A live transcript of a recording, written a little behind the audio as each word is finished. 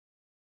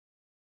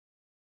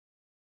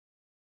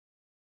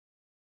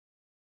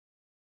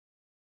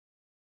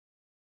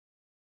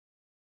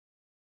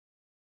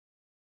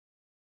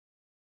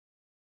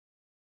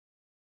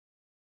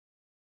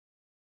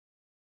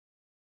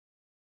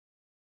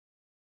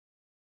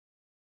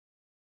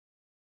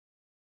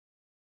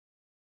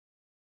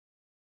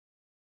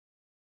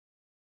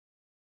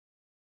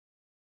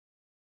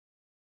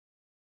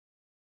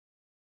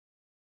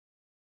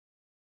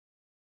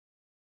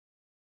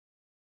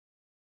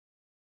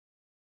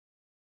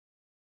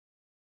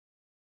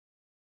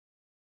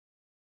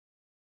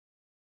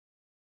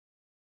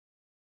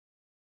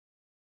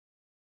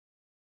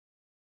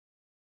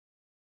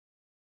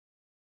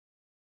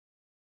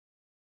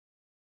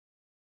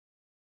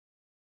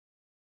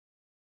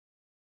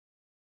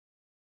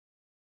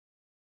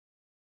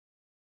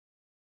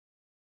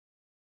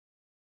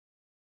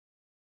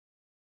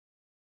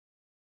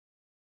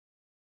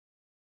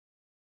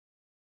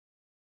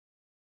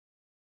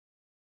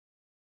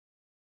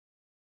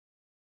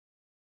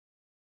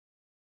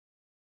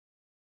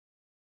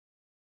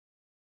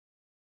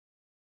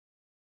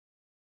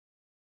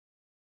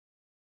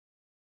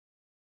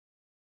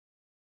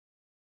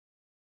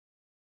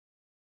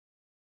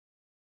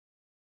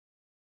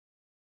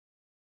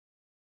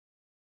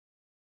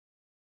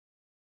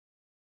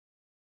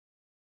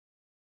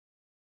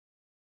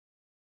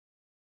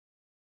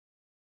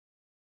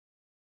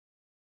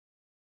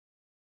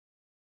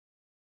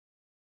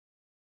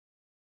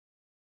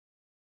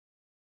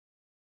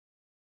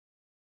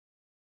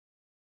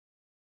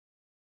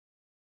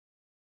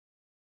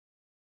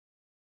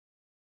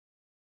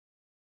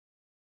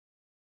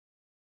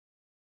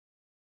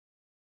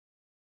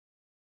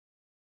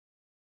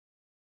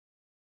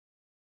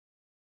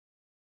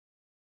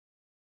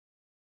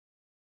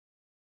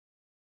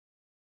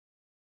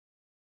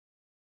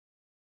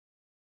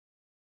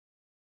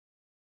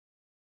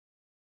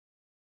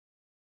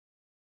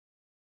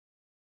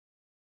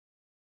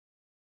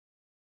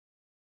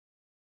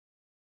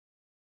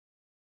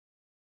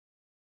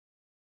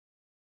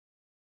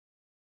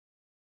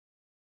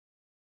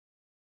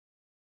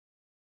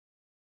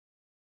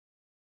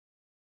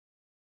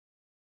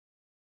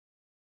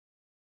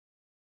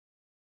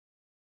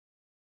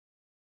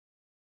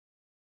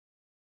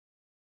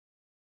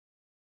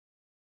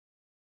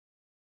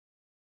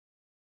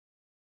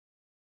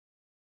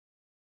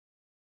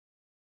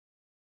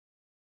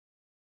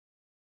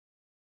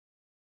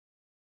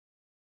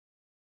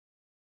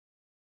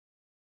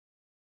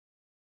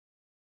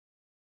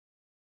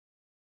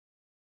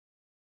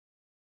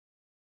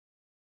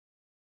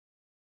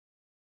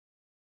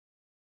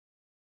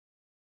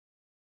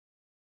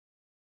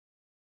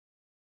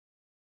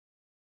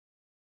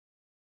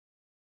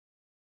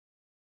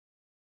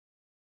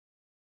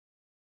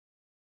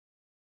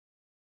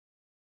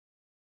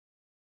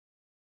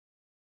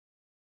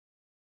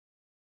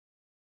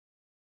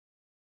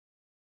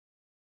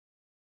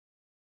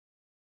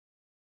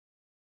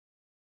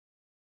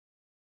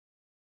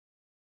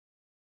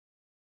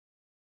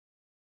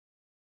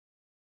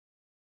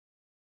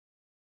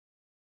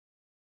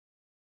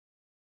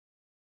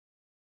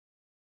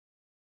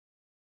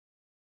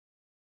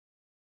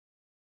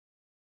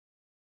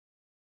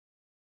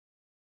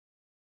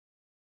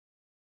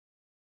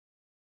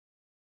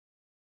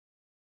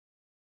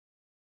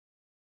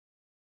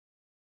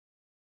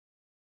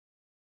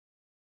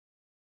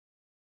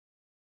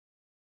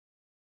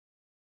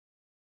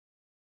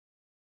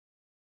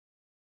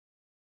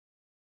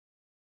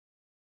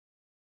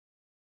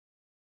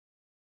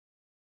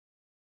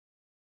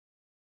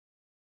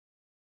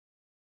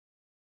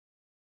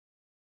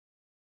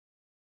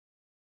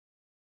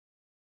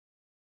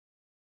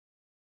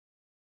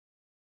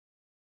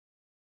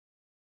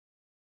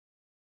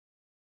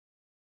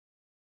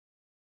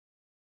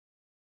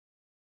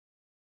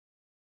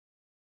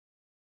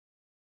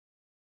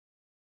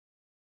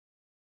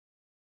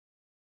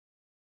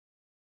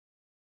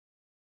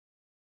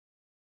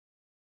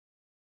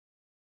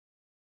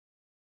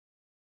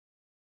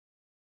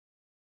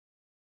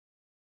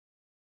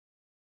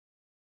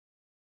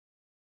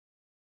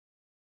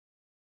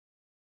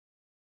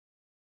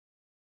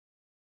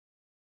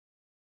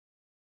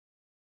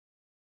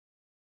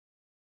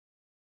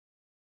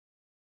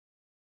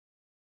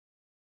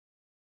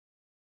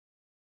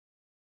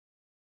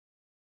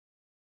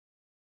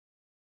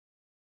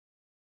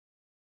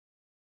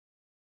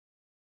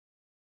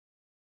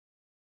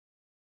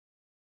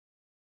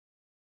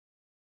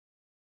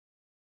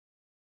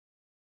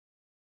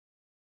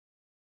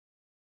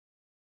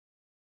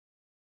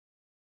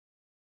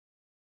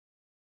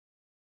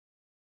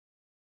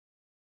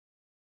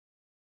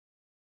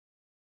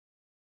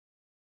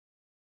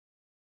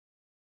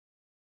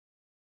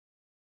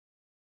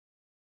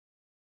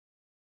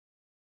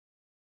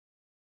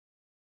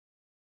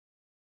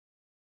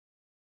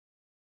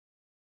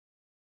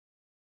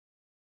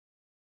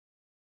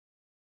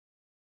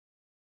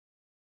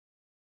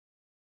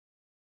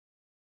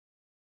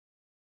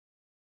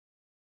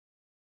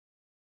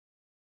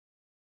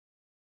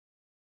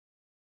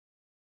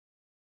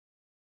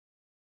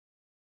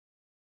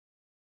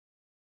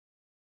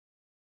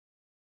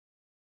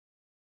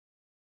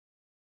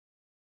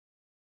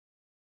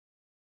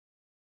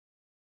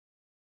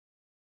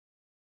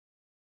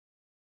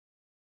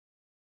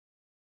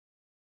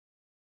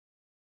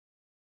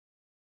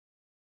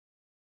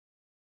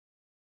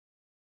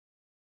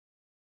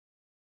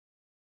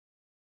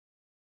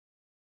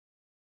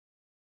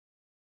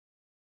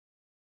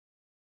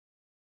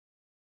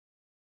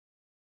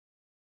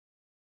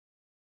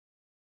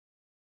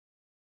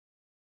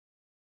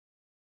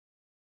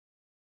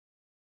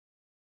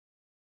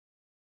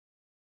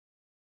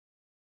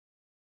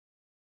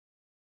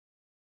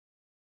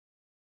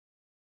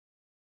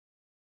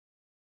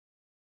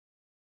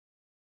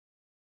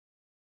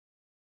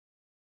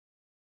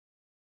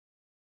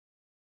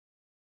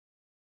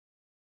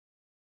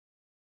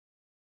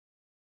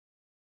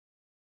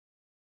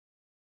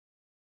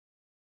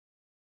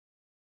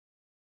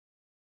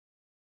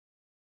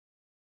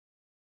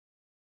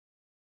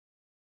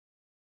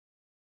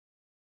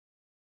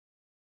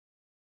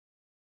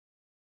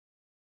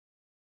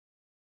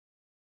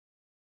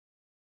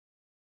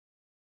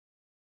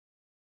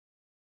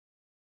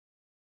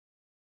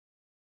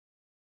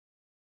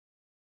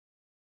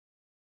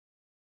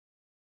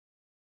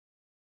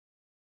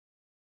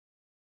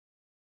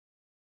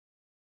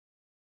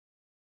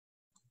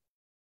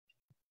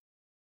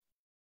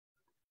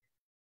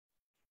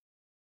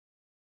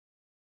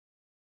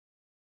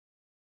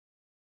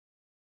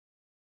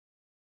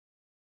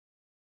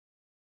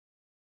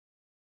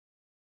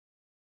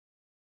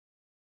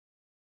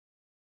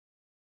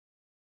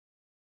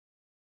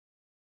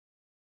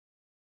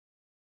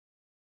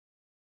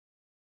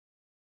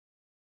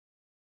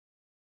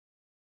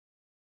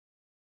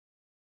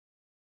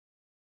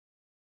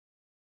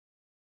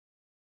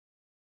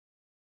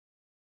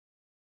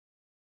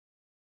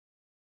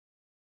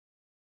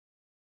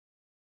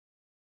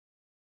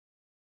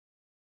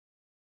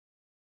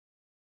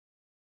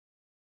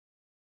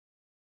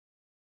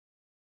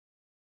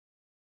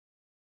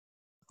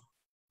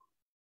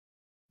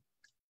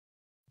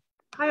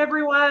Hi,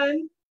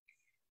 everyone,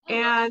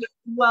 and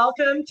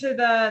welcome to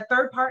the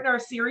third part in our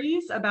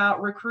series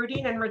about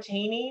recruiting and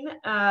retaining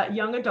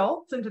young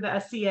adults into the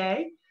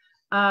SCA.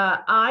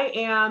 I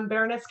am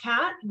Baroness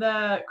Kat,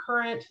 the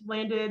current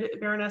landed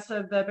Baroness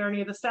of the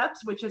Barony of the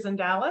Steppes, which is in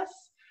Dallas,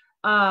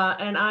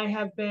 and I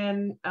have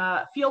been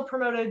field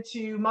promoted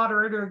to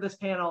moderator of this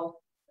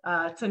panel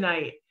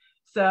tonight.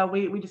 So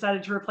we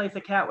decided to replace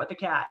a cat with a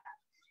cat.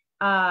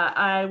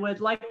 I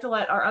would like to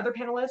let our other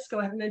panelists go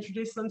ahead and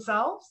introduce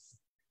themselves.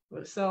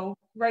 So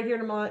right here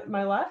to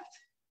my left,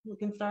 we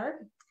can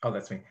start. Oh,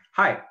 that's me.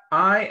 Hi,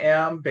 I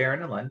am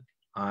Baron Lund.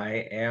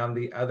 I am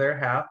the other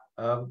half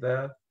of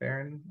the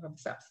Baron of the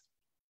Steppes.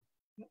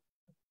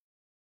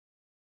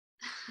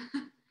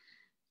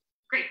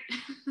 Great.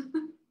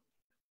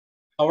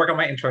 I'll work on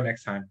my intro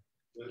next time.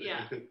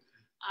 Yeah.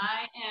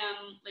 I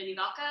am Lady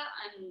Valka.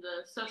 I'm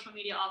the social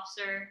media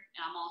officer,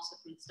 and I'm also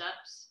from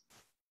Steppes.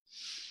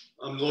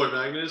 I'm Lord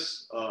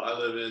Magnus. I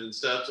live in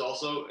Steppes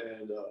also,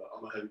 and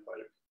I'm a heavy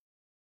fighter.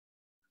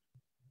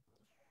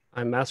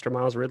 I'm Master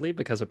Miles Ridley,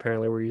 because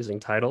apparently we're using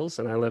titles,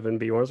 and I live in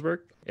Bjornsburg,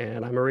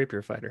 and I'm a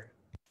rapier fighter.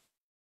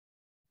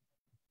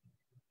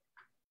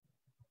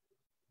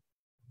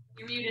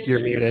 You're muted. You're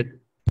muted.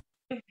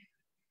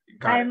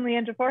 I'm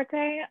Leandra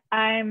Forte.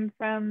 I'm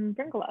from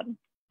Brinkelab.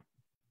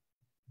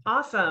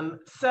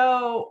 Awesome.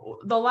 So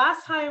the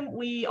last time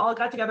we all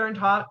got together and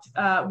talked,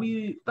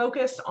 we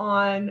focused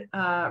on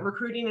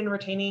recruiting and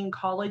retaining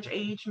college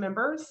age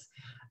members.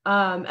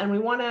 And we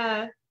want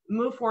to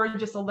move forward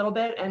just a little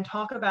bit and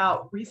talk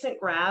about recent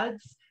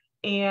grads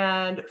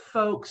and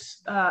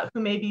folks who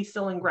may be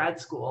still in grad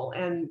school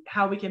and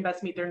how we can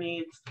best meet their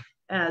needs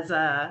as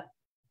a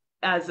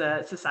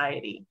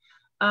society.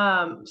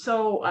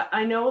 So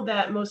I know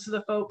that most of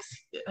the folks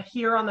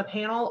here on the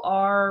panel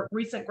are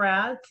recent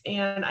grads,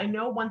 and I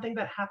know one thing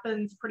that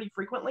happens pretty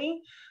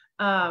frequently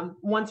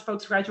once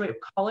folks graduate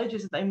college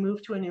is that they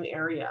move to a new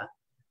area.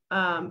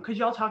 Could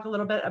you all talk a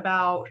little bit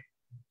about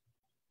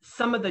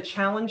some of the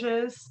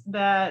challenges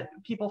that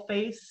people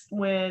face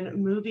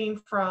when moving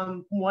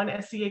from one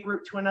SCA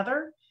group to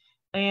another,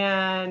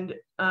 and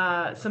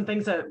some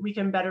things that we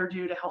can better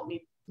do to help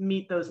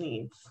meet those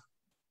needs?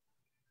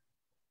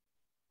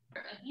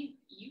 I think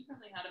you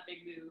probably had a big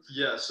move.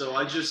 Yeah, so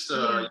I just,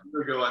 a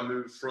year ago, I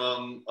moved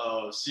from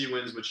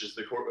Seawinds, which is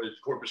the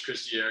Corpus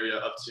Christi area,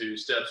 up to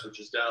Steppes, which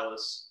is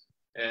Dallas.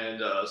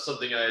 And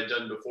something I had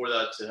done before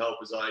that to help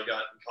is I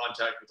got in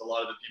contact with a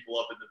lot of the people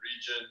up in the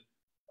region,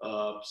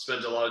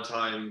 spent a lot of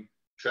time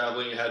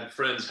traveling, had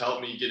friends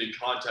help me get in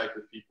contact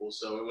with people.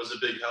 So it was a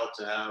big help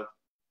to have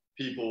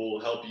people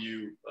help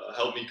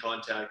me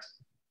contact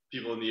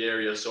people in the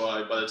area. So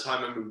by the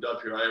time I moved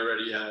up here, I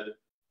already had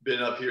been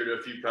up here to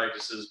a few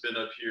practices, been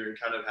up here and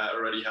kind of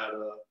already had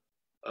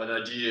an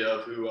idea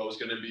of who I was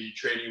going to be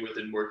training with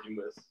and working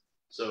with.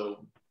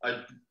 So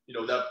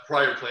that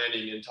prior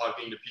planning and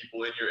talking to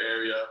people in your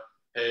area,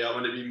 hey, I'm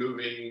going to be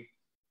moving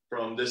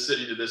from this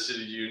city to this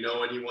city. Do you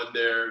know anyone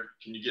there?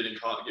 Can you get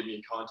me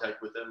in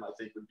contact with them? I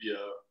think would be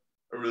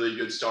a really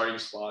good starting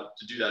spot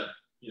to do that,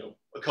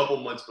 a couple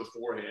months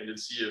beforehand, and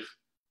see if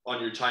on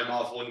your time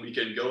off one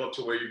weekend, go up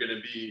to where you're going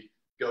to be,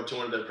 go up to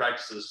one of the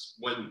practices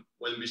when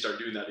we start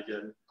doing that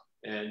again,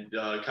 and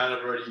kind of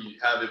already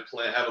have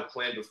a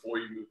plan before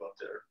you move up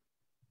there.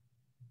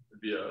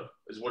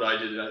 Is what I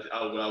did, and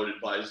what I would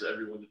advise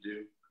everyone to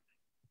do.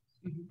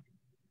 I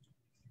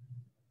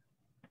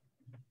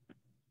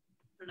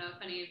don't know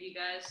if any of you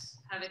guys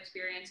have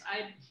experience.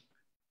 I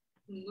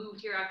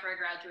moved here after I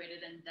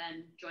graduated and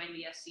then joined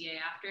the SCA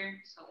after,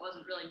 so it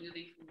wasn't really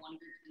moving from one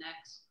group to the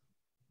next.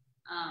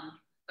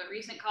 But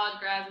recent college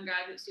grads and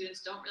graduate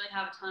students don't really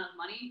have a ton of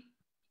money.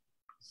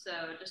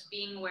 So just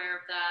being aware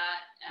of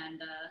that and,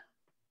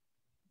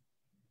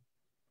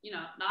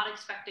 not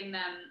expecting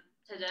them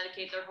to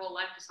dedicate their whole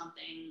life to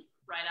something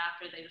right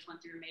after they just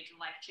went through a major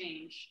life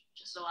change,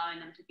 just allowing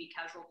them to be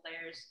casual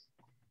players,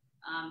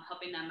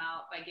 helping them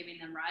out by giving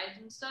them rides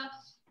and stuff.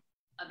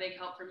 A big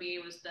help for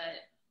me was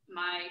that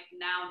my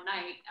now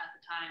knight at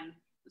the time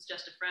was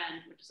just a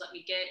friend, would just let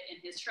me get in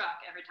his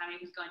truck every time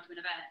he was going to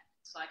an event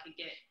so I could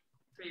get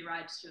free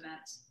rides to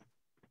events.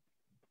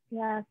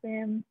 Yeah,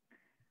 same.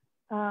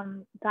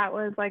 That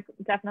was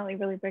definitely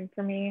really big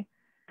for me,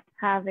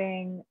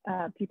 having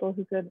people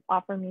who could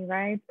offer me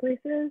rides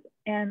places.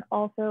 And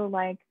also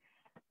like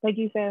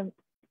you said,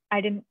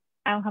 I don't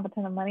have a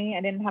ton of money.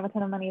 I didn't have a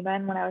ton of money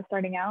then when I was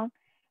starting out.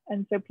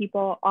 And so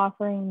people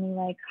offering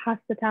me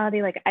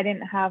hospitality, I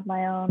didn't have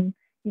my own,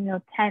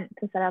 tent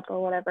to set up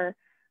or whatever,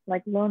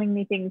 loaning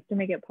me things to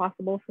make it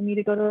possible for me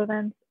to go to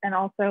events. And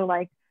also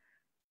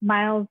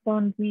Miles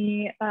loaned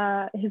me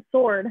his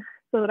sword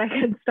so that I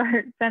could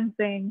start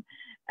fencing.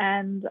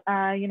 And,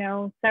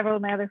 several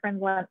of my other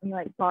friends lent me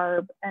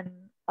barb and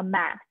a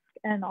mask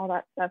and all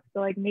that stuff.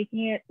 So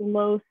making it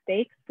low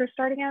stakes for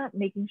starting out,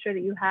 making sure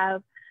that you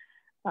have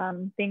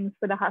things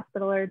for the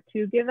hospitaller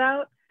to give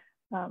out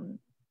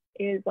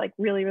is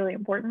really, really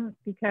important,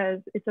 because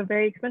it's a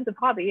very expensive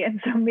hobby.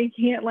 And so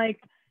making it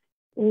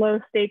low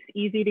stakes,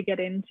 easy to get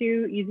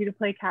into, easy to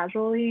play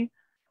casually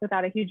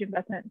without a huge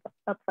investment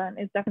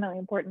upfront is definitely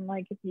important.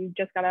 Like if you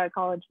just got out of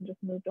college and just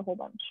moved a whole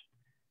bunch.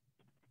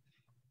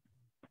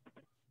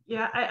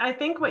 Yeah, I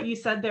think what you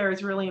said there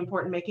is really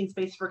important, making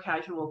space for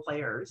casual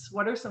players.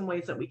 What are some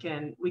ways that we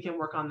can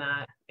work on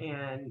that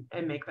and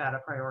make that a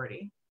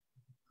priority?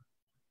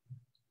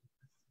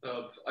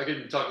 I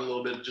can talk a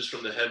little bit just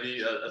from the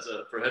heavy,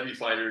 for heavy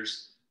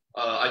fighters.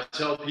 I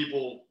tell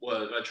people when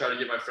I try to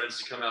get my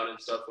friends to come out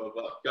and stuff, I've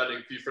gotten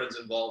a few friends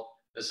involved.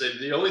 I say,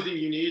 the only thing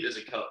you need is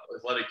a cup,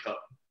 athletic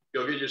cup.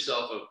 Go get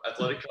yourself an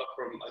athletic cup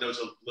from, I know it's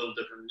a little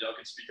different, y'all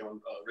can speak on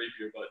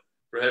rapier, but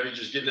for heavy,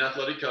 just get an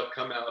athletic cup,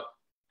 come out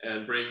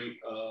and bring,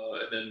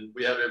 and then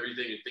we have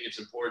everything. I think it's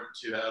important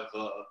to have,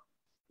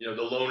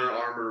 the loner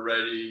armor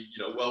ready,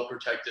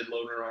 well-protected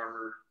loner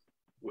armor,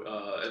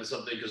 and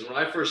something, because when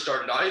I first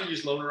started, I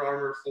used loner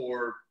armor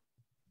for,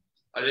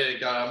 I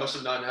must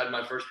have not had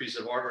my first piece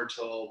of armor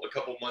till a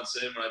couple months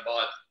in when I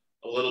bought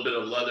a little bit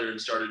of leather and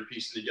started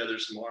piecing together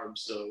some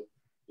arms. So,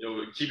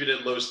 keep it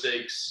at low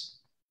stakes.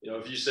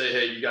 If you say,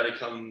 hey, you got to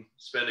come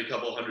spend a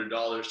couple $100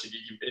 to get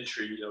you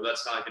entry,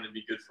 that's not going to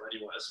be good for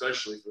anyone,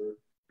 especially for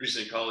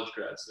recent college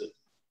grads that,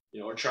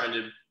 are trying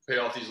to pay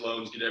off these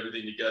loans, get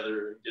everything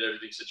together, and get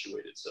everything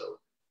situated. So,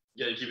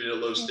 again, keep it at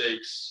low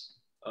stakes,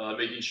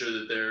 making sure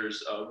that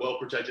there's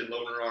well-protected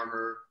loner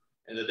armor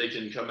and that they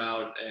can come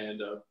out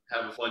and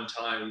have a fun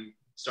time,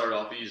 start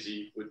off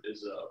easy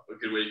is a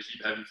good way to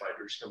keep heavy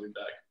fighters coming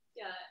back.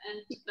 Yeah,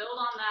 and to build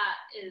on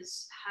that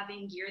is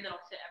having gear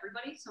that'll fit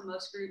everybody. So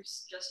most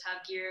groups just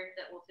have gear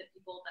that will fit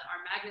people that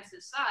are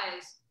Magnus's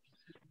size,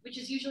 which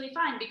is usually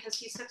fine because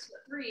he's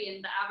 6'3"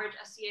 and the average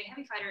SCA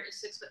heavy fighter is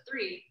 6'3".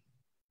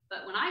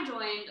 But when I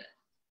joined,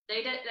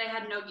 they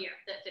had no gear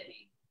that fit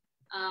me.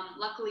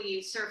 Luckily,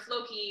 Sir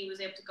Floki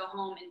was able to go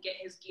home and get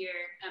his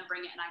gear and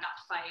bring it, and I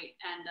got to fight.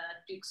 And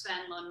Duke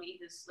Sven loaned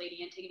me his Lady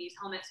Antigone's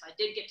helmet, so I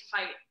did get to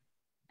fight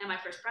in my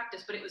first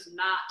practice, but it was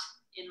not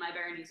in my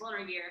Berenice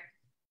loaner gear.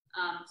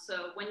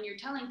 So when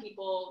you're telling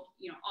people,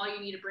 all you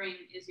need to bring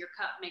is your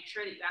cup, make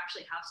sure that you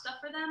actually have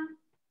stuff for them.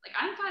 Like,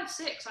 I'm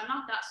 5'6", I'm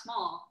not that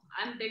small.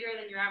 I'm bigger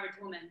than your average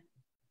woman.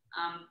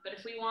 But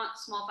if we want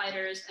small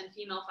fighters and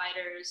female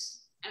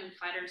fighters and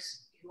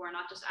fighters who are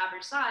not just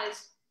average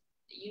size,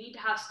 you need to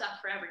have stuff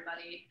for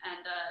everybody.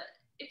 And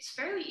it's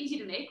fairly easy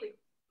to make. Like,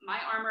 my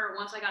armor,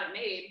 once I got it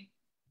made,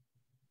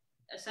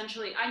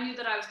 essentially, I knew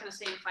that I was going to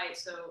stay and fight,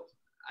 so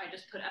I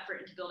just put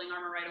effort into building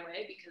armor right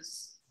away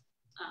because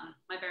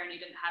my Barony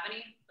didn't have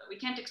any. But we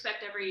can't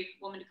expect every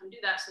woman to come do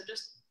that, so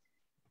just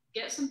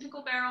get some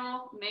pickle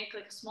barrel, make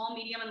like a small,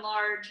 medium, and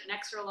large, an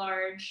extra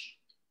large.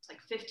 It's like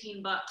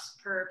 $15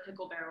 per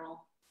pickle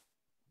barrel.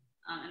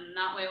 And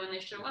that way, when they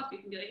show up, you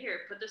can be like, here,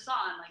 put this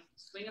on, like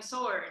swing a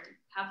sword,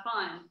 have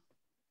fun,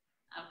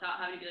 without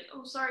having to be like,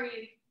 oh,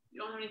 sorry, you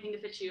don't have anything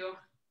to fit you.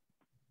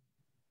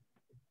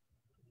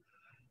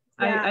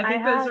 Yeah, I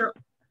think those are.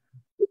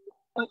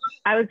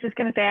 I was just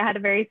gonna say I had a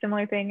very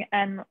similar thing,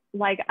 and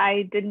like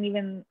I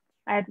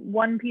had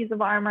one piece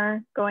of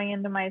armor going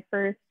into my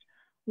first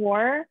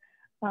war,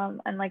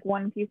 and like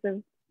one piece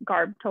of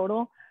garb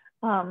total,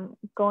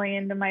 going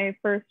into my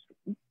first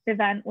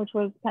event, which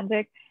was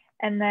Pentic,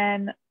 and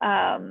then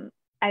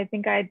I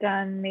think I'd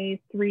done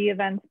maybe 3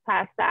 events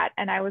past that,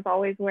 and I was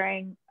always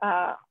wearing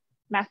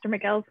Master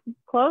Miguel's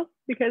clothes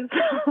because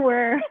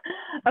we're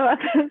about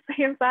the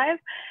same size,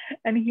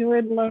 and he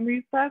would loan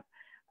me stuff.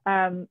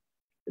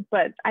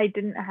 But I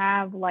didn't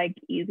have like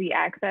easy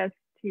access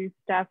to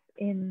stuff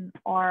in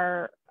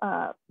our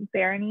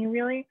barony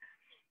really.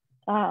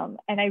 And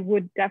I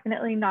would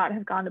definitely not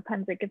have gone to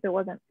Penzik if it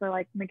wasn't for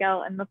like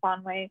Miguel and the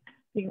Fonway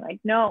being like,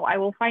 no, I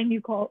will find you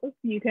clothes.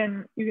 You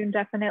can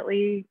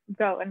definitely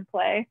go and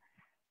play.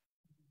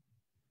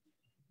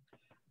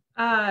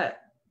 I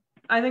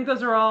think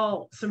those are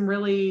all some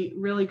really,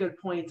 really good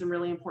points and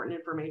really important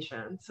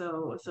information.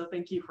 So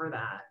thank you for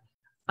that.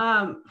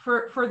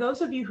 For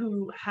those of you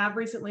who have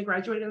recently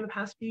graduated in the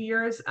past few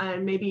years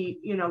and maybe,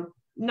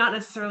 not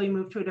necessarily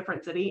moved to a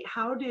different city,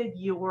 how did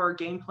your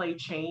gameplay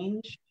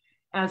change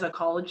as a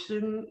college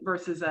student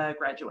versus a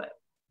graduate?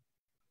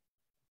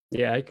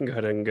 Yeah, I can go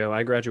ahead and go.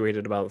 I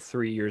graduated about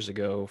 3 years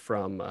ago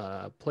from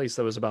a place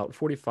that was about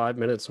 45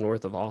 minutes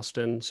north of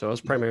Austin. So I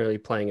was primarily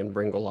playing in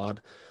Bringelod.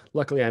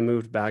 Luckily, I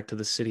moved back to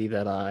the city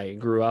that I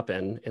grew up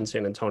in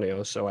San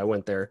Antonio. So I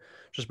went there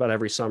just about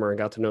every summer and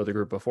got to know the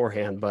group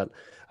beforehand. But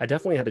I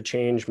definitely had to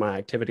change my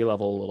activity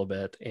level a little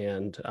bit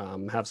and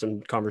have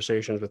some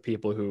conversations with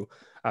people who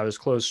I was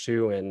close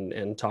to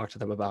and talk to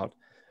them about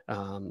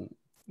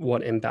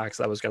what impacts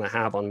that was going to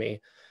have on me.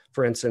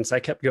 For instance, I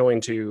kept going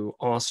to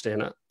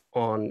Austin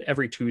on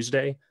every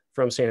Tuesday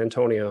from San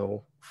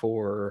Antonio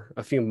for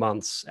a few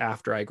months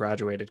after I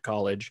graduated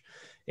college.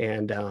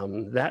 And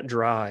that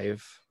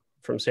drive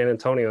from San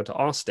Antonio to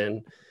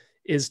Austin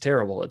is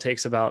terrible. It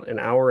takes about an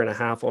hour and a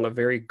half on a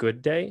very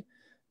good day,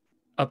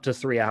 up to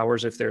 3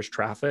 hours if there's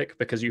traffic,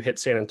 because you hit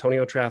San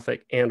Antonio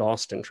traffic and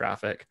Austin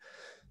traffic.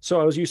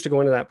 So I was used to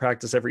going to that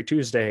practice every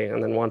Tuesday.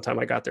 And then one time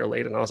I got there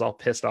late and I was all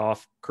pissed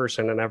off,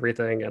 cursing and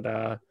everything.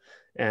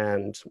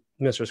 And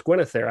Mistress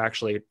Gwyneth there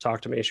actually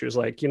talked to me. She was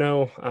like,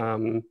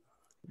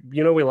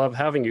 we love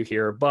having you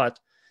here, but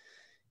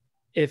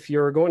if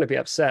you're going to be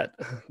upset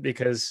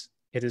because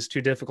it is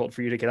too difficult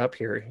for you to get up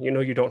here,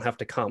 you don't have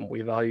to come.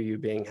 We value you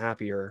being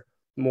happier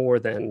more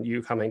than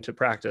you coming to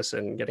practice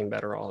and getting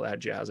better, all that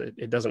jazz.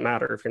 It doesn't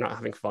matter if you're not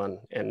having fun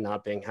and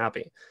not being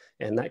happy.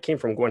 And that came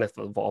from Gwyneth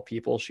of all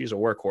people. She's a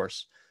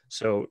workhorse.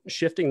 So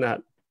shifting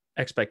that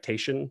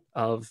expectation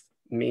of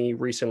me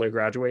recently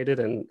graduated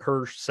and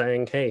her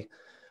saying, hey,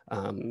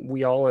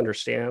 we all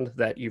understand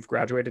that you've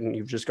graduated and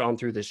you've just gone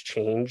through this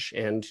change,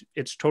 and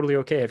it's totally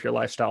okay if your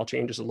lifestyle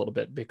changes a little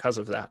bit because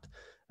of that.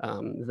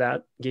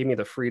 That gave me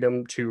the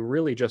freedom to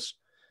really just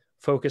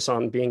focus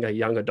on being a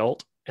young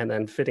adult and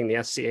then fitting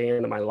the SCA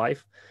into my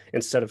life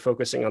instead of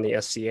focusing on the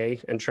SCA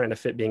and trying to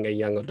fit being a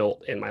young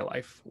adult in my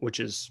life,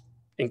 which is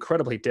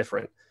incredibly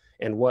different.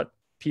 And what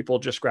people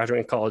just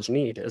graduating college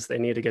need is they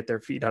need to get their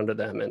feet under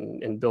them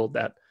and build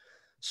that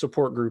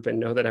support group and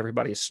know that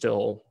everybody's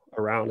still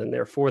around and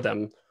there for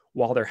them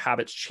while their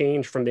habits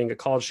change from being a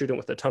college student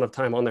with a ton of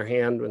time on their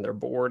hand when they're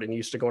bored and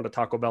used to going to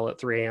Taco Bell at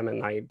 3 a.m. at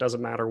night,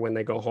 doesn't matter when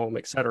they go home,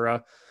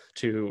 etc.,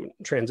 to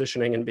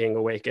transitioning and being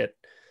awake at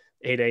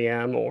 8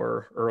 a.m.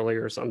 or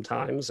earlier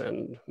sometimes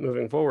and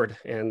moving forward.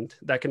 And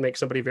that can make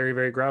somebody very,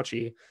 very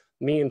grouchy.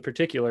 Me in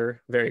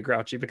particular, very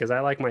grouchy because I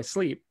like my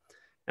sleep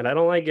and I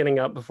don't like getting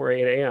up before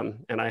 8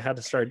 a.m. And I had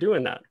to start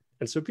doing that.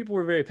 And so people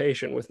were very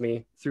patient with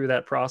me through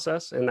that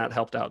process, and that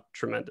helped out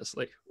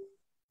tremendously.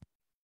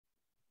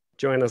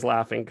 Joanna's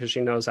laughing because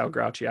she knows how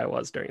grouchy I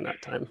was during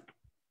that time.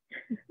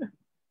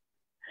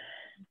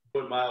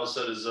 What Miles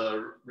said is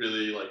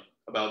really like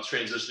about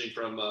transitioning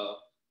from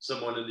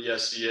someone in the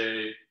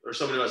SCA or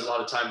someone who has a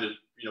lot of time to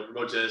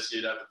promote to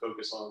SCA to have to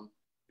focus on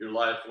your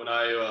life. When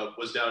I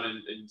was down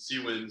in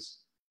Seawinds,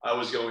 I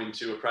was going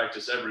to a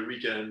practice every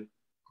weekend,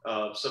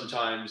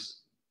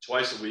 sometimes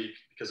twice a week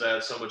because I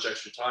had so much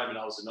extra time and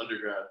I was an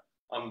undergrad.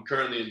 I'm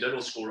currently in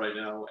dental school right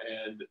now,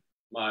 and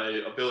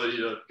my ability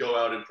to go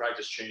out and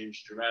practice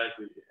changed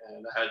dramatically,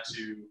 and I had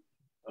to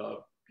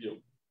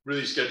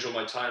really schedule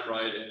my time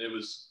right. And it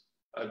was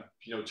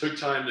took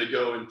time to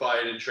go and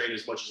fight and train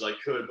as much as I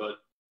could, but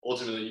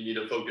ultimately you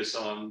need to focus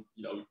on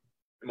in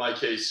my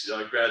case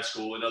grad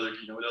school, in other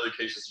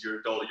cases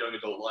your young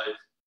adult life,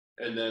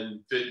 and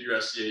then fit your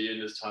SCA in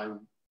this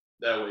time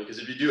that way. Because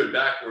if you do it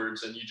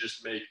backwards and you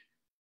just make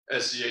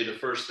SCA the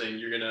first thing,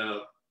 you're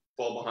gonna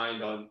fall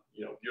behind on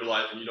your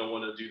life, and you don't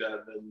want to do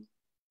that. Then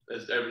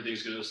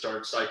everything's going to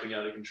start cycling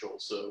out of control.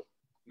 So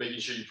making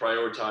sure you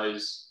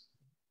prioritize,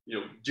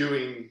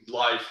 doing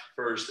life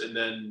first and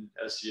then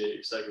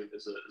SCA second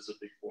is a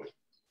big point.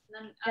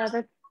 And then as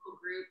a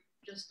group,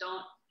 just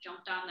don't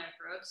jump down their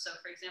throats. So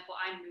for example,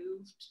 I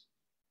moved.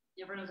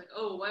 Everyone was like,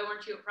 "Oh, why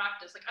weren't you at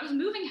practice?" Like, I was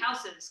moving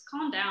houses.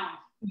 Calm down.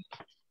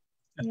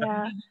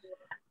 Yeah.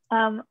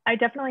 I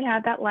definitely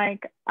had that.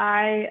 Like,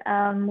 I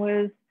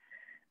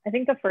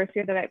think the first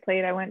year that I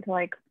played, I went to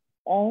like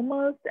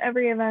almost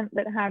every event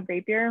that had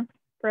rapier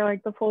for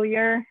like the full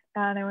year,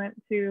 and I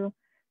went to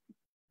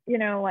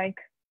like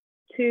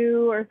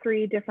 2 or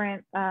 3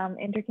 different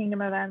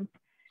interkingdom events,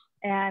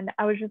 and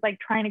I was just like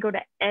trying to go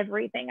to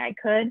everything I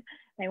could.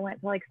 I went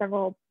to like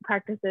several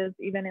practices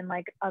even in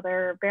like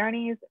other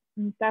baronies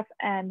and stuff,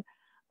 and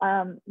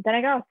then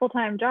I got a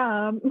full-time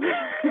job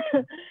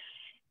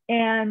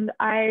and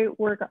I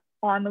work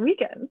on the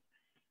weekends.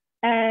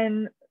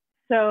 And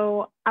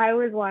so I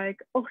was like,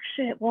 oh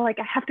shit, well, like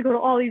I have to go to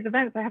all these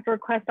events. I have to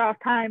request off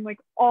time like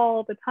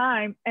all the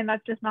time. And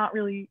that's just not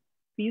really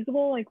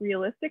feasible, like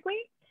realistically,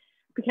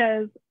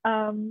 because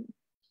I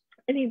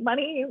need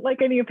money,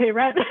 like I need to pay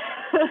rent.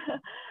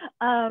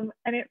 And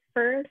at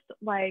first,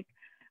 like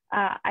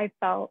I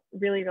felt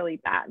really, really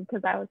bad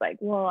because I was like,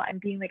 well, I'm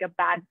being like a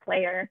bad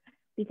player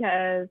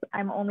because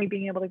I'm only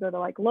being able to go to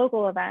like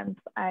local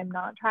events. I'm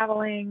not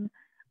traveling.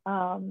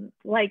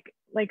 Like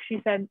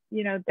she said,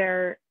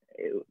 there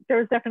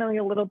was definitely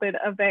a little bit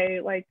of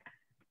a like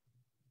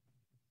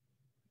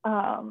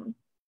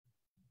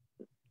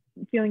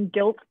feeling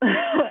guilt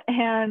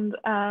and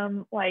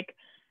like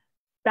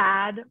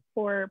bad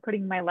for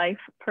putting my life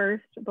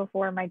first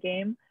before my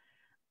game,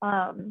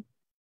 and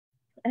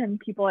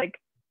people like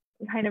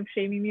kind of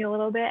shaming me a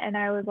little bit, and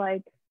I was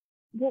like,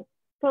 well,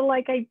 but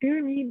like I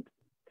do need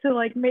to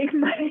like make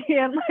money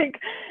and like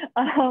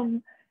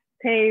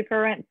pay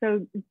for rent.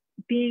 So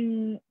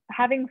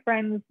having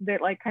friends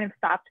that like kind of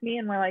stopped me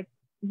and were like,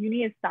 you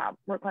need to stop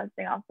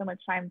requesting off so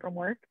much time from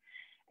work,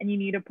 and you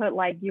need to put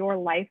like your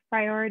life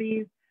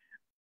priorities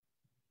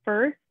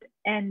first,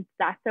 and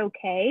that's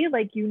okay.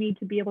 Like you need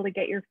to be able to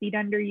get your feet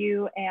under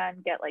you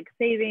and get like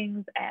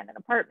savings and an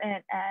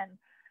apartment and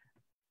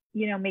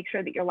make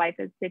sure that your life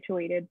is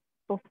situated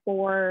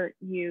before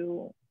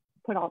you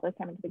put all this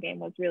time into the game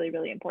was really,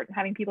 really important.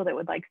 Having people that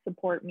would like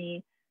support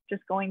me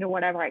just going to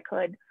whatever I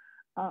could,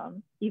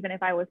 even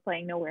if I was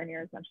playing nowhere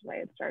near as much as I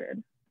had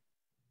started.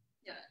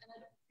 Yeah,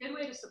 and a good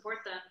way to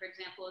support them, for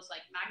example, is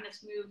like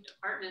Magnus moved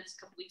apartments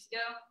a couple weeks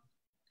ago,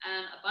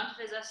 and a bunch of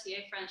his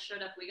SCA friends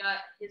showed up. We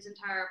got his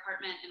entire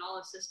apartment and all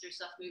his sister's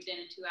stuff moved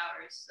in 2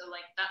 hours. So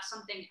like that's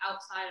something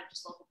outside of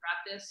just local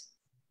practice.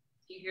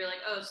 You hear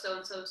like, oh, so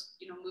and so's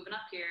moving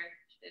up here.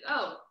 Like,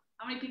 oh,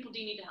 how many people do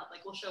you need to help?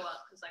 Like, we'll show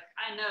up because like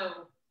I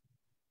know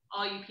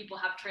all you people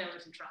have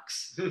trailers and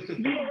trucks. It's a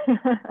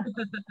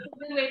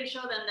good way to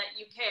show them that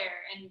you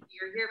care and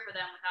you're here for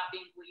them without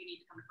being, well, you need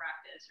to come to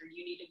practice or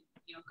you need to,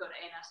 go to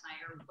ANS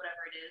night or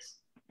whatever it is.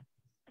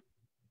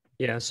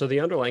 Yeah, so the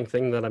underlying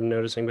thing that I'm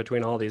noticing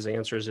between all these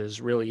answers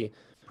is really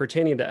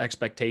pertaining to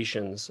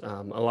expectations.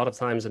 A lot of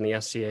times in the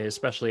SCA,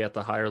 especially at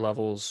the higher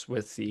levels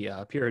with the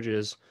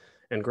peerages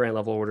and grant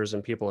level orders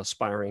and people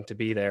aspiring to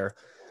be there,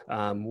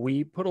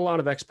 we put a lot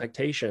of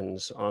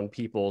expectations on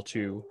people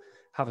to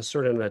have a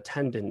certain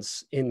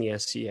attendance in the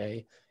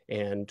SCA,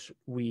 and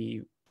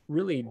we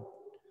really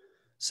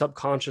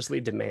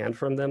subconsciously demand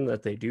from them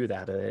that they do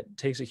that. And it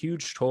takes a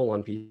huge toll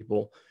on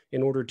people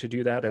in order to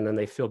do that. And then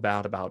they feel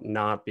bad about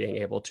not being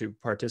able to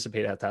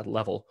participate at that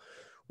level,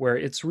 where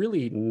it's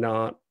really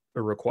not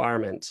a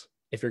requirement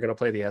if you're going to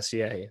play the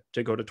SCA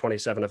to go to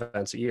 27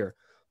 events a year.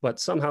 But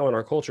somehow in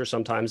our culture,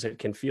 sometimes it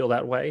can feel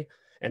that way.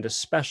 And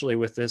especially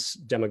with this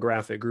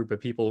demographic group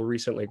of people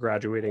recently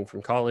graduating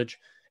from college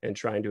and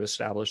trying to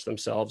establish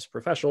themselves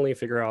professionally,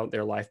 figure out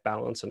their life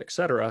balance, and et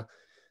cetera,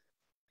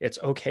 it's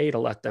okay to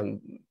let them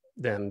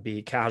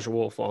be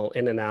casual, fall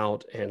in and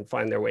out, and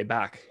find their way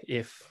back.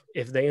 If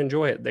they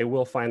enjoy it, they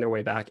will find their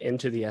way back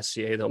into the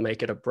SCA. They'll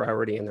make it a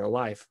priority in their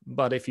life.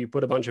 But if you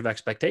put a bunch of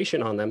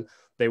expectation on them,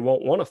 they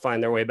won't want to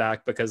find their way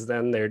back because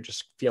then they're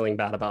just feeling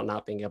bad about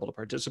not being able to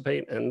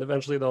participate, and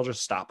eventually they'll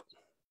just stop.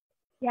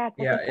 Yeah, it's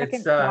like a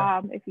second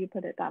job if you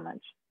put it that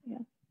much. Yeah.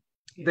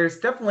 There's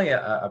definitely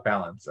a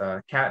balance.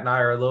 Kat and I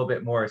are a little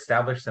bit more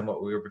established than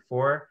what we were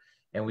before,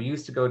 and we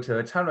used to go to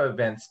a ton of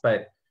events,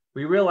 but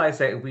we realized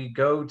that if we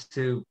go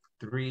to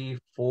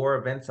 3-4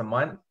 events a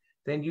month,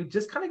 then you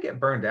just kind of get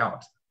burned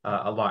out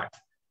a lot.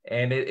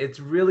 And it's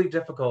really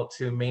difficult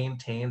to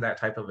maintain that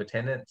type of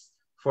attendance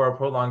for a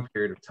prolonged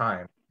period of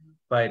time.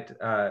 But,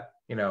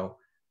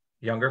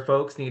 younger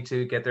folks need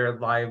to get their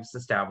lives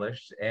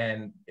established.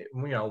 And,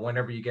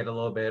 whenever you get a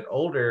little bit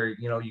older,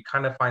 you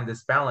kind of find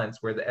this balance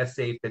where the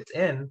SCA fits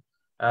in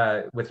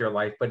with your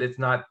life, but it's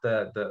not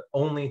the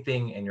only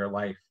thing in your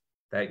life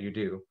that you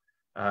do.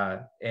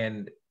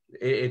 And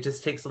it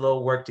just takes a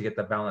little work to get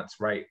the balance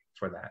right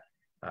for that.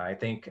 I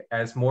think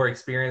as more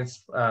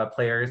experienced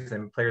players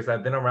and players that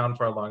have been around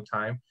for a long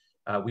time,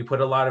 we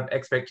put a lot of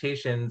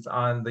expectations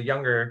on the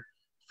younger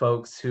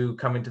folks who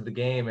come into the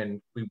game,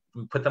 and we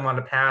put them on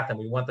a path and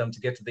we want them to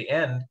get to the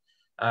end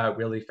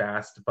really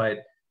fast.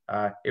 But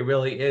it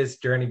really is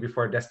journey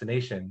before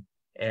destination.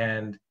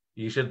 And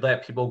you should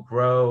let people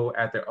grow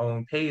at their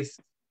own pace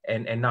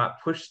and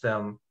not push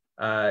them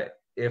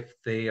if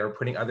they are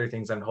putting other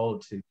things on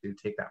hold to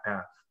take that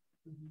path.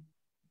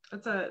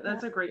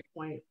 That's a great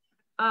point.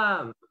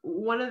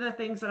 One of the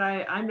things that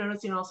I'm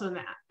noticing also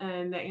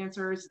in the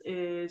answers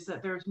is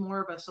that there's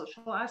more of a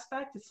social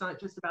aspect. It's not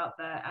just about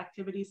the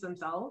activities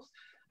themselves.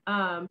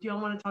 Do you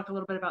all want to talk a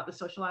little bit about the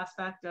social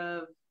aspect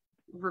of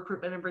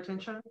recruitment and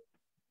retention?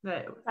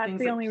 That's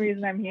the only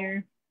reason I'm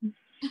here.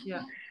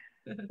 Yeah.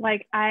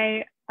 Like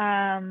my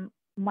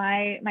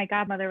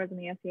godmother was in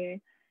the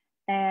SCA,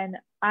 and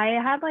I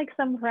had like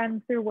some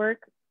friends through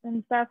work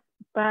and stuff,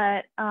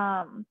 but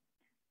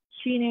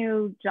she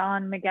knew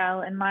John,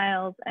 Miguel, and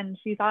Miles, and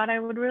she thought I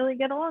would really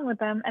get along with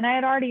them. And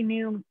I'd already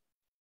known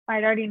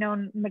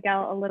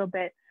Miguel a little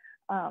bit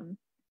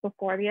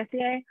before the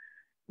SCA.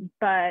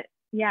 But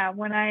yeah,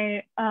 when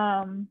I,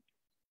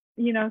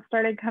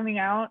 started coming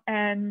out,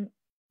 and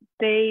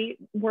they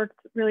worked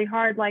really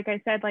hard. Like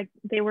I said, like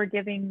they were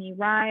giving me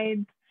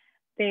rides.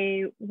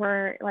 They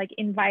were like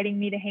inviting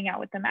me to hang out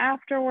with them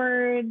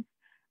afterwards.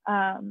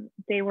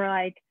 They were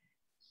like,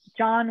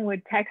 John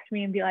would text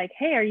me and be like,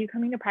 hey, are you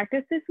coming to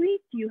practice this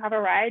week? Do you have a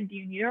ride? Do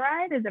you need a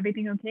ride? Is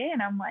everything okay?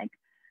 And I'm like,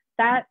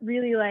 that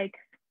really like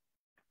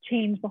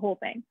changed the whole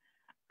thing.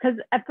 Because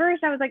at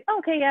first I was like, oh,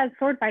 okay, yeah,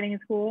 sword fighting is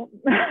cool.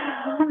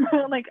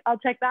 Like, I'll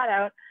check that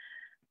out.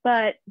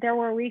 But there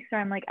were weeks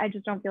where I'm like, I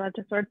just don't feel up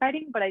to sword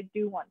fighting, but I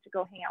do want to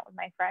go hang out with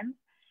my friends.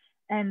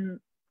 And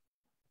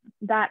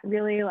that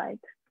really like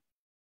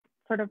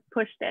sort of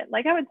pushed it.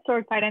 Like I would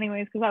sword fight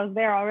anyways because I was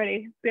there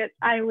already, but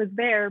I was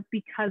there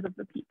because of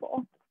the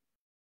people.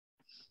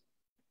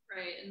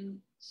 Right. And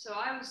so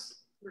I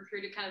was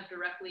recruited kind of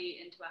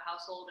directly into a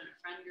household and a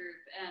friend group.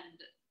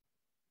 And,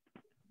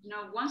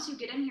 once you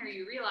get in here,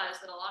 you realize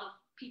that a lot of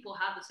people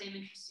have the same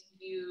interests in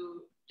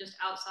you just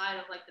outside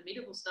of like the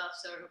meetable stuff.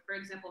 So for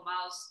example,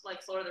 Miles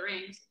likes Lord of the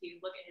Rings, if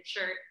you look at his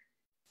shirt.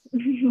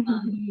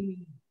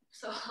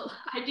 So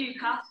I do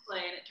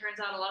cosplay, and it turns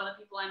out a lot of the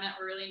people I met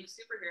were really into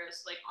superheroes.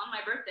 So, like on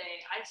my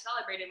birthday, I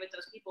celebrated with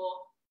those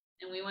people,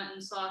 and we went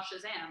and saw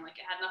Shazam. Like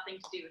it had nothing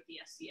to do with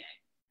the SCA.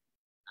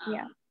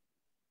 Yeah.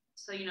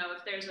 So,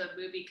 if there's a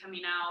movie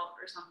coming out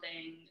or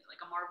something, like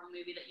a Marvel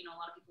movie that, a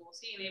lot of people will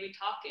see, maybe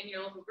talk in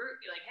your local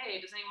group, be like, hey,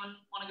 does anyone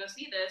want to go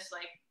see this?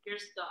 Like,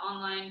 here's the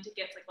online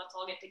tickets, like, let's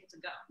all get tickets and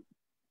go.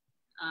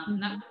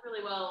 And that went really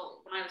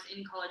well when I was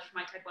in college for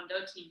my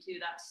Taekwondo team too.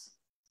 That's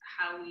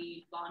how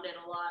we bonded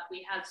a lot.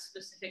 We had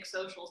specific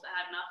socials that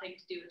had nothing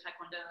to do with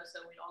Taekwondo.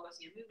 So we'd all go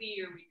see a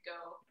movie, or we'd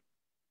go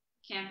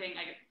camping.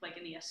 Like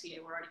in the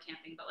SCA, we're already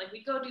camping, but like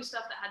we'd go do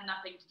stuff that had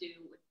nothing to do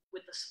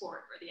with the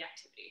sport or the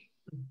activity.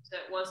 So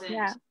it wasn't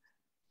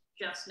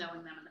just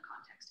knowing them in the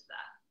context of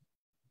that.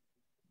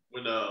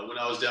 When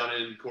I was down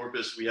in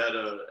Corpus, we had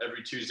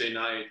every Tuesday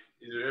night,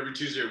 either every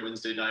Tuesday or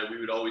Wednesday night, we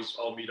would always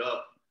all meet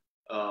up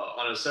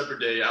on a separate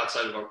day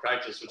outside of our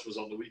practice, which was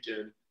on the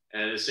weekend.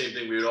 And the same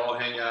thing, we would all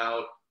hang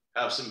out,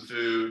 have some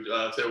food.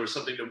 If there was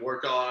something to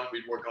work on,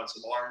 we'd work on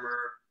some armor.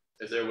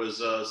 If there was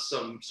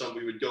some,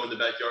 we would go in the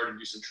backyard and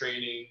do some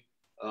training.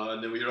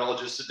 And then we would all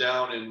just sit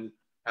down and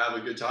have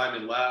a good time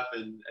and laugh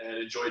and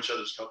enjoy each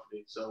other's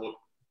company. So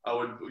I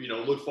would,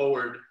 look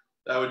forward.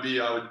 I would,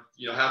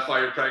 have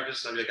fire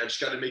practice. And I'd be like, I just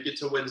got to make it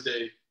to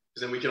Wednesday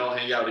because then we can all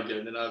hang out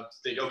again. And I'd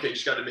think, okay,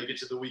 just got to make it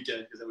to the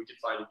weekend because then we can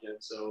fight again.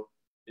 So,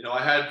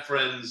 I had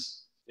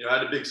friends, I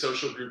had a big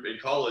social group in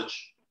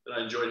college that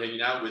I enjoyed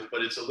hanging out with,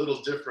 but it's a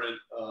little different.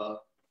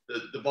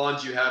 The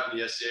bonds you have in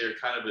the SCA are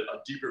kind of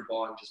a deeper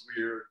bond because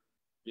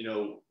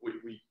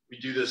we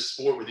do this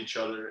sport with each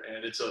other,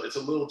 and it's a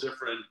little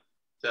different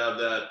to have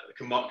that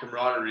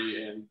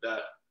camaraderie and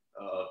that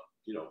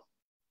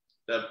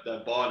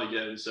that bond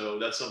again. So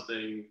that's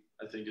something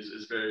I think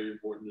is very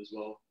important as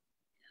well.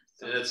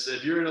 And it's,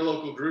 if you're in a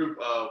local group,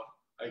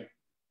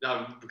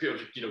 I'm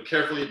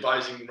carefully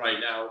advising right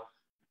now,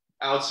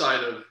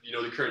 outside of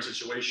the current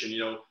situation,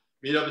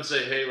 meet up and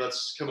say, hey,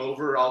 let's come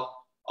over.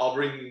 I'll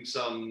bring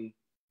some.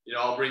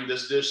 I'll bring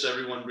this dish.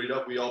 Everyone bring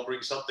up. We all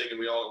bring something, and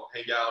we all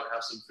hang out,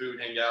 have some food,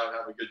 hang out,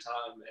 have a good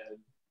time, and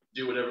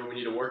do whatever we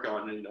need to work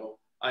on. And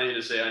I need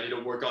to say I need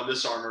to work on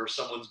this armor.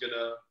 Someone's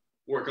gonna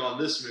work on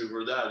this move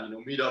or that.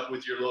 Meet up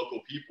with your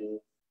local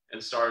people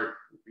and start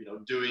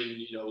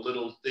doing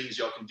little things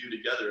y'all can do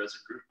together as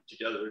a group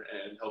together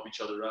and help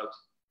each other out.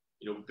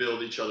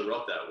 Build each other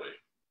up that way.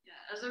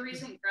 Yeah, as a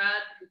recent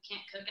grad who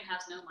can't cook and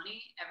has no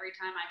money, every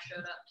time I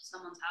showed up to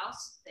someone's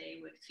house, they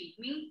would feed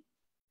me.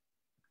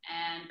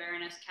 And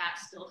Baroness Cat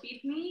still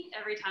feeds me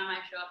every time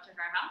I show up to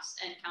her house,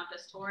 and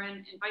Countess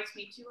Torin invites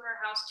me to her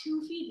house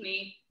to feed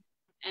me.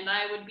 And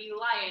I would be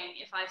lying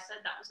if I said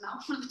that was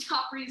not one of the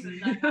top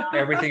reasons.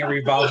 Everything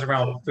revolves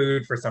around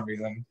food for some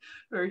reason.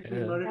 Very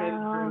food motivated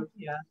group.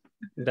 Yeah.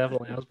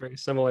 Definitely. I was very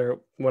similar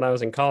when I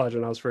was in college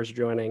when I was first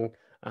joining.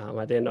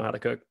 I didn't know how to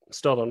cook,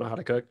 still don't know how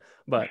to cook,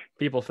 but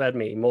people fed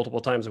me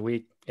multiple times a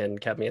week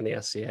and kept me in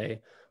the SCA.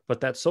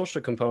 But that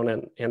social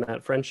component and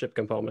that friendship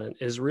component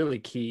is really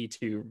key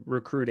to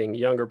recruiting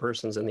younger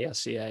persons in the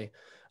SCA.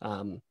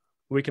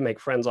 We can make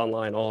friends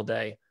online all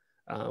day.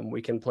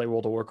 We can play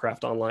World of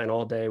Warcraft online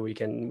all day. We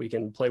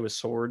can play with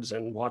swords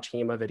and watch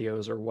HEMA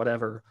videos or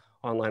whatever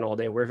online all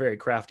day. We're very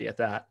crafty at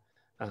that.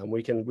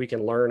 We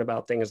can learn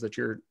about things that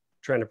you're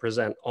trying to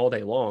present all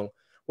day long.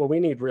 What we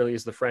need really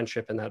is the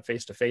friendship and that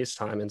face-to-face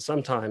time. And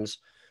sometimes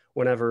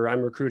whenever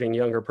I'm recruiting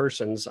younger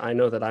persons, I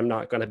know that I'm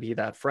not going to be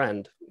that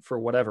friend for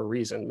whatever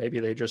reason. Maybe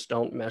they just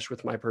don't mesh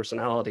with my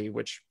personality,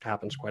 which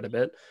happens quite a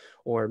bit,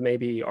 or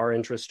maybe our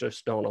interests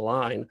just don't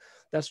align.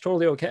 That's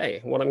totally okay.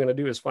 What I'm going to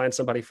do is find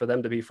somebody for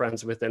them to be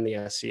friends with in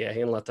the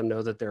SCA and let them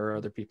know that there are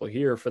other people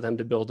here for them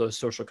to build those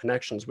social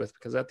connections with,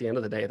 because at the end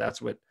of the day,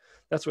 that's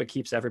what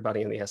keeps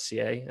everybody in the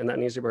SCA. And that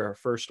needs to be our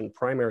first and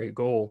primary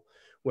goal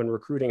when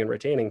recruiting and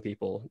retaining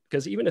people,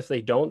 because even if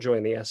they don't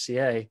join the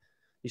SCA,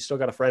 you still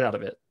got a friend out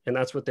of it. And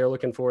that's what they're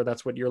looking for.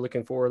 That's what you're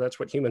looking for. That's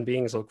what human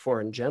beings look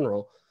for in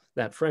general.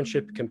 That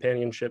friendship,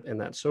 companionship,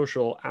 and that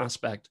social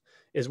aspect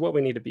is what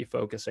we need to be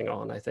focusing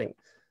on. I think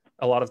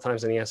a lot of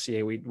times in the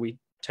SCA, we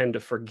tend to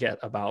forget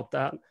about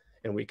that.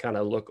 And we kind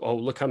of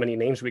look how many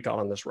names we got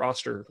on this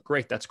roster.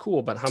 Great, that's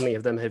cool. But how many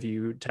of them have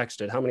you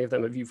texted? How many of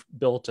them have you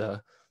built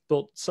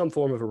some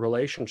form of a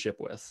relationship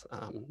with?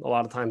 A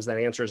lot of times that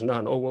answer is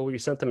none. Oh, well, we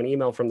sent them an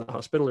email from the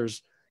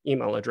Hospitallers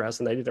email address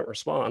and they didn't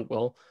respond.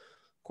 Well,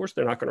 of course,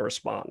 they're not going to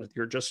respond.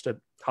 You're just a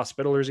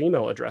Hospitallers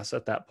email address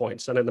at that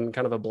point, sending them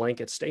kind of a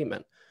blanket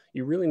statement.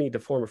 You really need to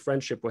form a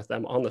friendship with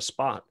them on the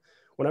spot.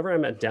 Whenever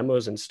I'm at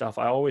demos and stuff,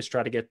 I always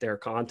try to get their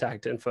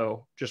contact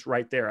info just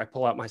right there. I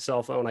pull out my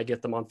cell phone, I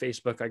get them on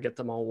Facebook, I get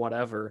them on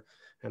whatever,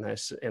 and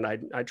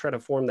I try to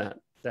form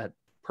that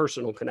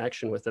personal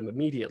connection with them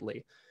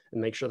immediately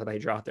and make sure that I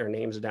jot their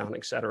names down,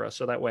 etc.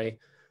 So that way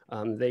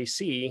they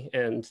see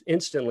and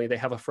instantly they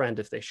have a friend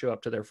if they show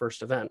up to their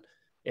first event.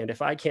 And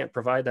if I can't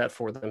provide that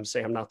for them,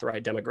 say I'm not the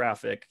right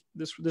demographic,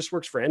 this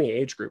works for any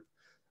age group.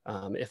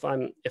 If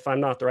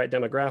I'm not the right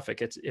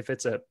demographic, if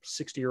it's a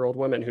 60-year-old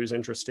woman who's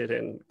interested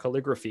in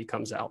calligraphy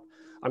comes out,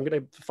 I'm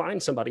going to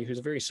find somebody who's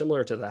very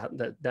similar to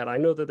that I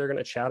know that they're going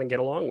to chat and get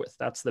along with.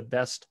 That's the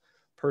best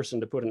person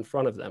to put in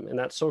front of them. And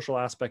that social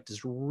aspect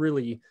is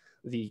really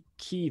the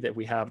key that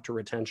we have to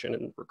retention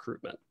and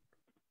recruitment,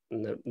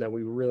 and that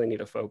we really need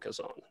to focus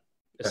on,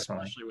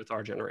 especially with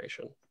our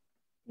generation.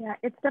 Yeah,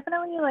 it's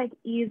definitely like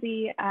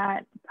easy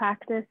at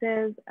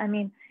practices. I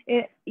mean,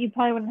 you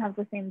probably wouldn't have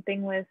the same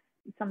thing with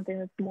something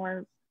that's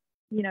more,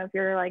 if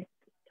you're like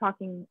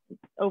talking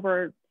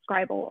over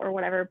Scribble or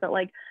whatever, but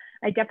like,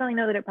 I definitely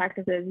know that at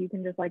practices, you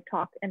can just like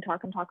talk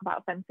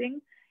about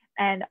fencing.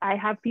 And I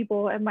have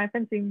people at my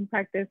fencing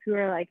practice who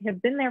are like,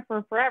 have been there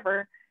for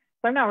forever.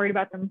 So I'm not worried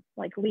about them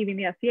like leaving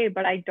the SCA,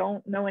 but I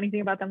don't know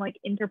anything about them like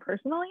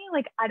interpersonally.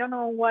 Like I don't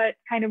know what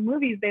kind of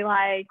movies they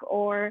like,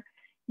 or,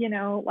 you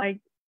know, like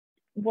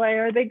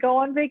where they go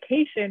on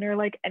vacation or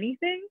like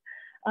anything.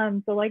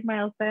 So like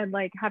Miles said,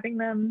 like having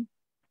them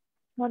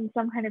on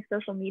some kind of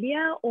social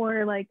media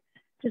or like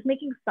just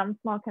making some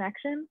small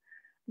connection.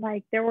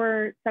 Like there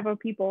were several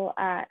people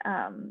at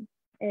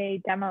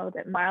a demo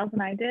that Miles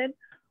and I did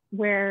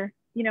where,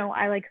 you know,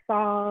 I like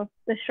saw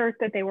the shirt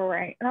that they were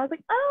wearing and I was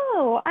like,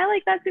 oh, I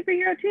like that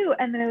superhero too.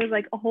 And then it was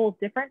like a whole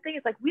different thing.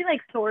 It's like, we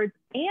like swords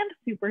and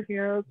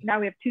superheroes. Now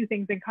we have two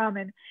things in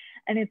common.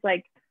 And it's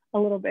like a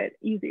little bit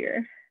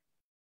easier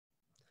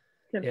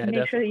to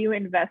make sure that you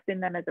invest in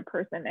them as a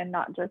person and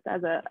not just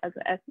as a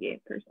SCA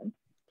person.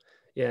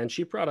 Yeah, and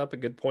she brought up a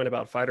good point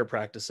about fighter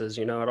practices.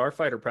 You know, at our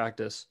fighter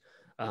practice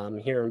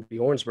here in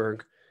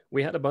Bjornsburg,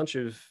 we had a bunch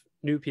of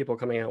new people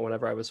coming out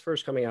whenever I was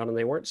first coming out, and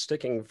they weren't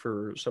sticking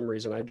for some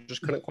reason. I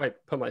just couldn't quite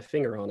put my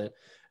finger on it.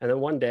 And then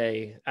one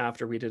day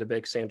after we did a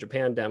big Sam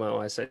Japan demo,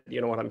 I said, you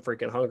know what, I'm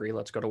freaking hungry.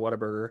 Let's go to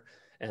Whataburger.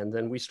 And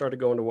then we started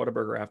going to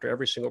Whataburger after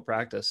every single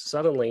practice.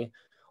 Suddenly,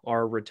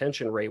 our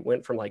retention rate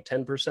went from like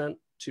 10%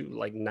 to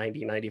like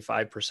 90,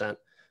 95%.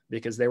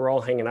 Because they were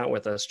all hanging out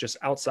with us just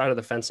outside of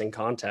the fencing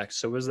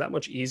context. So it was that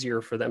much easier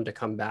for them to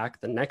come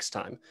back the next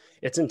time.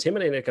 It's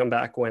intimidating to come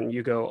back when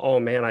you go, oh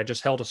man, I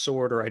just held a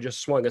sword or I just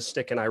swung a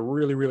stick and I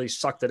really, really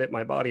sucked at it.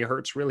 My body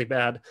hurts really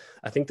bad.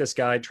 I think this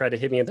guy tried to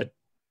hit me in the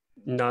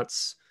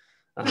nuts.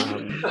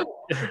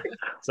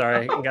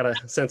 Sorry, I gotta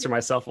censor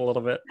myself a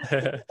little bit.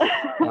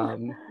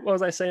 What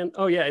was I saying?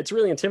 Oh yeah, it's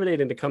really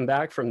intimidating to come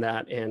back from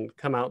that and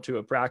come out to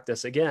a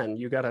practice again.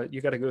 You gotta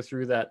go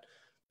through that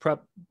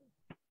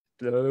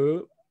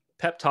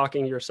pep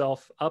talking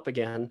yourself up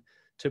again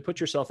to put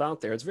yourself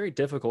out there. It's very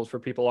difficult for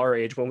people our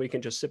age when we can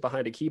just sit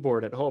behind a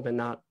keyboard at home and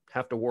not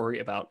have to worry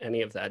about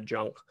any of that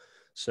junk.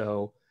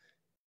 So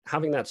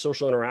having that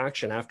social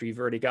interaction after you've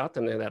already got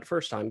them there that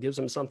first time gives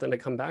them something to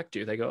come back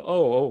to. They go,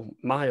 oh,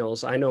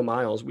 Miles, I know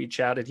Miles. We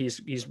chatted.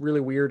 He's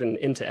really weird and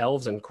into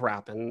elves and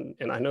crap. And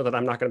I know that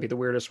I'm not going to be the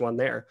weirdest one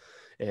there.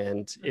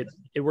 And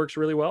it works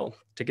really well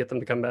to get them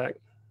to come back.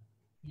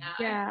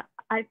 Yeah.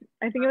 I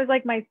think it was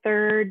like my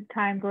third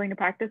time going to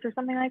practice or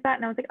something like that.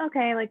 And I was like,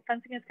 okay, like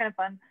fencing is kind of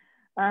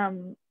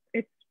fun.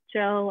 It's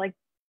chill. Like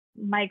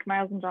Mike,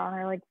 Miles, and John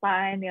are like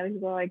fine. The other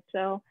people are like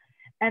chill.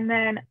 And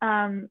then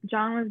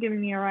John was giving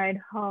me a ride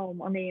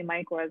home, or maybe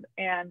Mike was.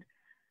 And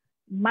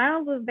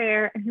Miles was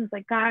there and he was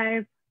like,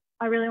 guys,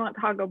 I really want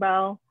Taco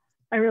Bell.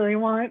 I really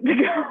want to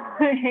go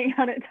hang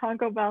out at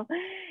Taco Bell.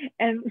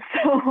 And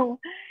so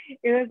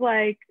it was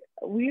like,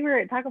 we were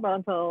at Taco Bell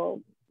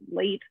until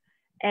late.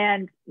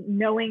 And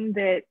knowing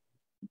that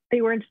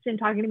they were interested in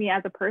talking to me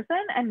as a person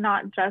and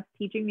not just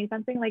teaching me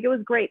fencing, like it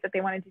was great that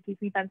they wanted to teach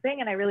me fencing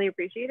and I really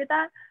appreciated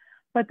that.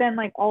 But then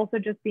like also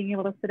just being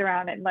able to sit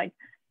around and like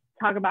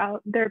talk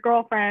about their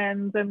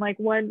girlfriends and like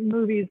what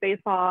movies they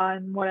saw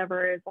and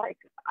whatever is like,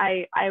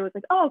 I was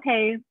like, oh,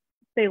 okay,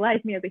 they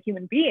like me as a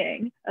human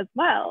being as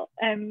well.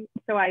 And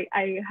so I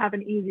have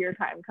an easier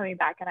time coming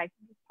back and I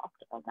can just talk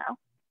to them now.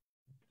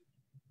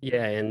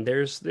 Yeah, and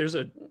there's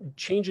a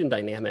change in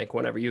dynamic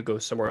whenever you go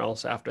somewhere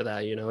else after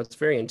that. You know, it's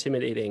very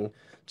intimidating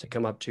to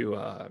come up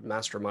to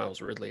Master Miles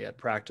Ridley at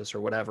practice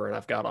or whatever, and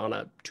I've got on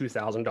a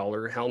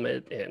 $2,000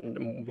 helmet and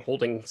I'm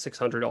holding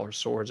 $600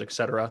 swords,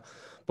 etc.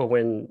 But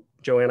when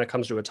Joanna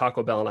comes to a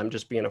Taco Bell and I'm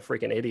just being a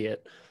freaking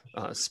idiot,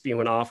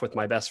 spewing off with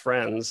my best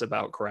friends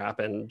about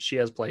crap, and she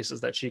has places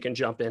that she can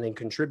jump in and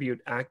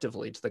contribute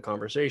actively to the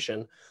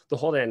conversation, the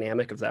whole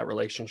dynamic of that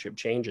relationship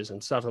changes,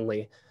 and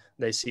suddenly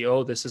they see,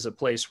 oh, this is a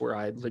place where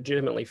I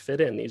legitimately fit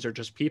in. These are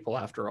just people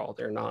after all.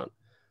 They're not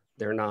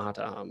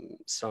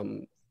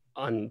some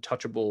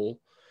untouchable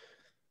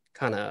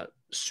kind of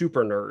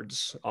super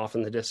nerds off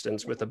in the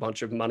distance with a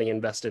bunch of money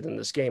invested in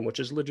this game, which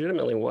is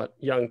legitimately what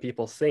young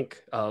people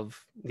think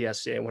of the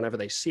SCA. Whenever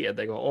they see it,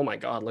 they go, oh my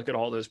God, look at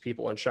all those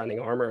people in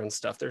shining armor and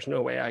stuff. There's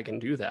no way I can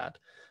do that.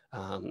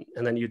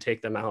 And then you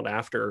take them out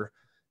after,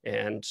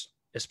 and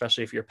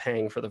especially if you're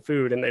paying for the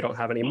food and they don't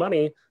have any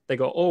money, they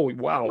go, oh,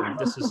 wow,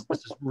 this is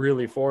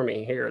really for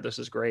me here. This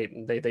is great.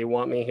 And they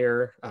want me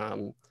here.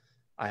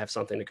 I have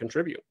something to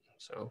contribute.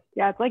 So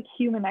yeah, it's like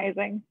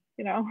humanizing,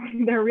 you know,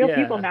 they're real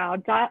people now,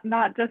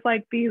 not just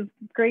like these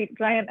great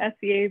giant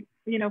SCA,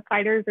 you know,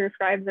 fighters or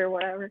scribes or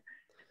whatever.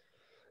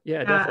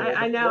 Yeah, definitely.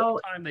 I know. The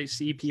only time they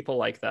see people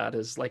like that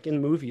is like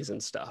in movies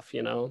and stuff,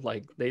 you know,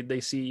 like they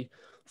see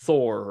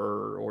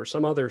Thor or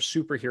some other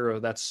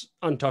superhero that's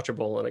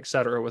untouchable and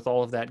etc. with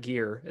all of that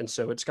gear. And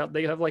so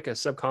they have like a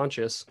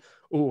subconscious,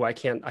 oh, I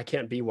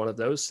can't be one of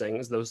those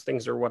things. Those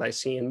things are what I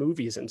see in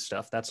movies and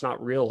stuff. That's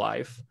not real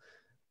life.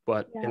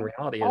 But in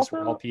reality,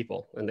 we're all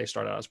people, and they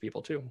start out as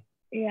people too.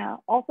 Yeah.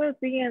 Also,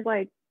 speaking of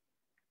like,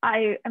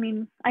 I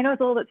mean, I know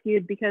it's a little bit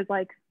skewed because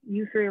like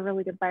you three are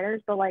really good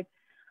fighters, but like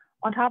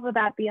on top of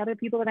that, the other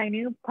people that I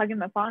knew, Plug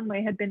and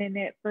Mafangwe, had been in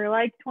it for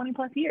like 20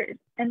 plus years.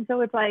 And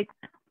so it's like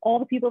all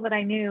the people that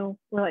I knew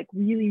were like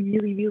really,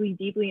 really, really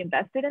deeply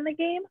invested in the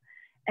game.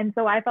 And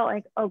so I felt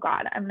like, oh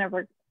God, I'm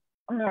never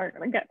I'm never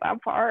gonna get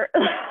that far.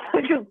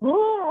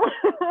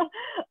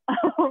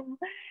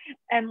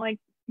 And like,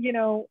 you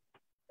know,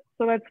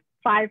 so that's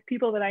 5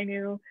 people that I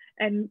knew,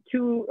 and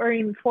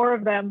 4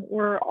 of them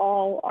were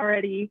all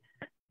already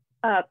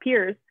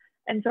peers.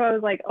 And so I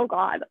was like, oh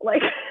God,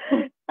 like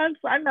I'm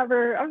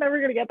never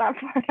gonna get that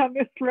far down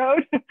this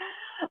road.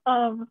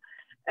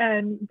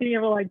 And being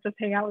able to like just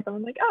hang out with them,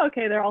 I'm like, oh,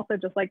 okay, they're also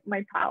just like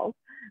my pals.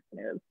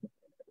 And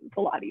it's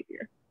a lot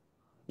easier.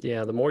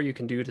 Yeah, the more you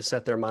can do to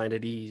set their mind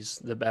at ease,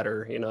 the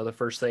better. You know, the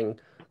first thing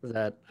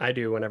that I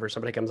do whenever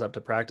somebody comes up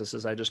to practice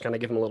is I just kind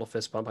of give them a little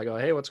fist bump. I go,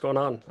 hey, what's going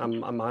on?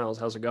 I'm Miles.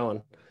 How's it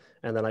going?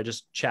 And then I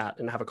just chat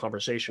and have a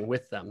conversation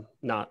with them,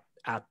 not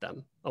at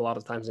them. A lot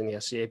of times in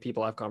the SCA,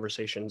 people have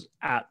conversations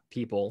at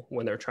people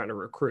when they're trying to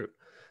recruit,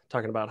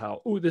 talking about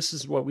how, oh, this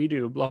is what we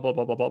do, blah, blah,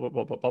 blah, blah, blah, blah,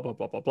 blah, blah, blah,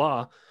 blah, blah,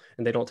 blah.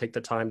 And they don't take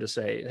the time to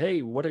say,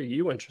 hey, what are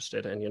you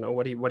interested in? You know,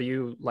 what do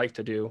you like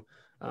to do?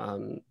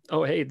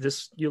 Oh, hey,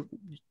 you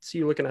see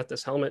you looking at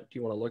this helmet. Do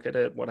you want to look at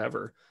it?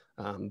 Whatever.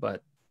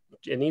 But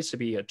it needs to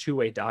be a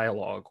two-way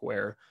dialogue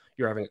where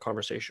you're having a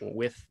conversation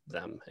with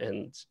them,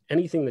 and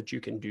anything that you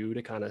can do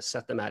to kind of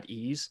set them at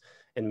ease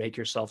and make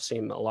yourself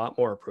seem a lot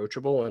more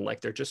approachable and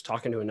like they're just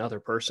talking to another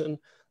person,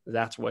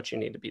 that's what you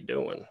need to be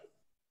doing.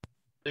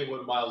 I think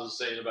what Miles is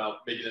saying about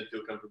making them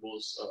feel comfortable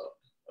is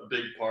a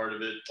big part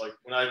of it. Like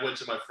when I went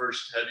to my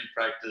first heavy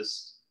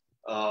practice,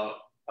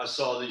 I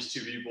saw these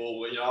 2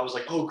 people, you know, I was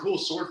like, oh, cool,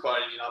 sword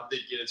fighting. And I'm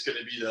thinking it's going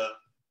to be the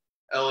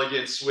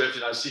elegant Swift.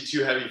 And I see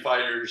 2 heavy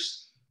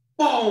fighters,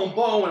 boom,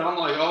 boom. And I'm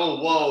like, oh,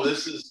 whoa,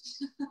 this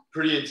is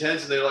pretty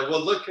intense. And they're like,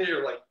 well, look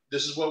here, like,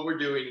 this is what we're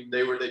doing. And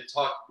they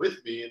talked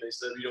with me and they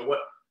said, you know what,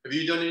 have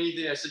you done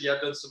anything? I said, yeah,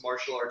 I've done some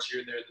martial arts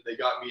here and there. And they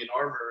got me in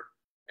armor.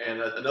 And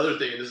another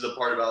thing, and this is the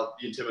part about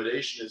the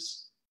intimidation,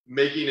 is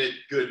making it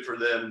good for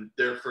them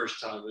their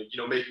first time. Like, you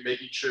know,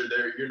 making sure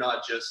you're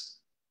not just,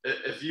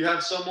 if you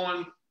have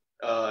someone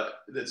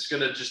that's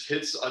going to just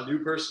hit a new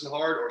person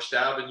hard, or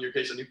stab, in your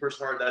case, a new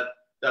person hard,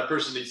 that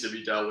person needs to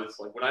be dealt with.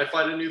 Like when I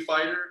fight a new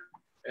fighter,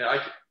 and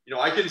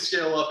I can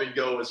scale up and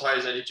go as high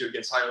as I need to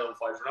against high level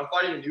fighters. When I'm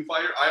fighting a new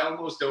fighter, I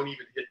almost don't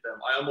even hit them.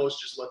 I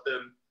almost just let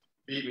them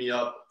beat me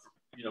up.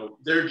 You know,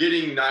 they're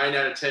getting 9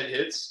 out of 10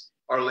 hits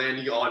are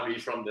landing on me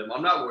from them.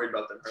 I'm not worried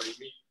about them hurting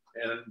me,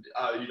 and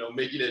you know,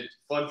 making it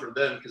fun for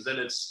them, because then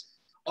it's,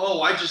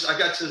 oh, I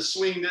got to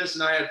swing this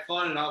and I had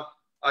fun, and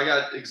I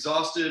got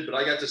exhausted, but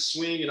I got to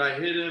swing and I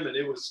hit him and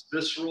it was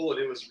visceral and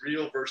it was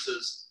real,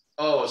 versus,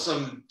 oh,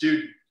 some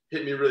dude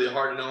hit me really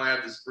hard and now I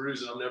have this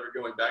bruise and I'm never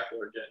going back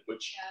there again,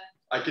 which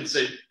I can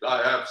say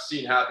I have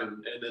seen happen,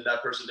 and then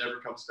that person never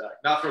comes back.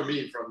 Not from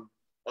me, from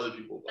other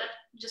people. But.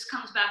 That just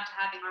comes back to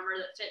having armor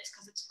that fits,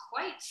 because it's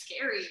quite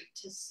scary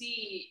to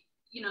see,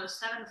 you know,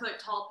 7-foot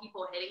tall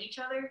people hitting each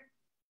other.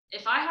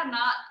 If I had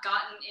not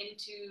gotten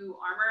into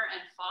armor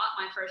and fought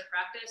my first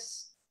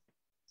practice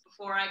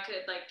before I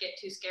could like get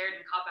too scared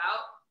and cop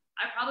out,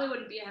 I probably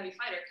wouldn't be a heavy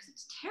fighter, because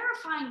it's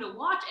terrifying to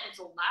watch, and it's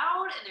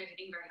loud and they're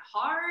hitting very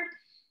hard.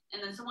 And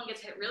then someone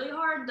gets hit really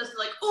hard and does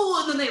like, oh,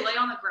 and then they lay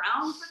on the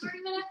ground for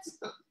 30 minutes.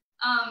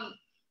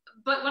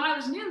 But when I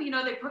was new, you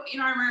know, they put me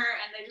in armor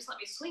and they just let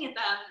me swing at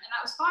them, and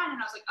that was fine.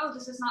 And I was like, oh,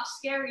 this is not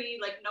scary.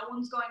 Like, no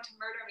one's going to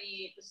murder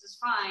me. This is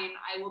fine.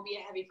 I will be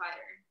a heavy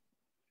fighter.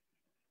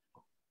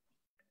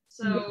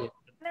 So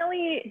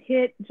definitely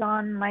hit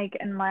John, Mike,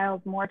 and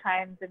Miles more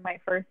times in my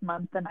first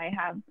month than I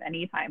have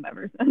any time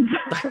ever since.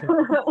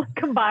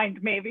 Combined,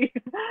 maybe.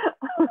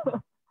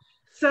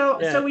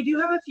 So we do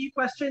have a few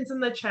questions in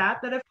the chat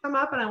that have come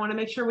up, and I want to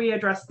make sure we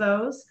address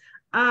those.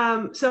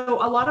 So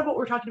a lot of what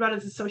we're talking about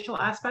is the social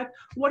aspect.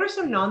 What are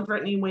some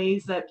non-threatening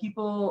ways that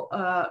people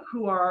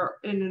who are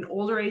in an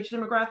older age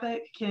demographic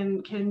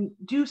can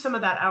do some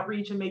of that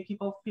outreach and make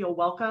people feel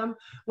welcome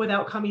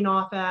without coming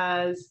off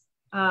as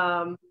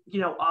you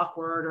know,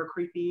 awkward or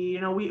creepy?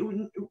 You know,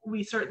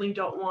 we certainly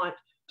don't want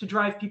to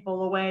drive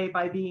people away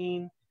by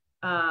being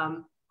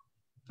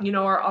you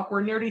know, our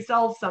awkward nerdy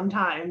selves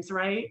sometimes,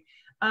 right?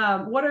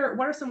 What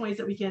are some ways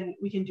that we can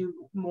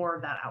do more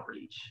of that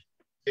outreach?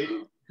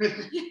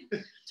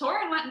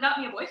 Torin went and got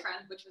me a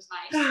boyfriend, which was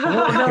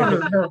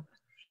nice.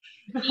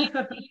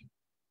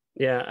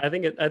 Yeah, I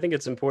think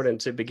it's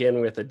important to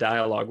begin with a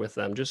dialogue with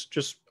them.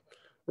 Just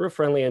real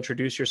friendly,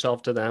 introduce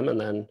yourself to them, and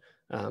then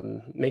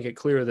make it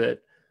clear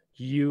that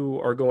you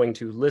are going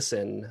to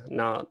listen,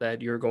 not that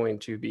you're going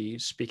to be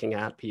speaking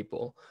at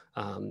people.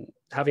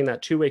 Having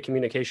that two-way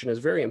communication is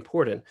very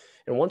important.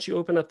 And once you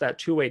open up that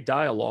two-way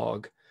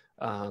dialogue,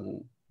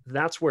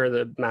 that's where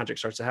the magic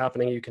starts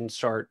happening. You can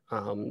start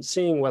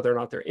seeing whether or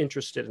not they're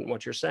interested in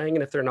what you're saying.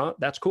 And if they're not,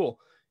 that's cool.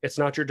 It's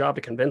not your job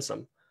to convince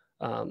them.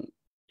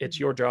 It's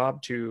your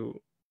job to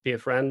be a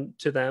friend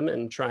to them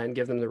and try and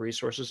give them the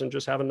resources and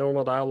just have a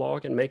normal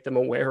dialogue and make them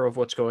aware of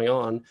what's going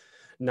on,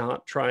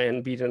 not try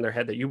and beat in their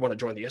head that you want to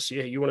join the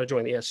SCA, you want to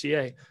join the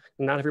SCA.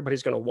 Not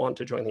everybody's going to want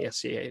to join the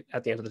SCA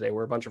at the end of the day.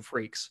 We're a bunch of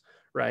freaks,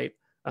 right?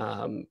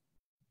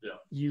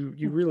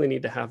 You really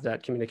need to have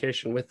that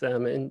communication with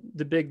them. And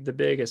the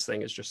biggest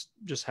thing is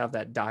just have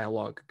that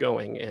dialogue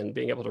going and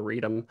being able to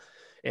read them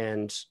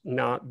and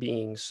not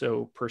being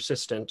so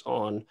persistent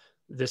on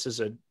this is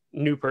a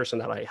new person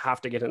that I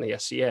have to get in the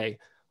SCA.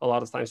 A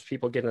lot of times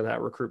people get into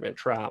that recruitment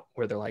trap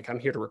where they're like, I'm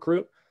here to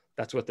recruit.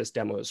 That's what this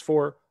demo is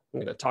for. I'm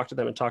going to talk to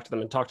them and talk to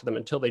them and talk to them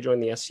until they join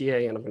the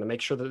SCA. And I'm going to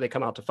make sure that they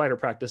come out to fighter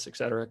practice, et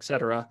cetera, et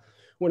cetera.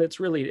 When it's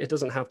really, it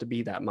doesn't have to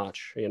be that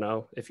much, you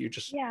know, if you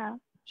just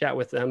chat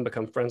with them,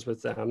 become friends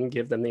with them,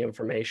 give them the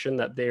information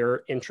that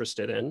they're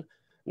interested in.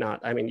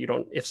 Not, I mean, you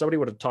don't, if somebody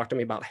would have talked to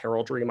me about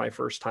heraldry my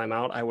first time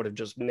out, I would have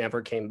just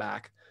never came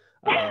back.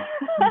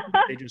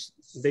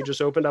 They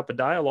just opened up a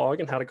dialogue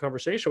and had a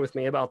conversation with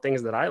me about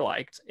things that I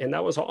liked. And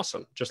that was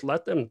awesome. Just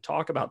let them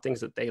talk about things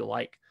that they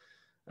like.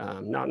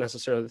 Not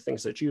necessarily the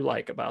things that you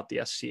like about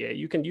the SCA.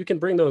 You can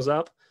bring those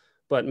up,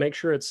 but make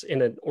sure it's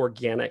in an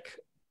organic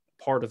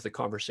part of the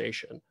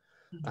conversation,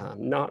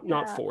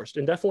 not forced.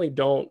 And definitely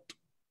don't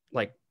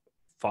like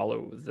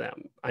follow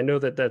them. I know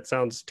that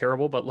sounds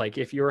terrible, but like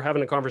if you're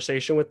having a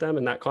conversation with them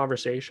and that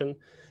conversation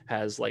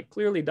has like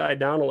clearly died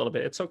down a little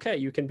bit, it's okay.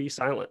 You can be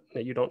silent.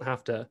 You don't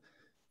have to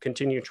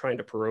continue trying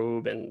to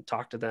probe and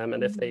talk to them.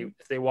 And if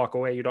they walk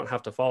away, you don't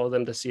have to follow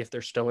them to see if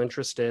they're still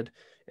interested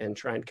and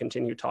try and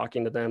continue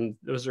talking to them.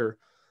 Those are,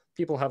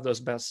 people have those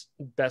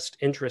best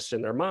interests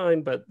in their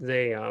mind, but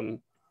they, a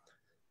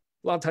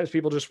lot of times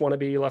people just want to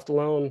be left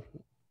alone,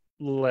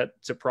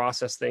 to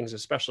process things,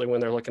 especially when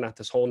they're looking at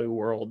this whole new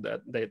world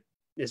that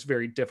is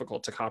very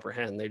difficult to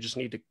comprehend. They just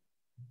need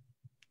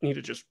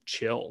to just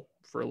chill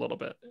for a little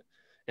bit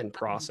and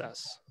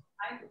process.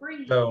 I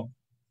bring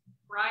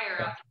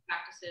Briar after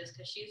practices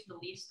because she's the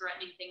least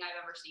threatening thing I've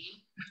ever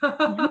seen.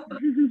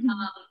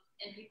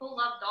 And people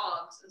love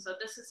dogs. And so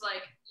this is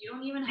like, you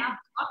don't even have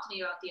to talk to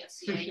me about the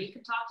SCA. You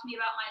can talk to me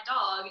about my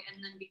dog.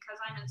 And then because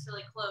I'm in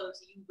silly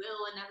clothes, you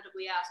will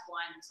inevitably ask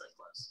why I'm in silly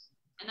clothes.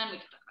 And then we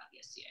can talk about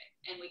the SCA.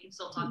 And we can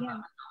still talk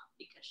about my dog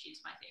because she's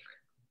my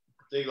favorite.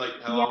 I think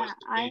like how I was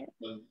saying,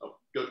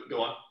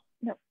 go on.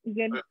 No,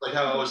 good. Like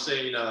how I was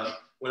saying,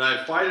 when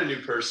I find a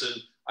new person,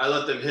 I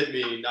let them hit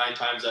me 9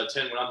 times out of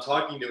 10. When I'm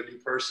talking to a new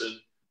person,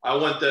 I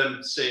want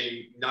them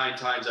saying 9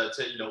 times out of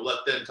 10,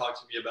 let them talk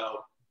to me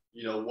about,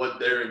 what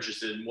they're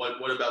interested in.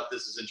 What about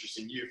this is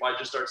interesting to you? If I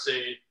just start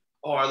saying,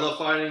 oh, I love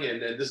fighting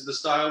and this is the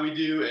style we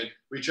do and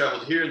we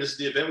traveled here and this is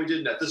the event we did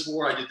and at this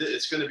war I did this,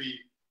 it's going to be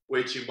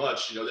way too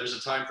much. There's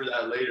a time for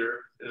that later.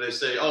 And they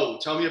say, oh,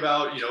 tell me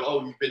about,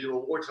 oh, you've been to a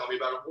war, tell me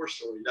about a war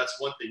story. That's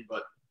one thing,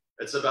 but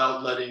it's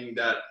about letting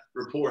that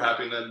rapport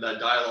happen, that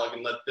dialogue,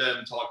 and let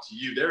them talk to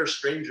you. They're a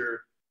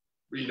stranger,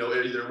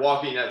 either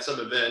walking at some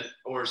event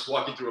or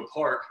walking through a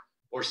park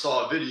or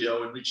saw a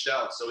video and reached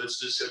out. So it's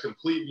just a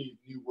complete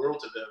new world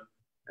to them.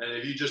 And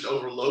if you just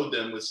overload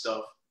them with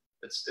stuff,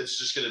 it's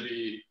just going to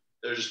be,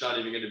 they're just not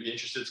even going to be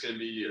interested. It's going to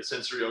be a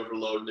sensory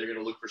overload and they're going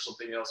to look for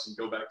something else and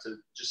go back to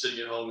just sitting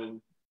at home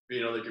and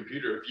being on the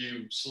computer. If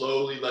you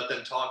slowly let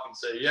them talk and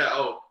say, yeah,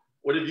 oh,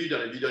 what have you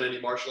done? Have you done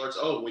any martial arts?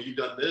 Oh, well, you've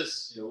done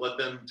this. Let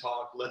them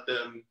talk, let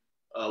them,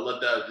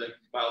 let that, like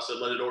Miles said,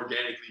 let it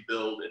organically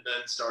build and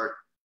then start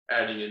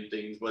adding in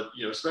things. But,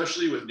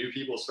 especially with new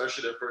people,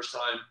 especially their first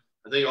time,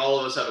 I think all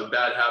of us have a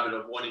bad habit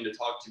of wanting to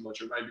talk too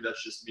much, or maybe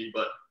that's just me,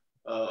 but,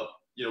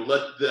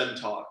 let them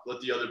talk,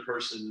 let the other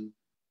person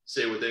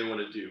say what they want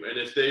to do. And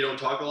if they don't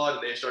talk a lot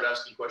and they start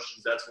asking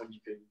questions, that's when you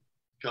can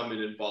come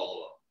in and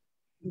follow up.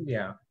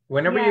 Yeah.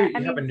 Whenever you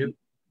have a new,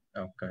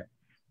 oh, go ahead.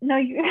 No,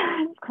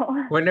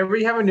 cool. Whenever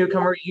you have a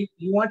newcomer, you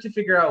want to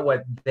figure out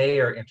what they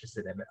are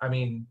interested in. I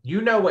mean,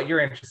 you know what you're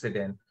interested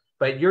in,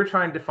 but you're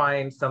trying to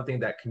find something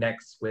that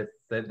connects with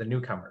the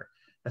newcomer.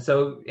 And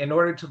so in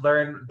order to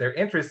learn their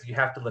interests, you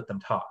have to let them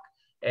talk.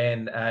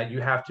 And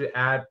you have to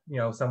add,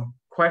 some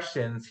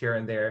questions here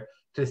and there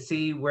to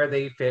see where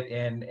they fit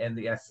in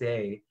the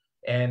SCA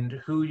and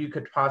who you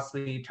could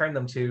possibly turn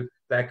them to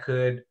that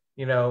could,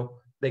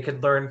 they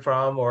could learn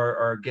from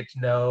or get to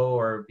know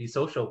or be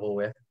sociable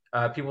with,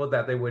 people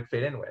that they would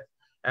fit in with.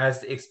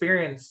 As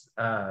experienced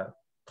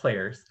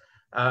players,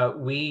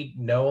 we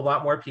know a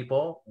lot more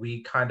people.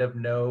 We kind of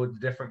know the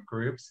different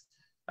groups.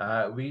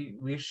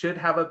 We should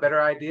have a better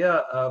idea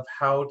of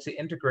how to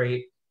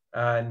integrate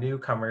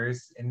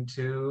newcomers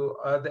into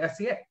the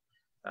SCA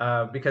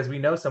because we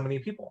know so many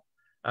people.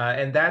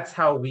 And that's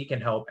how we can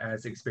help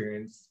as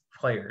experienced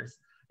players.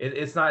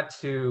 It's not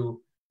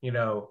to,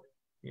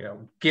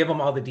 give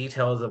them all the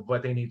details of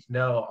what they need to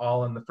know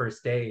all on the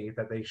first day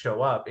that they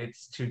show up.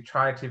 It's to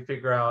try to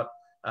figure out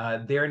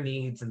their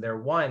needs and their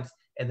wants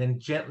and then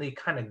gently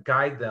kind of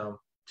guide them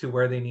to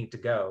where they need to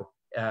go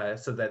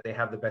so that they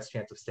have the best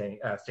chance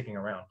of sticking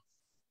around.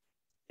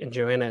 And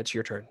Joanna, it's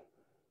your turn.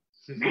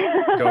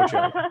 Go,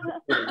 Joe.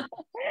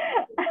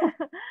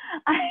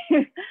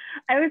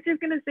 I was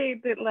just gonna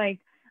say that, like,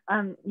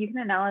 you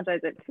can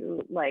analogize it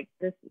to like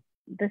the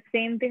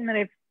same thing that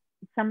if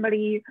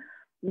somebody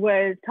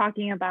was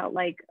talking about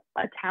like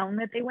a town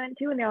that they went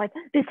to and they're like,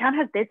 this town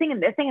has this thing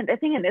and this thing and this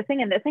thing and this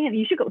thing and this thing and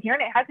you should go here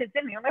and it has this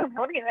thing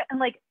and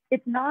like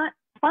it's not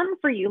fun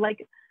for you.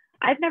 Like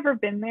I've never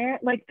been there.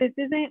 Like this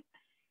isn't,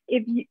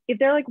 if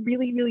they're like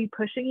really, really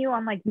pushing you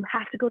on like, you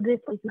have to go to this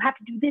place, you have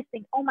to do this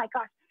thing, oh my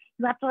gosh,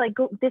 you have to like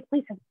go, this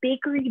place has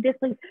bakery, this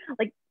place,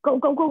 like go,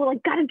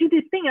 like gotta do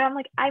this thing. And I'm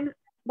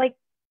like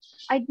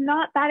I'm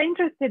not that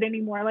interested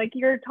anymore. Like,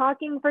 you're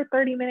talking for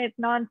 30 minutes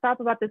nonstop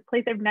about this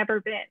place I've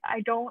never been.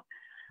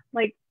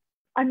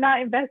 I'm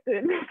not invested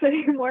in this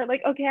anymore.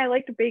 Like, okay, I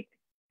like to bake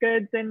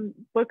goods and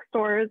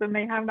bookstores and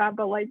they have that,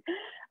 but like,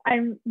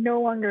 I'm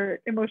no longer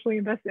emotionally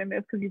invested in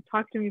this because you've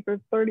talked to me for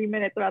 30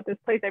 minutes about this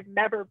place I've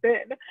never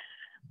been.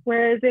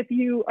 Whereas if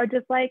you are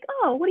just like,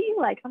 oh, what do you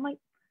like? I'm like,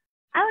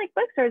 I like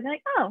bookstores. And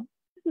like, oh,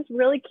 this is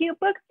really cute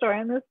bookstore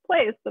in this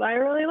place that I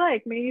really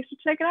like. Maybe you should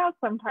check it out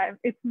sometime.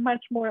 It's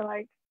much more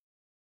like,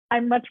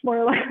 I'm much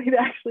more likely to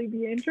actually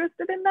be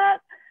interested in that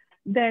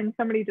than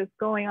somebody just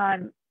going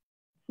on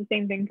the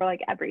same thing for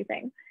like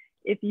everything.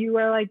 If you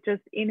are like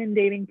just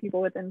inundating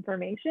people with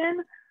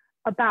information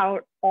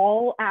about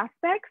all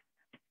aspects,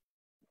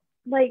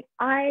 like,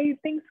 I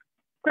think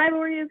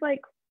Scribory is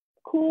like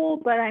cool,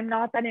 but I'm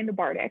not that into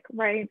Bardic,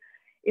 right?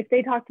 If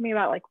they talk to me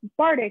about like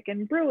Bardic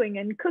and brewing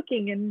and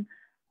cooking and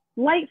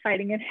light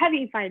fighting and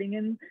heavy fighting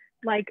and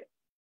like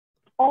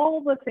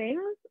all the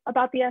things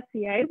about the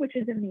SCA, which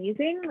is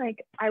amazing.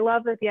 Like, I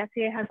love that the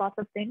SCA has lots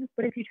of things,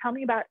 but if you tell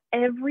me about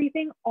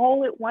everything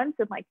all at once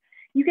and like,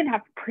 you can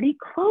have pretty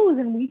clothes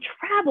and we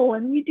travel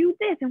and we do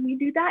this and we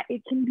do that,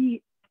 it's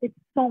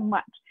so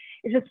much.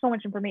 It's just so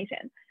much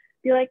information.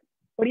 Be like,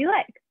 what do you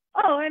like?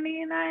 Oh, I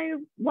mean, I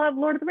love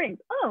Lord of the Rings.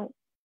 Oh,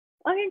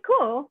 okay,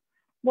 cool.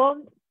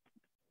 Well,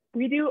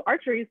 we do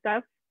archery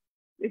stuff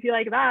if you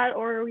like that,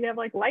 or we have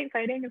like light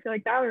fighting if you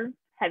like that, or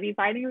heavy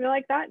fighting if you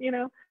like that, you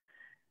know,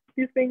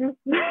 these things.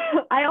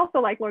 I also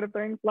like Lord of the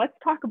Rings. Let's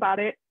talk about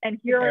it. And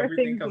here are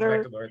things that are...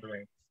 Back to Lord of the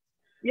Rings.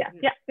 Yeah,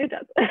 it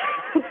does.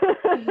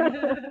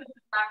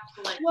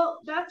 Well,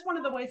 that's one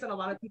of the ways that a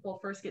lot of people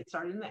first get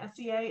started in the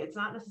SCA. It's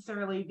not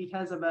necessarily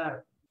because of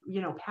a,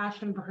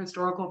 passion for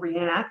historical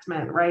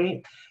reenactment,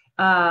 right?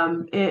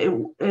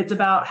 It's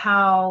about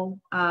how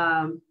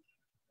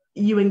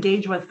you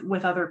engage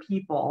with other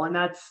people, and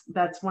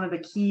that's one of the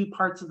key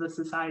parts of the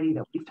society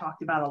that we've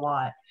talked about a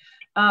lot.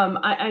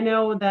 I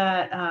know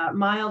that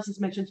Miles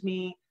has mentioned to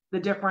me the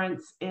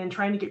difference in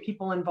trying to get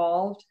people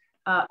involved,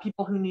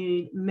 people who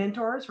need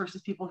mentors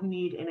versus people who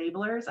need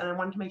enablers, and I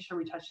wanted to make sure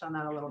we touched on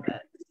that a little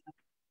bit.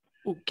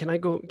 Well, can I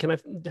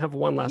have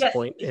one last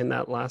point in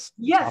that last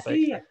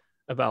topic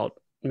about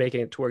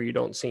making it to where you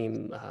don't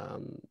seem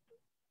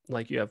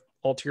like you have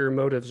ulterior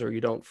motives or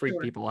you don't freak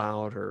people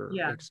out or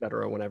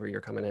etc. whenever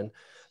you're coming in.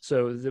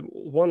 So the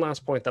one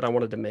last point that I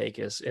wanted to make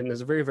is, and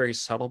it's very, very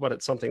subtle, but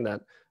it's something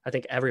that I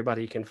think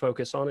everybody can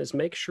focus on, is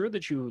make sure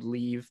that you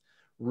leave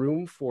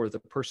room for the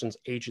person's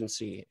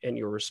agency in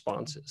your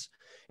responses.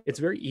 It's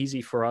very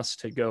easy for us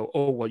to go,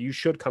 oh, well, you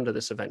should come to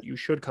this event. You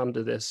should come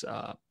to this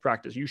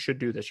practice. You should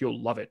do this.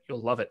 You'll love it.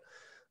 You'll love it.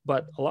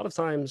 But a lot of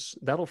times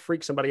that'll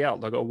freak somebody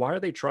out. They'll go, why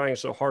are they trying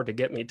so hard to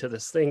get me to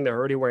this thing? They're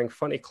already wearing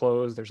funny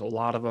clothes. There's a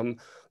lot of them.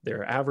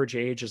 Their average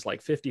age is like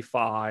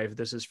 55.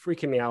 This is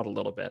freaking me out a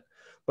little bit.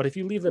 But if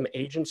you leave them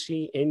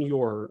agency in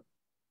your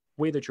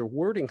way that you're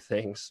wording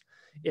things,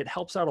 it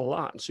helps out a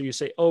lot. So you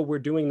say, oh, we're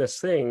doing this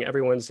thing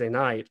every Wednesday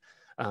night.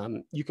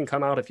 You can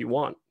come out if you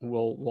want.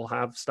 We'll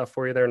have stuff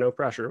for you there, no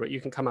pressure, but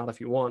you can come out if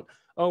you want.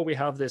 Oh, we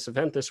have this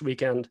event this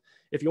weekend.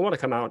 If you want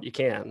to come out, you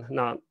can.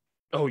 Not,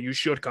 oh, you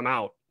should come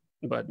out.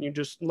 But you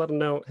just let them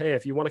know, hey,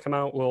 if you want to come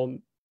out,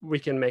 we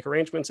can make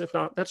arrangements. If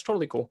not, that's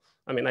totally cool.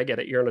 I mean, I get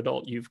it. You're an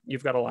adult.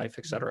 You've got a life,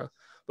 etc.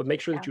 But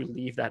make sure that you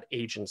leave that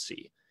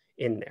agency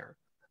in there.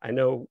 I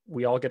know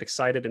we all get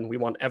excited and we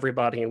want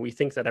everybody, and we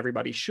think that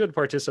everybody should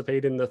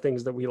participate in the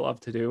things that we love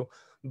to do.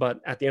 But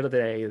at the end of the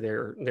day,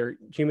 they're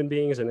human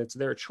beings and it's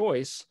their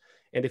choice.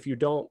 And if you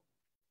don't,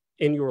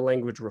 in your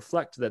language,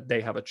 reflect that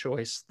they have a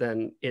choice,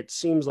 then it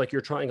seems like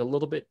you're trying a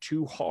little bit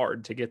too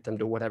hard to get them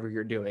to whatever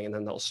you're doing. And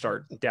then they'll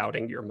start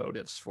doubting your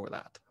motives for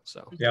that.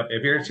 So, yep.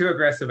 If you're too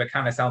aggressive, it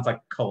kind of sounds like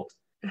a cult.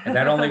 And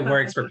that only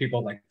works for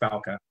people like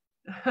Falca.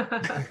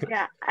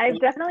 Yeah,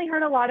 I've definitely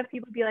heard a lot of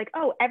people be like,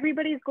 oh,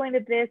 everybody's going to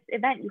this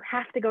event. You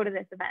have to go to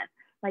this event.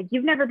 Like,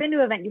 you've never been to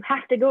an event. You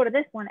have to go to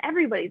this one.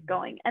 Everybody's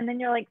going. And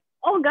then you're like,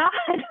 oh, God.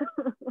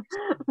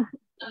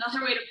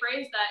 Another way to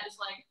phrase that is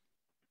like,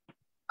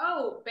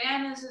 oh,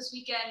 BAM is this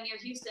weekend near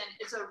Houston.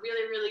 It's a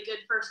really, really good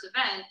first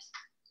event.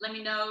 Let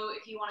me know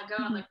if you want to go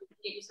and like we can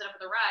get you set up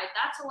with a ride.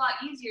 That's a lot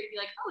easier to be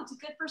like, oh, it's a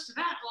good first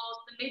event. Well,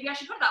 then maybe I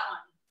should go to that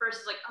one.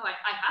 Versus like, oh,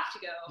 I have to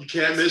go. You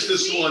can't miss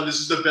this one. This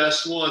is the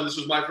best one. This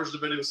was my first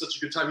event. It was such a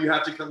good time. You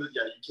have to come to,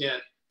 you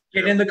can't.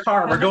 Get in the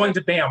car. We're going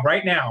to BAM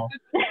right now.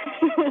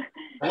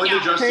 I want to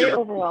address the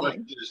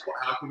question is,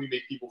 how can we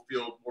make people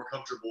feel more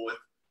comfortable with,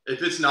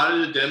 if it's not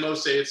in a demo,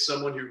 say it's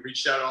someone who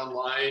reached out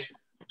online,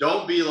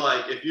 don't be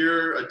like, if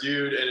you're a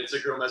dude and it's a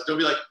girl mess, don't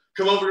be like,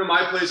 come over to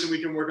my place and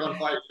we can work on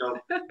fighting.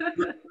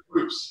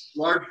 Groups,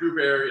 large group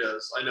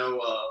areas. I know.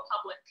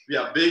 Public.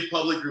 Yeah, big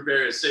public group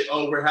areas. Say,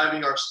 oh, we're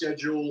having our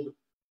scheduled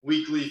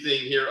weekly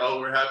thing here. Oh,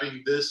 we're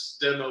having this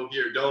demo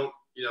here. Don't,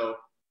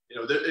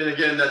 and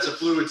again, that's a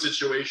fluid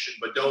situation,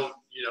 but don't,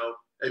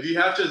 if you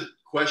have to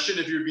question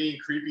if you're being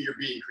creepy, you're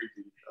being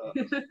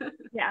creepy.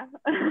 Yeah.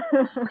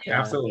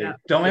 Absolutely.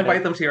 Don't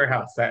invite them to your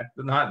house. That's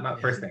not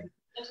first thing.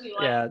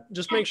 Yeah,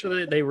 just make sure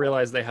that they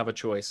realize they have a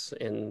choice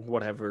in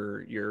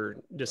whatever you're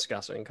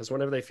discussing. Because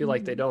whenever they feel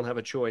like they don't have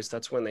a choice,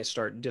 that's when they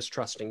start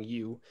distrusting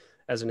you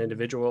as an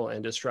individual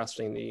and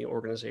distrusting the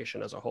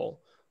organization as a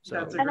whole. So,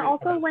 That's a And great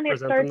also point. when it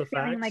present them starts the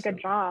feeling facts like a and-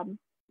 job.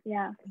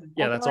 Yeah.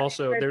 Yeah, Also that's when it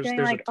also starts there's feeling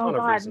a like, oh ton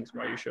of God. reasons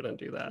why you shouldn't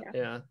do that.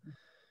 Yeah.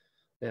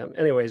 Yeah.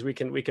 Anyways, we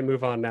can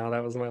move on now.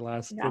 That was my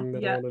last Yeah. thing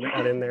that Yeah. I wanted to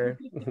add in there.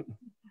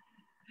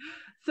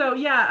 So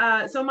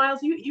yeah, so Miles,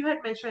 you had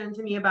mentioned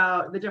to me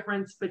about the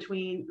difference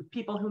between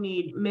people who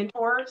need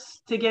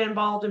mentors to get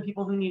involved and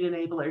people who need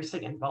enablers to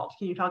get involved.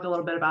 Can you talk a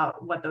little bit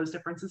about what those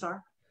differences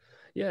are?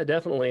 Yeah,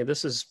 definitely.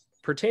 This is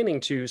pertaining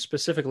to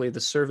specifically the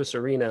service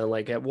arena.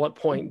 Like, at what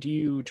point do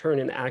you turn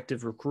an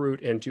active recruit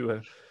into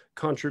a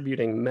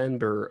contributing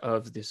member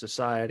of the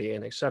society,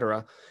 and et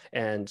cetera?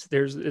 And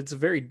it's a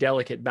very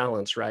delicate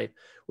balance, right?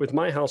 With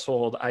my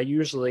household, I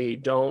usually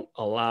don't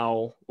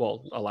allow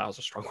is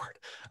a strong word.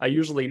 I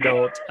usually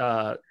don't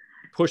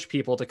push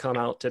people to come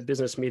out to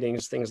business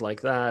meetings, things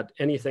like that,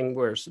 anything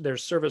where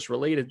there's service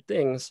related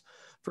things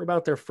for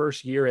about their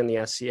first year in the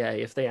SCA.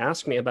 If they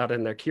ask me about it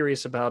and they're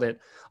curious about it,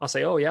 I'll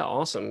say, oh yeah,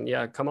 awesome.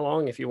 Yeah, come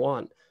along if you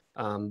want.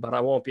 But I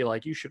won't be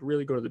like, you should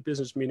really go to the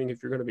business meeting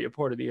if you're going to be a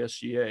part of the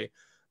SCA,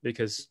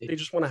 because they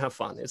just want to have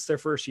fun. It's their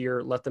first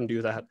year. Let them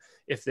do that.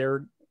 If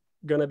they're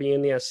going to be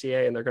in the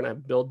SCA and they're going to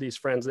build these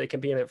friends, they can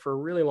be in it for a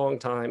really long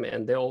time,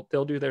 and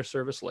they'll do their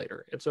service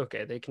later. It's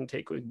okay. They can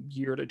take a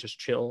year to just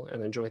chill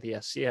and enjoy the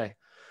SCA.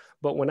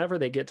 But whenever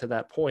they get to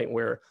that point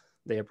where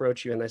they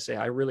approach you and they say,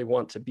 I really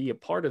want to be a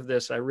part of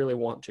this, I really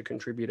want to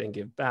contribute and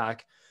give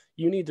back,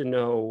 you need to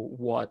know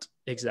what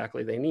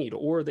exactly they need.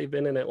 Or they've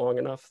been in it long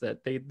enough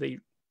that they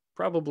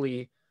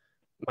probably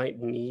might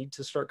need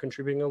to start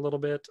contributing a little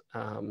bit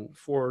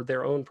for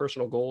their own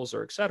personal goals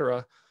or et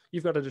cetera.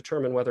 You've got to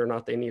determine whether or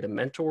not they need a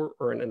mentor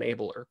or an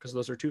enabler, because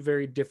those are two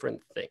very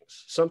different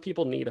things. Some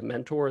people need a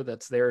mentor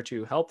that's there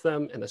to help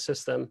them and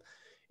assist them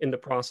in the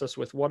process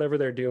with whatever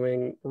they're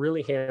doing,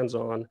 really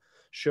hands-on,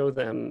 show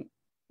them.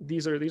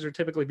 These are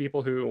typically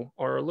people who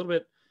are a little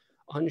bit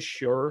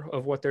unsure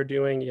of what they're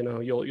doing. You know,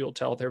 you'll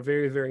tell they're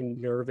very, very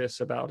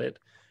nervous about it.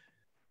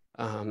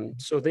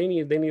 So they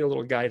need a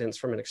little guidance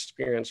from an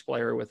experienced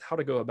player with how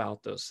to go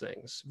about those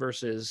things,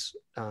 versus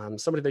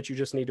somebody that you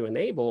just need to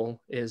enable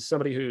is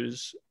somebody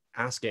who's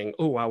asking,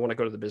 oh, I want to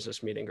go to the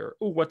business meeting, or,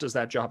 oh, what does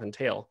that job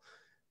entail?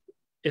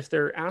 If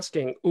they're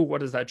asking, oh,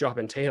 what does that job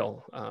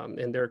entail?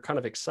 And they're kind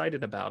of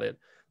excited about it,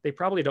 they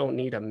probably don't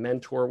need a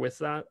mentor with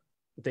that.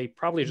 They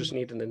probably just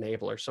need an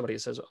enabler, somebody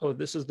that says, oh,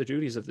 this is the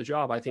duties of the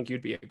job, I think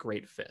you'd be a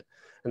great fit.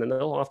 And then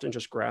they'll often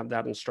just grab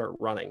that and start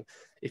running.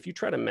 If you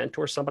try to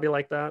mentor somebody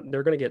like that,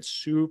 they're going to get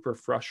super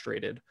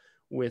frustrated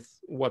with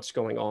what's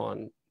going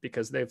on,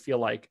 because they feel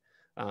like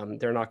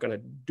they're not going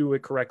to do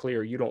it correctly,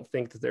 or you don't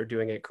think that they're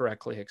doing it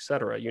correctly, et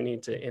cetera. You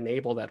need to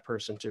enable that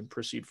person to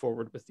proceed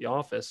forward with the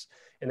office,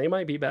 and they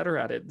might be better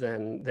at it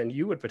than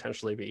you would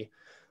potentially be.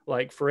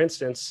 Like, for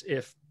instance,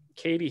 if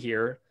Katie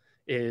here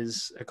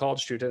is a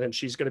college student and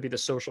she's going to be the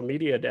social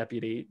media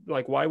deputy,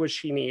 like, why would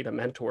she need a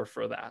mentor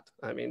for that?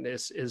 I mean,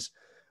 this is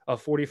a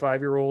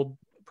 45-year-old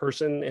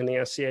person in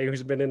the SCA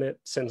who's been in it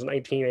since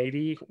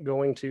 1980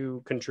 going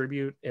to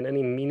contribute in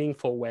any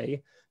meaningful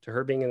way to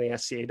her being in the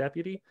SCA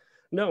deputy?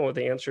 No,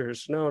 the answer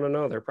is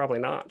no, they're probably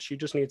not. She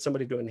just needs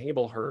somebody to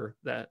enable her,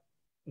 that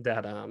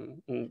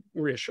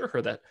reassure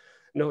her that,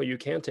 no, you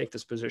can take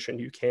this position,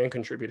 you can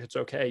contribute, it's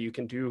okay, you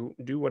can do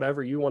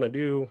whatever you want to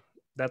do,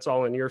 that's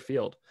all in your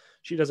field.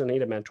 She doesn't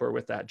need a mentor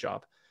with that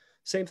job.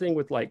 Same thing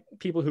with like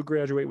people who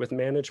graduate with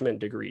management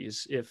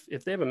degrees. If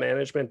they have a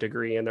management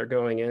degree and they're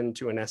going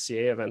into an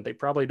SCA event, they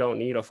probably don't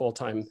need a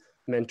full-time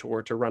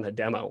mentor to run a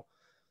demo.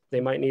 They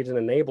might need an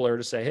enabler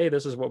to say, hey,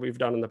 this is what we've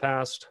done in the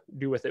past,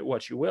 do with it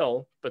what you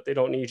will, but they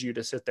don't need you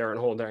to sit there and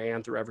hold their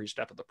hand through every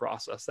step of the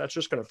process. That's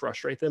just going to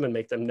frustrate them and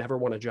make them never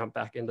want to jump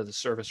back into the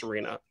service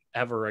arena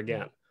ever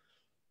again.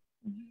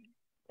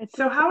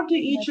 So how do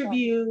each of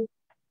you,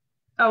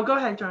 oh, go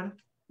ahead, John.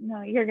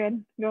 No, you're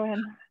good. Go ahead.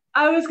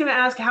 I was going to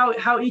ask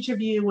how each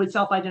of you would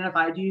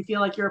self-identify. Do you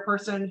feel like you're a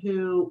person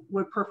who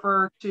would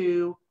prefer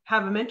to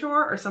have a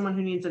mentor or someone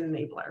who needs an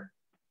enabler?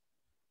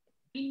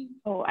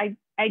 Oh,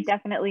 I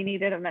definitely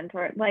needed a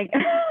mentor. Like,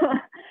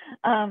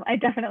 I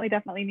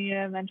definitely needed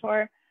a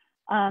mentor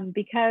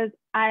because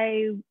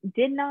I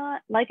did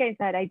not, like I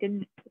said, I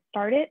didn't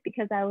start it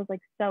because I was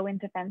like so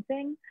into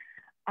fencing.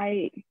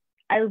 I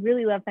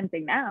really love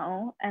fencing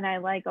now, and I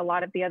like a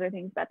lot of the other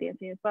things about the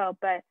SCA as well,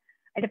 but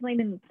I definitely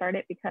didn't start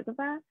it because of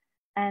that.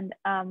 And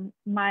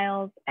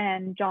Miles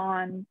and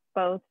John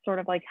both sort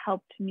of like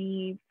helped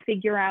me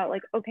figure out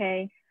like,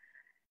 okay,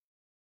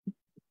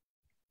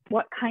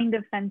 what kind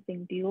of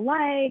fencing do you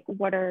like?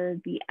 What are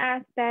the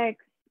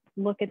aspects?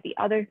 Look at the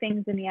other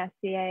things in the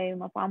SCA.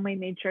 My family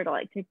made sure to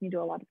like take me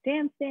to a lot of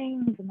dance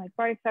things and like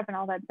party stuff and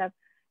all that stuff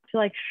to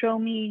like show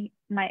me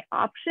my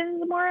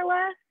options more or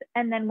less.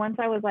 And then once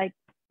I was like,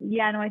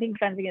 yeah, no, I think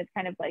fencing is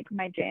kind of like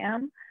my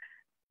jam,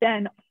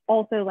 then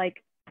also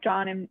like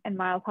John and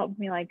Miles helped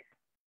me like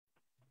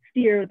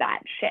steer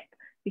that ship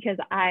because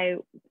I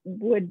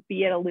would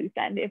be at a loose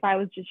end if I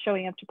was just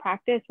showing up to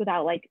practice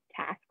without like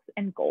tasks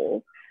and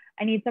goals.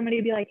 I need somebody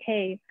to be like,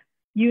 hey,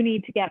 you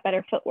need to get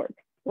better footwork,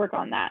 work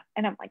on that.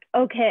 And I'm like,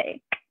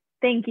 okay,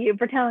 thank you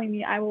for telling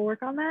me, I will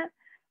work on that.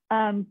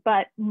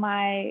 But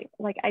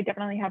I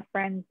definitely have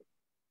friends,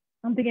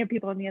 I'm thinking of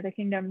people in the other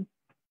kingdoms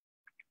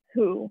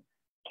who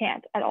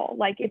can't at all.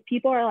 Like if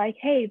people are like,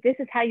 hey, this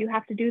is how you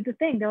have to do the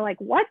thing, they're like,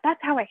 what?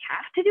 That's how I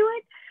have to do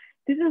it?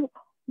 This is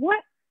what?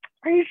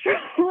 Are you sure?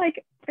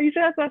 Like, are you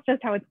sure that's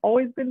just how it's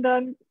always been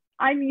done?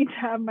 I need to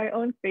have my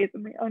own space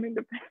and my own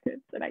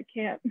independence, and I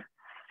can't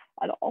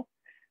at all.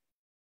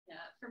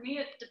 Yeah, for me,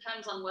 it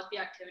depends on what the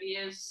activity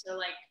is. So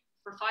like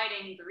for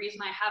fighting, the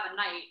reason I have a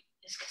knight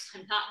is because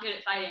I'm not good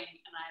at fighting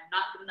and I'm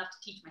not good enough to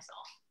teach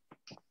myself.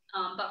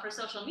 But for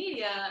social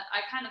media,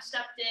 I kind of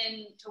stepped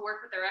in to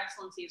work with their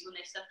excellencies when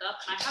they stepped up,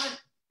 and I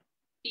haven't,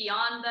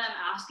 beyond them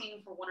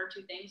asking for one or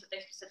two things that they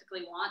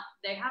specifically want,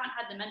 they haven't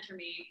had to mentor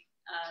me.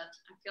 I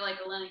feel like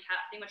Ellen and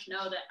Kat pretty much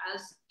know that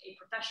as a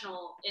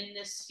professional in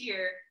this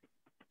sphere,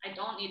 I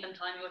don't need them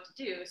telling me what to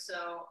do.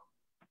 So,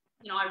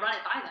 I run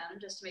it by them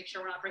just to make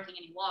sure we're not breaking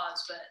any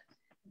laws, but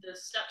the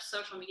steps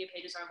social media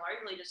pages are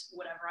largely just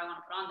whatever I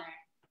want to put on there.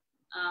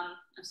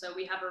 And so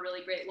we have a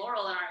really great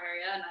laurel in our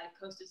area, and I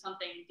posted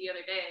something the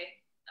other day.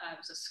 It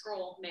was a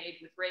scroll made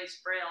with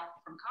raised braille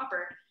from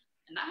copper,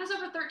 and that has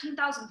over 13,000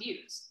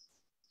 views.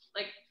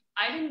 Like,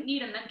 I didn't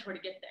need a mentor to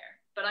get there,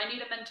 but I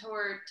need a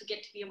mentor to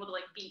get to be able to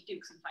like beat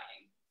dukes in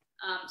fighting.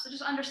 So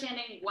just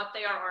understanding what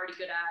they are already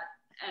good at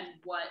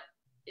and what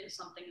is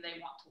something they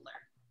want to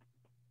learn.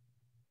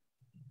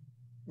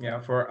 Yeah,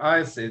 for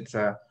us, it's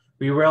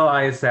we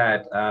realized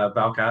that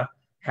Valka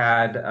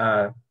had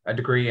a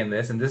degree in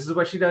this, and this is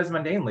what she does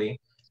mundanely.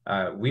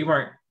 We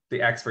weren't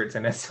the experts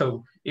in it,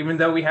 so even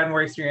though we had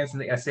more experience in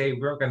the SA, we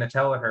weren't going to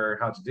tell her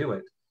how to do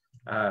it.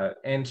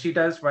 And she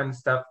does run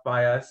stuff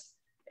by us,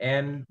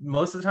 and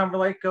most of the time we're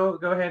like, go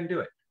ahead and do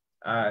it.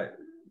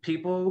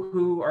 People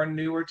who are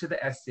newer to the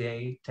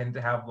SCA tend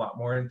to have a lot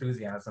more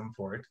enthusiasm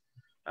for it,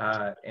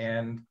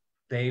 and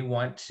they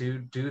want to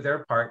do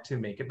their part to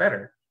make it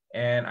better.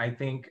 And I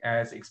think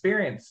as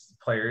experienced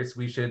players,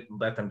 we should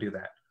let them do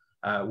that.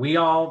 We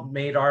all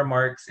made our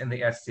marks in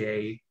the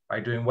SCA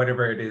by doing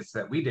whatever it is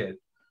that we did,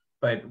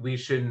 but we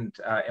shouldn't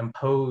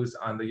impose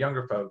on the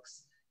younger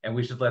folks, and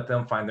we should let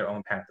them find their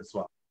own path as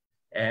well,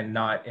 and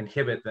not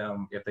inhibit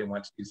them if they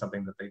want to do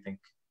something that they think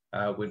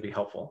would be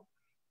helpful.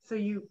 So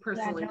you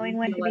personally, knowing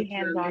when to be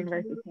hands-on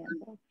versus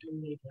hands-off.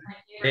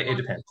 It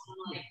depends.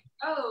 Like,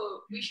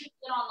 oh, we should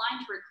get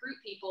online to recruit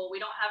people. We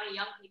don't have any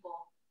young people.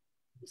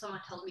 And someone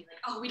tells me like,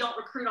 oh, we don't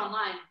recruit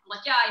online. I'm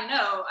like, yeah, I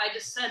know. I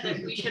just said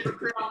that we should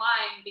recruit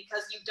online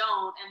because you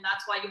don't, and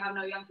that's why you have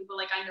no young people.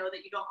 Like, I know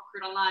that you don't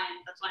recruit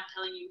online. That's why I'm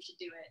telling you should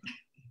do it.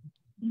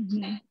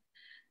 Mm-hmm.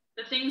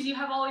 The things you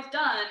have always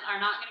done are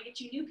not going to get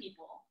you new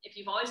people. If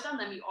you've always done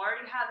them, you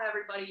already have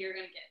everybody you're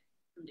going to get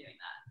from doing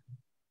that.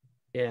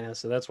 Yeah,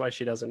 so that's why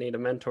she doesn't need a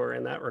mentor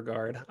in that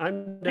regard.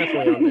 I'm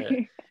definitely on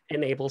the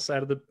enable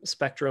side of the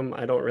spectrum.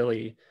 I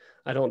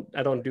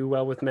don't do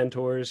well with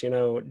mentors.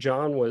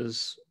 John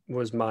was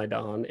my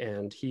Don,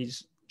 and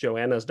he's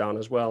Joanna's Don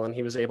as well. And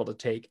he was able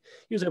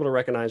to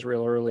recognize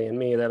real early in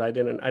me that I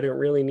didn't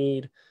really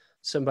need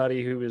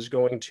somebody who is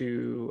going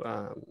to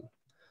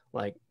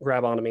like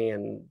grab onto me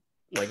and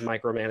like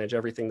micromanage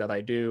everything that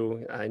I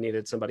do. I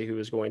needed somebody who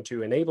was going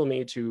to enable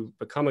me to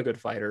become a good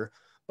fighter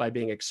by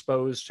being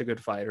exposed to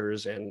good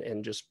fighters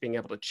and just being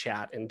able to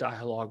chat and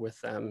dialogue with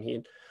them.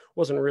 He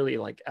wasn't really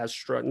like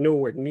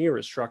nowhere near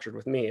as structured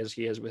with me as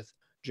he is with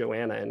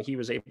Joanna, and he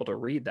was able to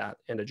read that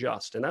and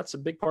adjust. And that's a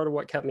big part of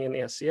what kept me in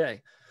the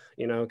SCA,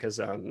 because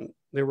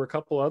there were a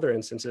couple other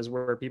instances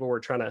where people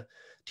were trying to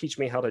teach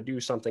me how to do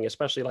something,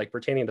 especially like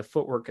pertaining to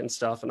footwork and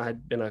stuff. And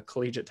I'd been a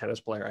collegiate tennis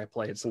player. I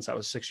played since I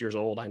was 6 years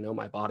old. I know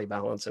my body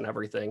balance and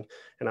everything.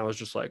 And I was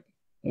just like,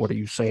 what are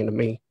you saying to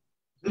me?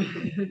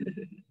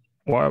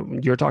 Well,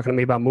 you're talking to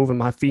me about moving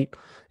my feet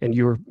and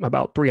you're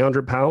about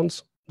 300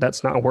 pounds.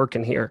 That's not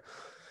working here.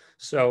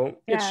 So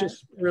It's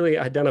just really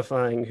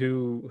identifying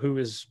who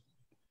is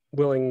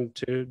willing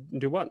to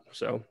do what.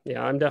 So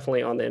yeah, I'm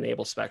definitely on the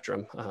enable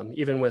spectrum.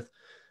 Even with,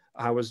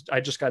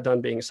 I just got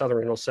done being Southern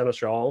Regional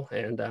Seneschal,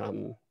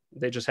 and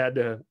they just had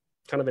to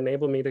kind of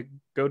enable me to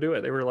go do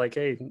it. They were like,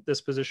 hey,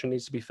 this position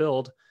needs to be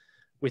filled.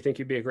 We think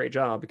you'd be a great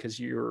job because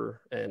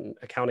you're an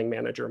accounting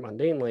manager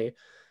mundanely.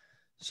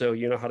 So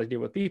you know how to deal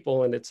with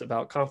people, and it's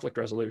about conflict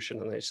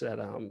resolution. And they said,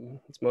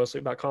 it's mostly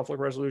about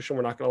conflict resolution.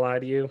 We're not going to lie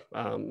to you.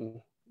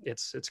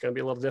 It's going to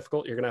be a little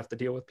difficult. You're going to have to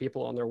deal with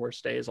people on their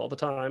worst days all the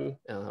time.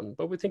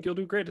 But we think you'll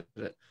do great at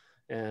it.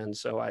 And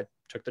so I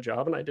took the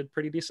job and I did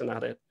pretty decent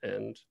at it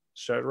and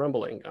started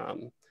rumbling.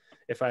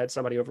 If I had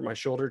somebody over my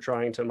shoulder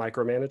trying to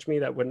micromanage me,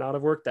 that would not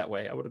have worked that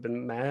way. I would have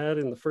been mad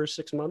in the first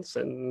 6 months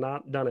and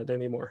not done it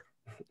anymore.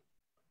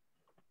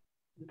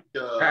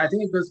 I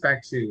think it goes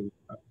back to,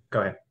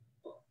 go ahead.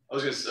 I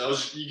was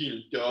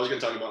gonna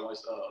talk about my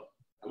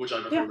which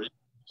I prefer,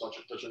 but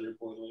touch on your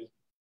point, Lee.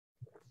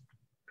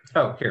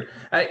 Oh, here.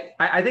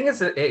 I think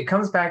it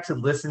comes back to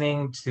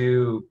listening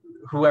to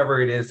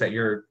whoever it is that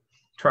you're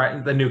try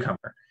the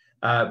newcomer,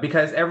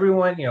 because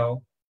everyone,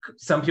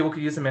 some people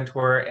could use a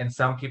mentor and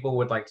some people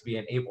would like to be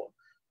enabled.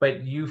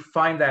 But you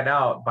find that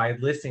out by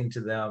listening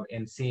to them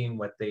and seeing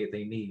what they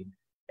need,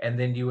 and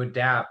then you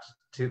adapt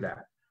to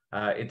that.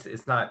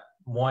 It's not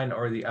one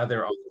or the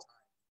other all the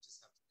time. You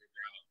just have to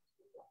figure out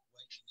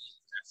what you need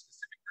for that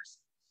specific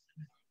person.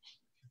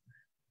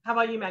 How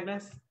about you,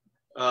 Magnus?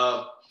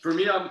 For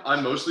me,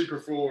 I mostly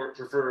prefer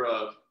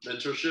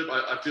mentorship.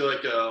 I feel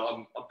like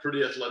I'm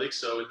pretty athletic,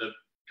 so in the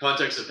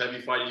context of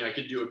heavy fighting, I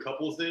can do a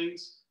couple of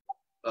things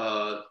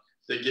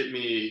that get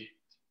me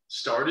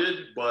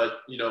started,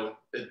 but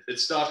it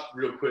stopped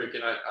real quick,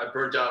 and I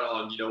burnt out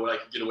on what I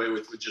could get away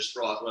with just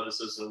raw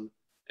athleticism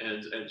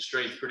and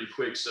strength pretty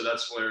quick. So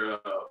that's where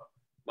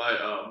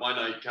my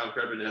knight Count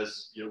Krebin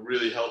has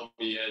really helped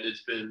me, and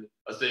it's been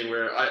a thing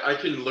where I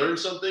can learn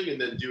something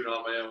and then do it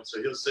on my own.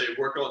 So he'll say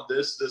work on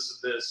this, this,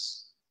 and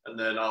this, and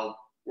then I'll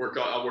work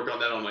on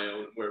that on my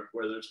own,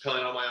 whether it's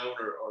pelling on my own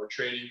or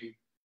training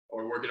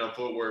or working on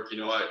footwork.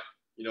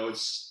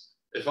 It's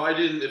if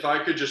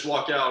I could just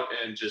walk out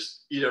and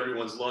just eat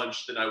everyone's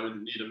lunch, then I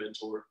wouldn't need a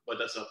mentor. But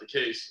that's not the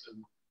case.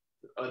 And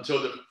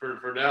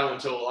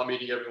until I'm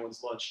eating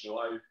everyone's lunch,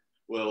 I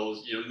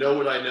will know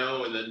what I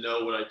know and then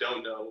know what I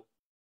don't know,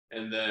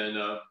 and then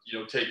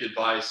take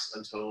advice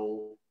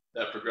until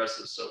that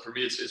progresses. So for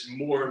me, it's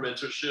more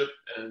mentorship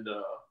and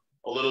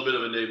a little bit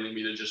of enabling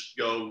me to just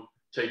go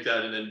take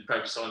that and then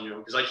practice on your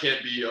own, because I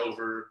can't be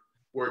over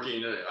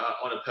working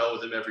on a pel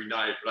with him every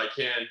night, but I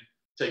can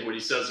take what he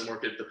says and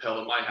work at the pel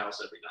in my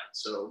house every night.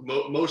 So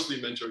mostly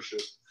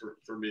mentorship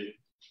for me.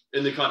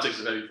 In the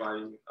context of heavy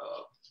fighting,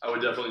 I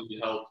would definitely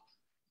need help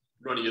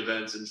running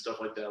events and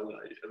stuff like that when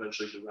I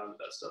eventually get around to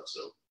that stuff.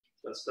 So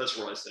that's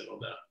where I stand on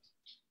that.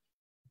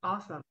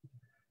 Awesome.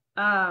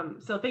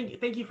 So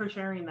thank you for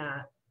sharing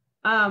that.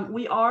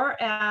 We are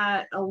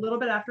at a little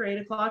bit after 8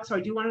 o'clock, so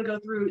I do want to go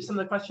through some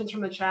of the questions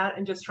from the chat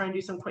and just try and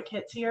do some quick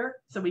hits here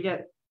so we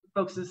get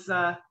folks'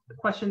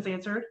 questions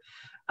answered.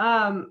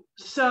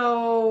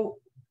 So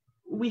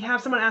we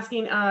have someone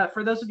asking,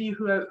 for those of you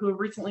who have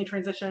recently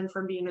transitioned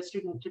from being a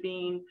student to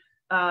being,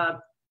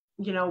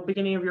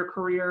 beginning of your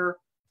career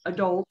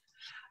adult,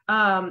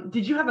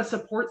 did you have a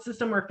support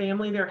system or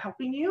family there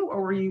helping you,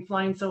 or were you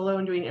flying solo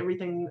and doing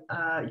everything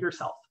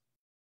yourself?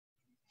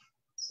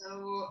 So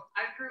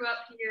I grew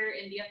up here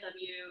in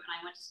DFW, and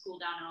I went to school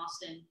down in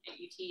Austin at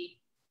UT.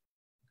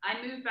 I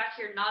moved back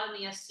here not in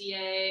the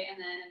SCA, and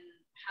then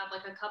had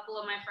like a couple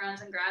of my friends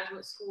in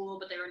graduate school,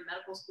 but they were in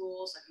medical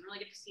school, so I didn't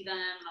really get to see them.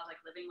 And I was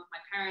like living with my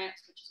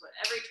parents, which is what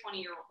every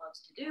 20-year-old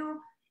loves to do.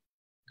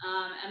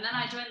 And then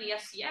I joined the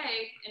SCA,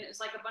 and it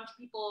was like a bunch of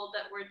people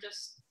that were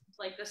just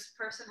like, this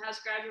person has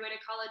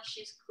graduated college.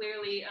 She's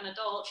clearly an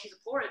adult. She's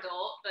a poor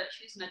adult, but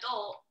she's an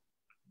adult.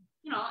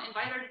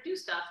 Invite her to do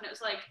stuff. And it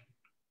was like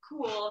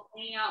cool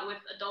hanging out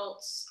with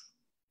adults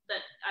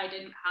that I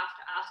didn't have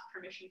to ask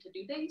permission to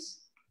do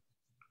things.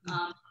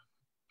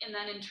 And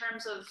then in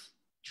terms of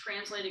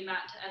translating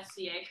that to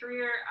SCA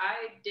career,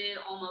 I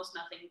did almost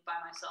nothing by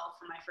myself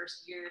for my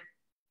first year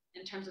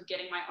in terms of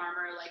getting my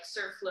armor. Like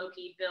Sir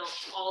Floki built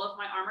all of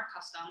my armor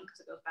custom, because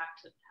it goes back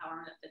to how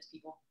armor that fits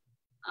people.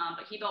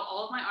 But he built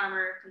all of my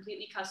armor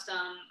completely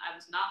custom. I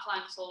was not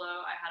flying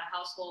solo. I had a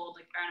household,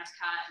 like Baroness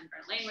Kat and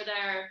Brent Lane were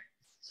there.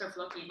 Sir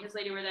Floki and his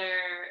lady were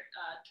there.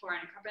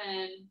 Torin and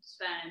Krebin,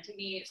 Sven and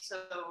Tigny.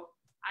 So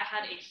I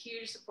had a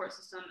huge support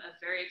system of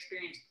very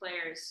experienced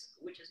players,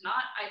 which is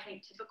not, I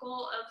think,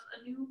 typical of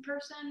a new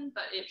person,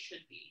 but it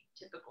should be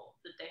typical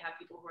that they have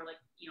people who are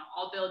like,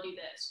 I'll build you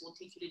this, we'll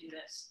teach you to do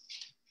this.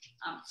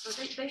 So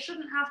they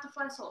shouldn't have to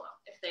fly solo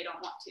if they don't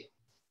want to,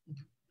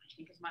 I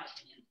think is my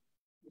opinion.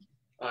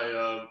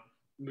 I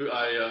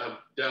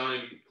have down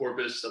in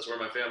Corpus, that's where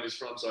my family's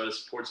from, so I had a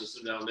support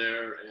system down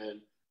there. And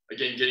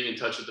again, getting in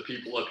touch with the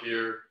people up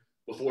here.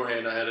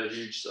 Beforehand, I had a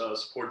huge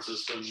support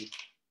system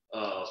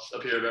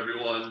up here of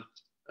everyone,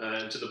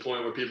 and to the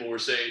point where people were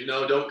saying,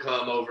 no, don't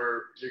come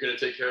over, you're going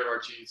to take care of our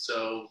teeth,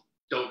 so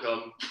don't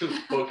come,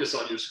 focus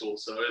on your school.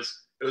 So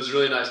it was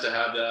really nice to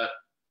have that,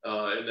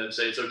 and then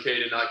say it's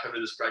okay to not come to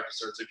this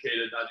practice, or it's okay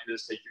to not do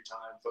this, take your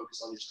time,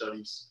 focus on your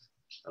studies.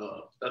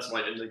 That's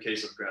in the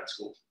case of grad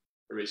school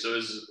for me. So it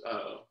was,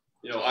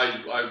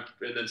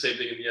 and then same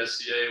thing in the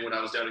SCA when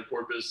I was down in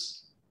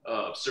Corpus.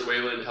 Sir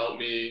Wayland helped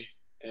me,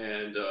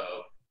 and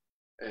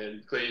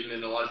Clayton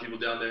and a lot of people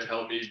down there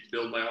helped me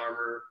build my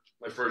armor.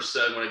 My first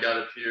set when I got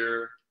up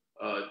here,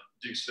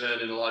 Duke Sven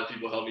and a lot of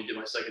people helped me get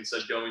my second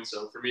set going.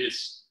 So for me,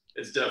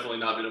 it's definitely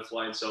not been a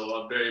flying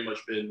solo. I've very much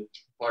been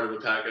part of the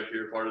pack up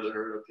here, part of the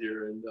herd up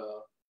here, and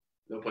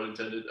no pun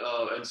intended.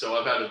 And so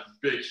I've had a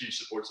big, huge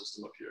support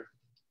system up here.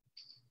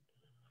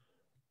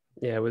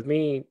 Yeah, with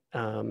me,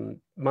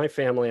 my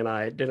family and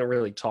I didn't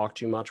really talk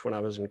too much when I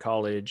was in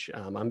college.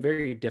 I'm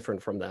very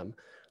different from them.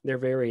 They're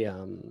very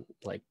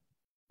like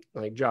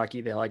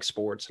jockey. They like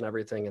sports and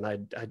everything, and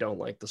I don't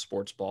like the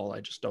sports ball. I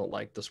just don't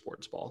like the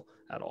sports ball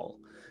at all.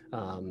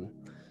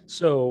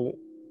 So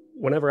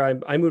whenever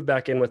I moved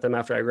back in with them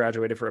after I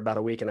graduated for about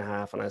a week and a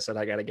half, and I said,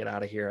 I got to get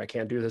out of here. I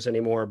can't do this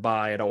anymore.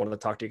 Bye. I don't want to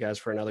talk to you guys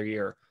for another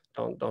year.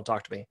 Don't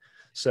talk to me.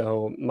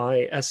 So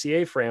my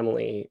SCA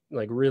family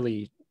like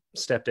really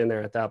stepped in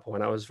there at that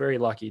point. I was very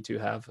lucky to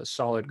have a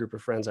solid group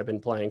of friends. I've been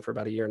playing for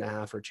about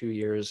 1.5 or 2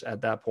 years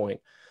at that point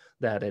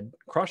that had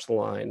crossed the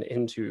line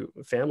into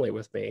family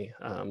with me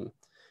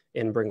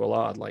in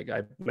Bringolad. Like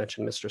I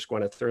mentioned Mr.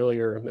 Squeneth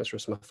earlier, Mr.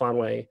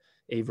 Smafanwe,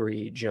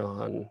 Avery,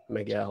 John,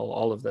 Miguel,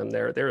 all of them,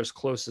 they're as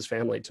close as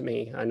family to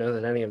me. I know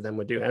that any of them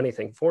would do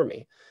anything for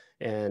me.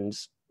 And,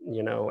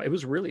 you know, it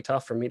was really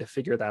tough for me to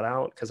figure that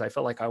out because I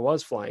felt like I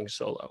was flying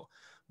solo.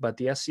 But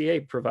the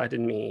SCA provided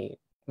me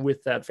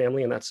with that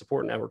family and that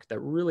support network that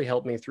really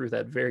helped me through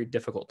that very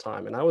difficult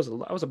time. And I was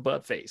a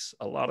butt face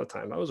a lot of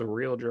time. I was a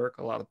real jerk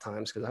a lot of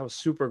times because I was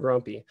super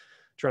grumpy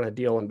trying to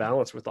deal and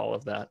balance with all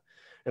of that.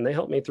 And they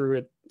helped me through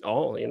it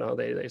all. You know,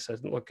 they said,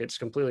 look, it's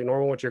completely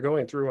normal what you're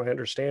going through. I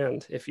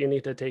understand. If you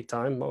need to take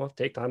time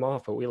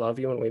off, but we love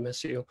you and we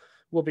miss you.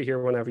 We'll be here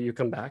whenever you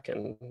come back.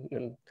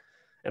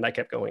 And I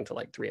kept going to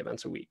like 3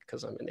 events a week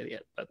because I'm an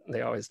idiot, but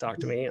they always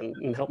talked to me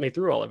and helped me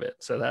through all of it.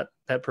 So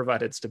that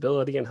provided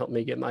stability and helped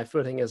me get my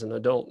footing as an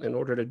adult in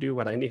order to do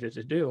what I needed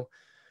to do.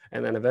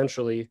 And then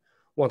eventually,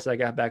 once I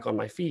got back on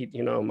my feet,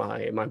 you know,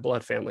 my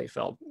blood family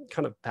fell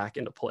kind of back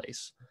into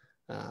place.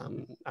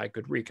 I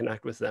could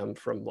reconnect with them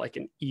from like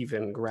an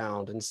even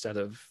ground instead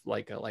of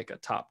like a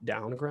top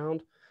down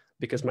ground,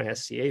 because my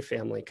SCA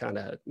family kind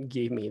of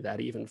gave me that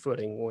even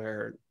footing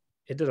where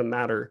it didn't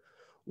matter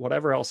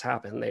whatever else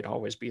happened, they'd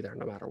always be there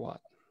no matter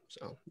what.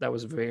 So that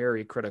was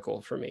very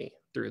critical for me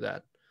through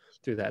that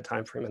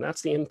time frame. And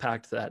that's the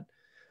impact that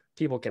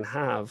people can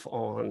have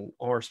on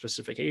our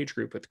specific age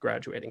group with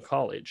graduating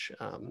college.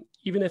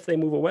 Even if they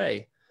move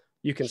away,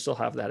 you can still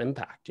have that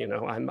impact. You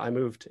know, I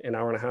moved 1.5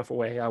 hours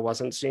away. I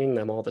wasn't seeing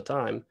them all the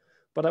time,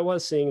 but I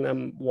was seeing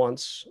them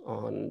once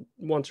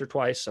or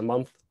twice a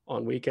month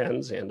on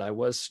weekends. And I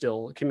was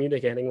still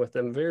communicating with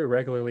them very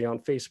regularly on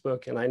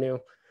Facebook. And I knew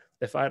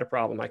if I had a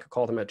problem, I could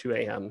call them at 2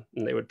 a.m.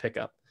 and they would pick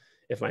up.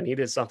 If I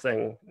needed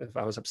something, if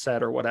I was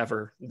upset or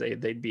whatever,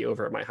 they'd be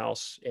over at my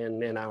house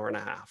in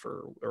 1.5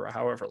 hours or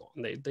however long.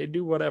 They'd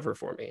do whatever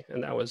for me.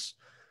 And that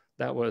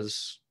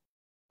was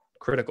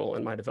critical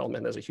in my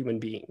development as a human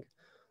being,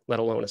 let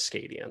alone a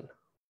Scadian.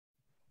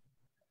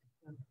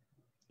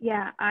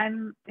 Yeah,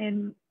 I'm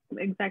in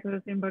exactly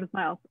the same boat as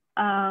Miles.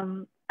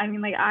 I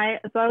mean, like I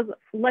was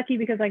lucky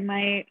because like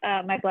my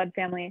blood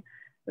family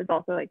was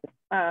also like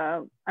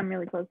I'm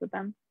really close with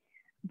them.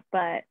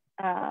 But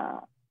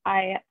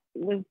I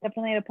was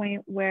definitely at a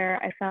point where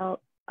I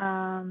felt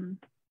kind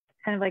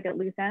of like at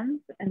loose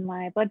ends, and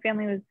my blood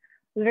family was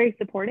very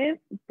supportive,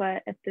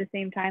 but at the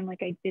same time,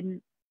 like I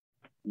didn't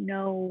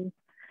know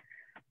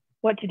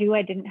what to do.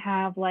 I didn't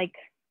have like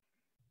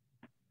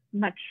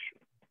much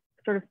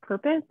sort of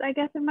purpose, I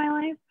guess, in my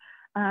life.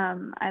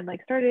 I'd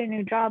like started a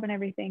new job and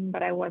everything,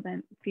 but I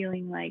wasn't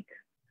feeling like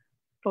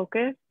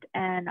focused,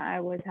 and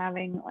I was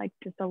having like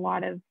just a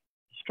lot of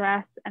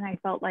stress, and I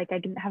felt like I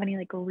didn't have any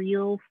like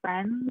real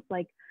friends.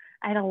 Like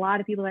I had a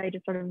lot of people that I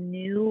just sort of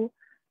knew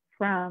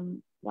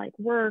from like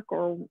work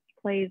or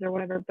plays or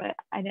whatever, but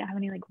I didn't have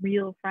any like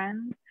real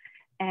friends.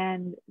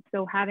 And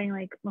so having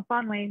like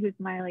Mafanwe, who's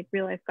my like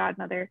real life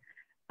godmother,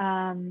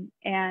 and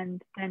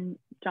then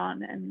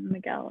John and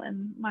Miguel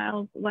and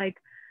Miles, like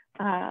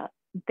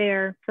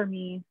there for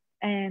me,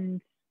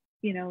 and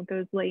you know,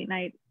 those late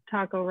night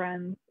taco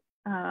runs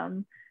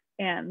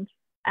and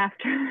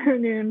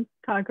afternoon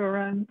taco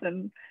runs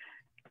and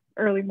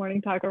early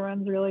morning taco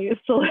runs really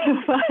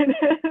solidified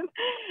it.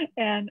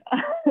 And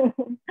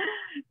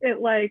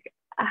it like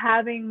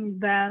having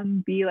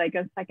them be like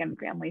a second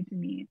family to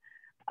me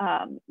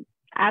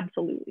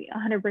absolutely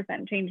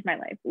 100% changed my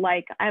life.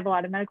 Like I have a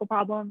lot of medical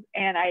problems,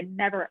 and I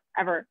never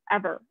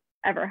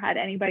ever had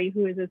anybody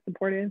who is as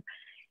supportive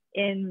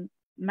in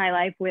my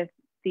life with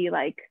the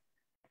like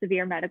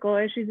severe medical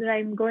issues that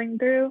I'm going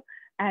through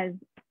as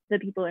the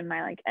people in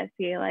my like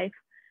SCA life.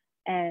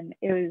 And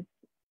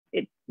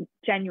it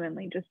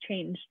genuinely just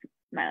changed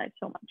my life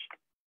so much.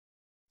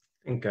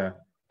 I think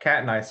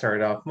Kat and I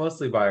started off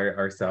mostly by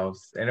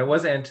ourselves, and it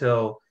wasn't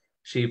until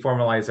she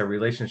formalized a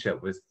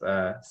relationship with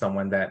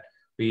someone that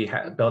we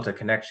built a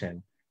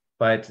connection.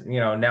 But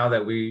you know, now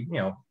that we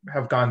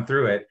have gone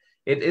through it,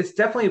 it's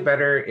definitely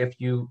better if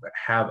you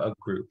have a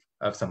group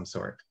of some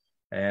sort.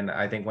 And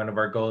I think one of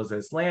our goals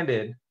as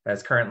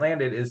current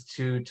landed is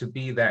to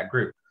be that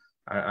group.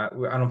 I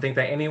don't think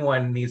that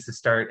anyone needs to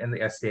start in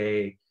the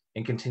SCA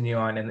and continue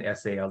on in the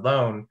SCA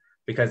alone,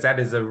 because that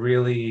is a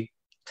really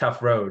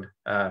tough road,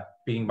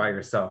 being by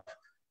yourself.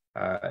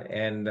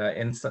 In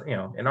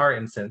our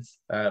instance,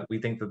 we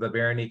think that the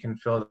Barony can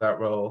fill that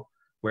role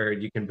where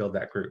you can build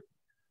that group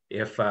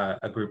if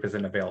a group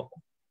isn't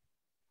available.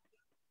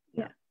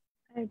 Yeah,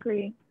 I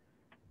agree.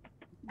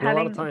 A lot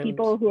Having of times,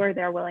 people who are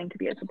there willing to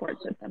be a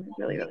support system is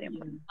really, really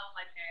important.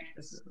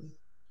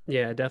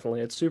 Yeah,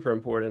 definitely. It's super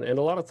important. And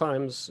a lot of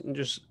times,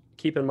 just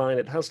keep in mind,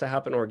 it has to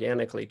happen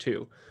organically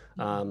too.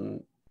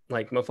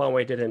 Like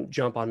Mafalwe didn't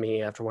jump on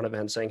me after one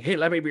event saying, "Hey,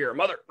 let me be your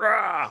mother."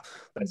 Rah!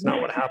 That's not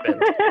what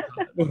happened.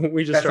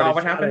 We just That's started not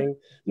what chatting. happened?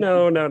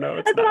 No,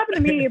 it's That's what not. happened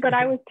to me, but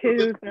I was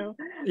 2, so.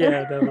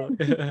 Yeah,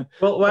 no.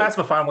 We'll ask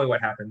Mafalwe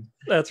what happened.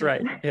 That's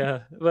right.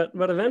 Yeah. But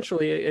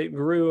eventually it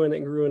grew and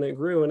it grew and it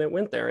grew and it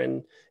went there.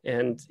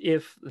 And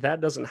if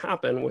that doesn't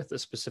happen with a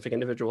specific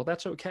individual,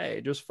 that's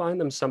okay. Just find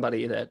them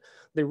somebody that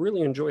they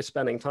really enjoy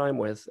spending time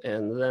with,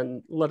 and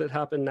then let it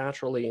happen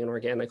naturally and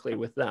organically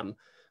with them.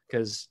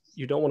 Because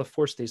you don't want to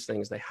force these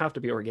things. They have to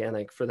be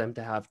organic for them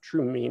to have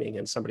true meaning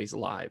in somebody's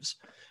lives.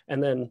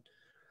 And then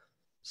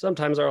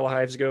sometimes our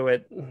lives go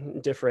at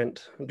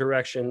different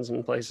directions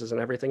and places and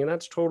everything, and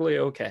that's totally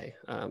okay.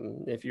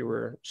 If you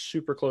were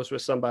super close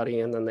with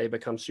somebody and then they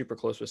become super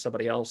close with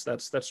somebody else,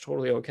 that's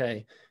totally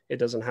okay. It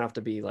doesn't have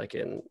to be like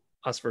an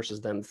us versus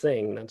them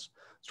thing. It's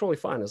totally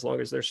fine as long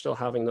as they're still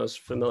having those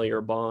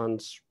familiar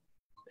bonds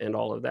and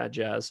all of that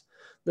jazz.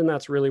 Then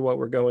that's really what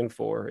we're going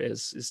for,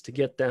 is to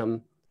get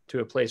them to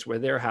a place where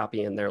they're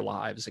happy in their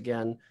lives.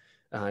 Again,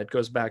 it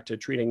goes back to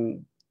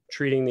treating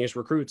these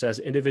recruits as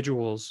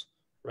individuals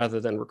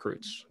rather than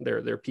recruits.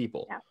 They're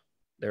people. Yeah.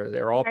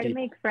 They're all Try to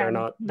people. make friends,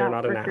 They're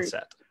not an recruits.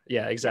 asset.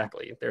 Yeah,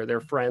 exactly.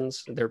 They're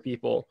friends. They're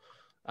people.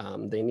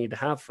 They need to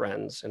have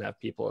friends and have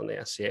people in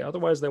the SCA.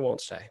 Otherwise, they won't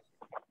stay.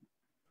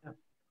 Yeah.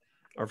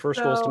 Our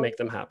first goal is to make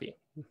them happy.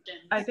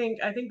 I think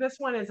this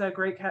one is a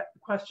great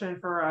question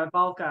for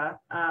Valka.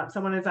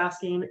 Someone is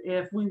asking,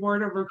 if we were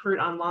to recruit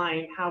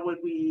online, how would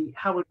we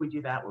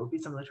do that? What would be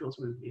some of the tools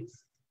we would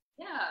use?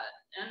 Yeah,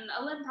 and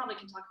Alin probably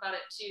can talk about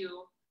it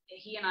too.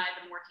 He and I have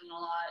been working a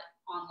lot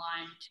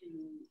online to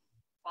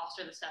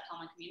foster the Steps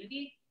Online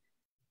community.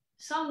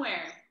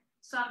 Somewhere,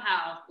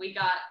 somehow, we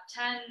got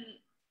 10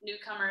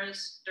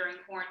 newcomers during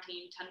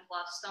quarantine, 10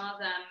 plus. Some of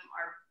them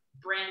are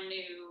brand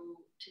new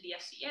to the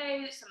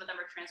SCA. Some of them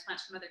are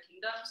transplants from other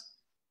kingdoms.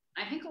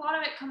 I think a lot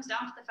of it comes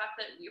down to the fact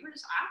that we were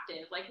just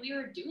active, like we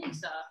were doing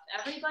stuff.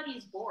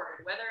 Everybody's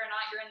bored, whether or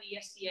not you're in the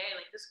SCA.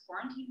 Like, this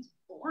quarantine's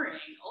boring.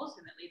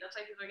 Ultimately, that's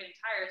why people are getting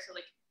tired. So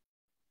like,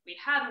 we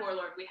had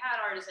Warlord, we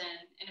had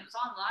Artisan, and it was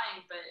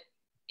online, but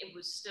it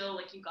was still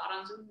like you got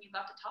on Zoom and you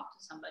got to talk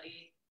to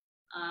somebody.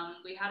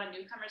 We had a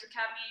newcomers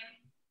academy.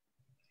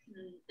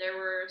 There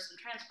were some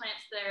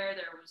transplants there.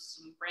 There was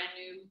some brand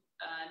new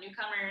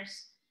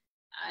newcomers.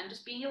 And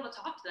just being able to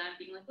talk to them,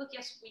 being like, look,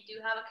 yes, we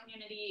do have a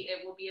community.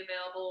 It will be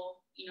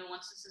available,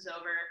 once this is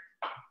over.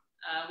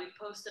 We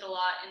posted a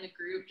lot in the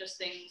group,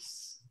 just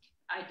things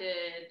I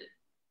did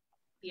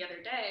the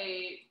other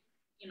day.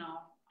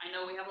 I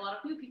know we have a lot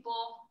of new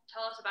people.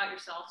 Tell us about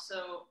yourself.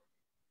 So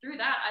through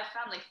that, I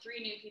found like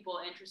 3 new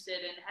people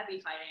interested in heavy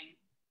fighting.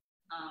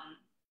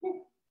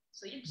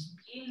 So you're just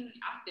being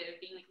active,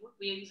 being like, look,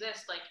 we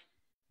exist. Like,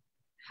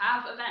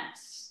 have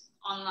events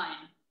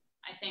online,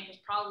 I think, was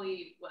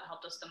probably what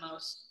helped us the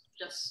most,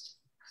 just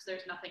because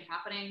there's nothing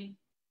happening.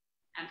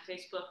 And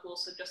Facebook will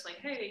suggest like,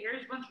 hey,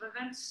 here's a bunch of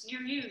events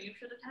near you. You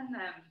should attend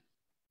them.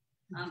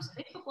 So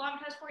Facebook will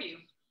advertise for you.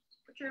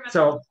 Put your events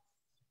on.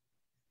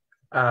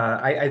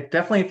 I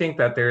definitely think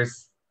that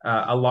there's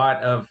a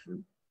lot of,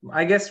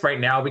 I guess right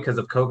now because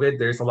of COVID,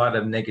 there's a lot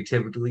of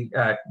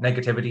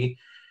negativity.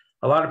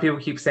 A lot of people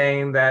keep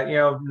saying that,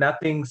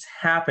 nothing's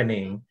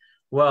happening.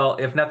 Well,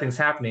 if nothing's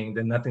happening,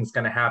 then nothing's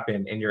going to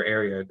happen in your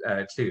area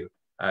too.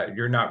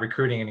 You're not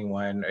recruiting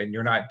anyone and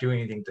you're not doing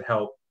anything to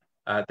help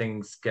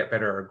things get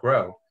better or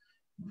grow.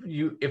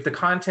 If the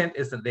content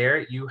isn't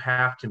there, you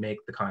have to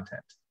make the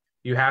content.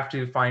 You have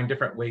to find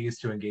different ways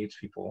to engage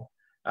people.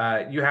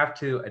 You have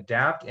to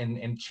adapt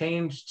and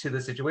change to the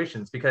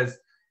situations, because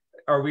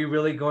are we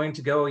really going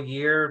to go a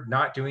year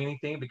not doing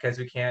anything because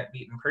we can't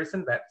meet in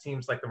person? That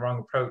seems like the wrong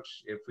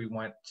approach if we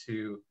want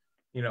to,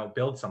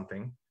 build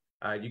something.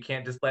 You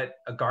can't just let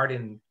a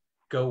garden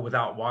go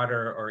without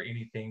water or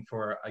anything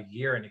for a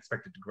year and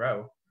expect it to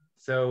grow.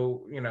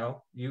 So,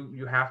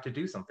 you have to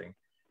do something.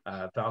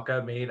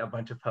 Valka made a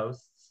bunch of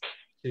posts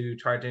to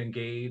try to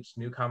engage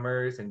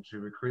newcomers and to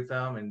recruit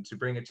them and to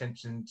bring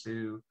attention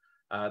to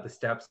the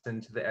steps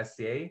into the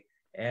SCA.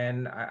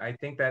 And I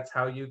think that's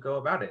how you go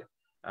about it.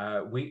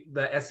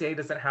 The SCA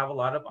doesn't have a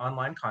lot of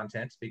online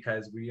content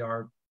because we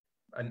are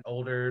an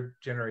older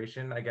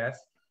generation, I guess,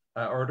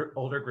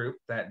 older group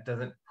that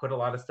doesn't put a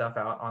lot of stuff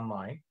out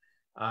online.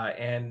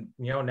 And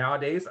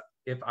nowadays,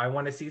 if I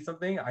want to see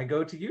something, I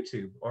go to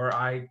YouTube or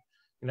I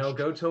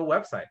go to a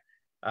website.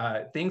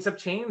 Things have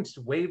changed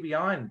way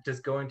beyond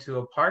just going to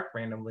a park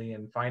randomly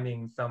and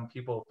finding some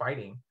people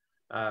fighting.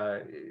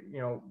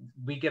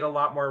 We get a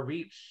lot more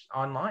reach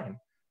online.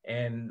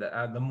 And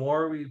the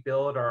more we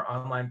build our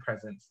online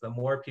presence, the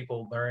more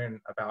people learn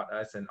about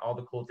us and all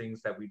the cool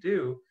things that we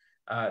do,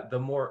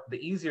 the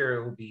easier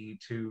it will be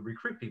to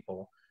recruit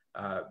people,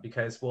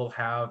 because we'll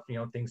have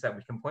things that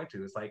we can point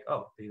to. It's like,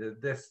 oh, they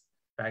did this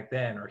back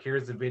then, or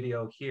here's a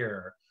video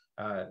here.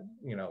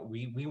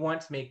 We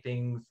want to make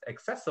things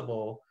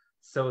accessible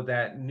so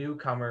that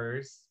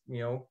newcomers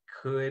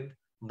could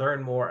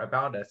learn more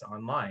about us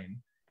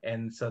online,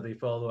 and so they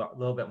feel a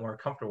little bit more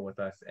comfortable with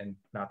us and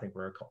not think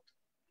we're a cult.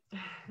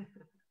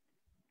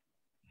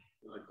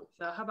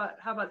 So how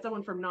about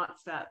someone from Not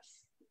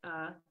Steps,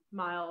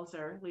 Miles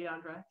or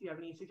Leandra? Do you have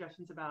any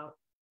suggestions about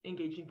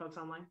engaging folks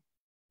online?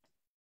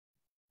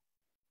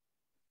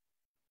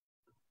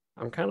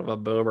 I'm kind of a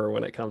boomer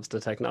when it comes to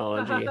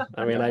technology.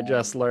 I mean, I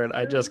just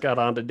got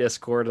onto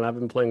Discord and I've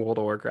been playing World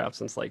of Warcraft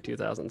since like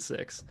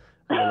 2006.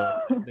 I'm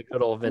on the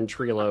good old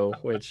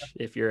Ventrilo, which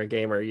if you're a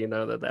gamer, you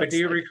know that's. But do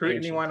you like recruit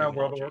ancient anyone on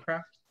World of technology.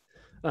 Warcraft?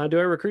 Do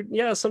I recruit?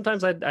 Yeah,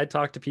 sometimes I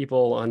talk to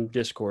people on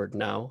Discord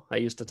now. I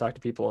used to talk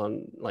to people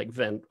on like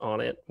Vent on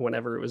it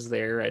whenever it was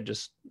there. I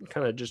just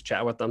kind of just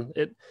chat with them.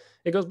 It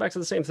goes back to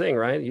the same thing,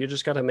 right? You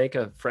just got to make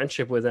a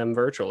friendship with them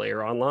virtually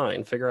or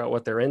online, figure out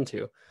what they're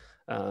into,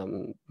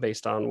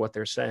 based on what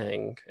they're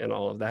saying and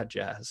all of that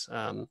jazz.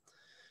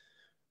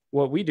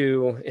 What we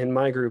do in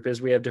my group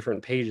is we have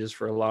different pages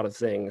for a lot of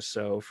things.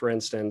 So for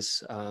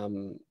instance,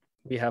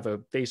 we have a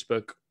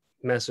Facebook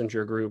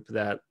Messenger group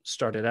that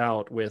started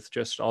out with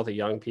just all the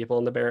young people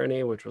in the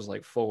barony, which was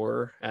like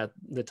 4 at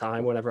the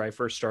time whenever I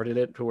first started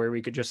it, to where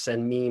we could just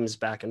send memes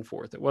back and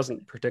forth. It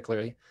wasn't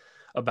particularly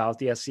about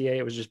the SCA.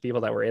 It was just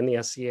people that were in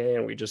the SCA,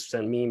 and we just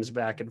send memes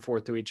back and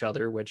forth to each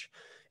other, which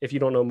if you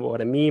don't know what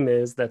a meme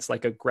is, that's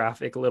like a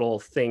graphic little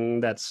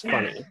thing that's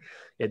funny.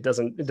 It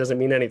doesn't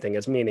mean anything.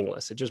 It's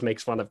meaningless. It just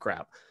makes fun of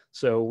crap.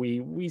 So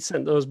we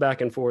sent those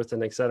back and forth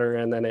and et cetera.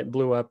 And then it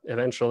blew up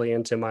eventually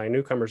into my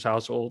newcomers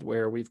household,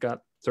 where we've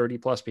got 30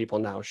 plus people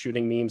now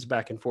shooting memes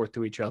back and forth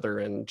to each other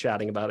and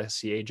chatting about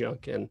SCA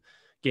junk and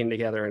getting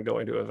together and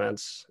going to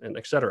events and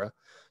et cetera.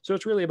 So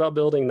it's really about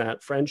building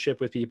that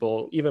friendship with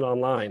people, even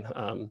online.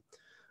 I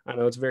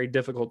know it's very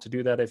difficult to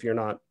do that if you're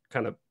not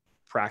kind of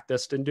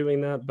practiced in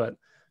doing that, but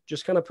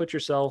just kind of put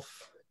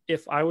yourself,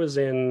 if I was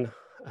in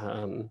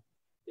an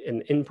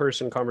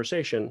in-person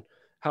conversation,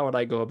 how would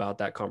I go about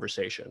that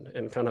conversation,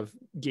 and kind of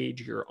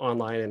gauge your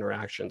online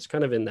interactions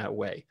kind of in that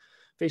way.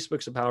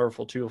 Facebook's a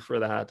powerful tool for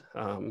that.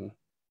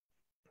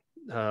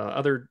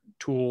 Other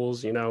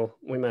tools,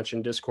 we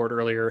mentioned Discord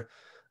earlier.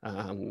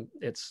 There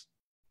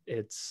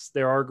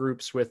are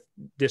groups with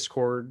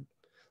Discord.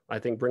 I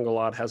think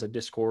Bringalot has a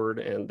Discord,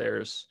 and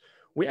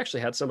we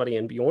actually had somebody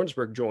in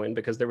Bjornsburg join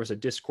because there was a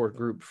Discord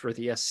group for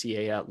the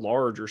SCA at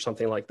large or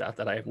something like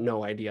that I have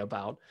no idea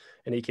about.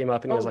 And he came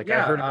up and he was like,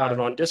 I heard about it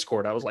on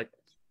Discord. I was like,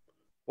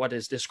 what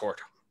is Discord?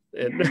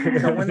 And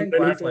Someone in then he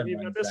Glassland told me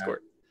about runs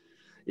Discord.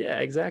 Yeah,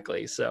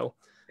 exactly. So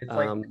it's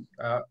like over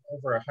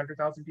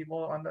 100,000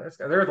 people on the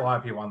Discord. There's a lot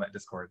of people on that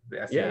Discord.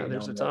 The SCA,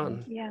 there's a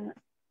ton. Yeah.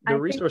 The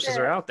resources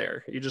are out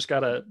there. You just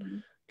gotta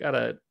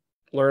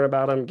learn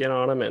about them, get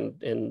on them,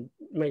 and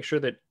make sure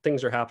that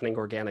things are happening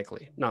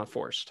organically, not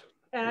forced.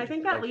 And I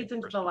think that leads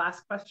into the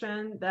last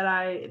question that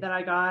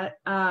I got,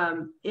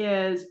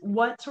 is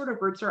what sort of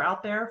groups are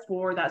out there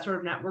for that sort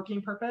of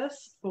networking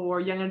purpose for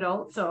young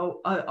adults?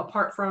 So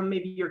apart from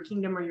maybe your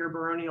Kingdom or your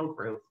baronial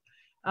group,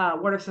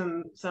 what are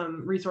some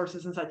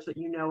resources and such that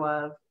you know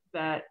of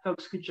that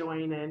folks could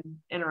join and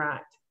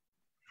interact?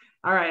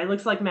 All right, it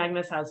looks like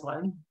Magnus has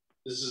one.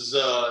 This is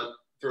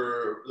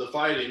for the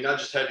fighting, not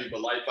just heavy,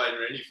 but light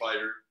fighter, any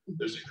fighter.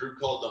 There's a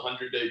group called the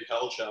 100-Day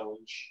Pell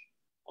Challenge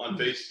on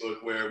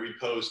Facebook, where we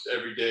post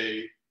every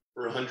day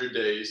for 100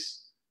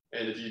 days.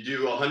 And if you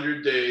do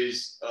 100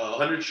 days,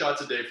 100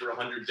 shots a day for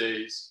 100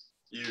 days,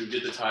 you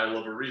get the title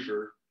of a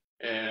Reaper.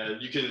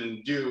 And you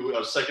can do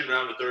a second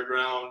round, a third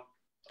round.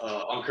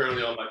 I'm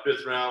currently on my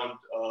 5th round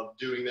of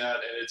doing that.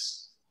 And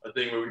it's a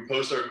thing where we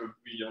post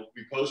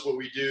we post what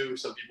we do.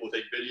 Some people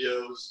take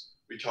videos,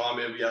 we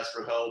comment, we ask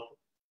for help.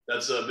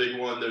 That's a big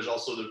one. There's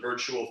also the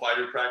virtual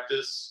fighter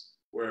practice,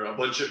 where a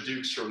bunch of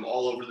Dukes from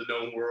all over the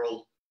known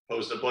world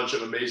post a bunch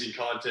of amazing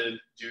content,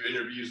 do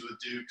interviews with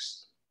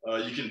Dukes.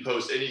 You can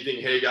post anything.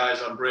 Hey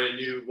guys, I'm brand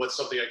new. What's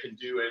something I can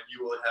do? And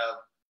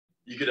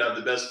you could have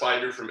the best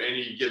fighter from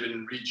any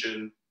given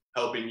region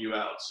helping you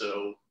out.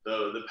 So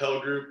the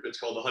Pell group, it's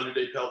called the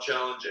 100-Day Pell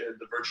Challenge, and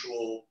the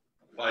virtual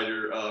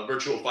fighter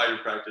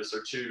practice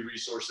are 2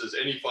 resources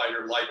any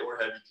fighter, light or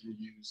heavy, can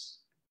use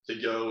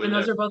to go. And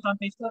those are both on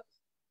Facebook?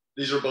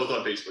 These are both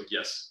on Facebook,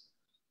 yes.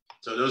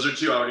 So those are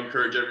 2 I would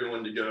encourage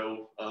everyone to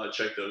go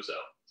check those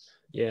out.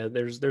 Yeah,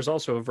 there's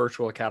also a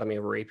virtual academy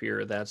of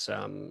Rapier that's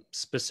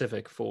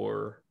specific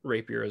for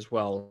Rapier as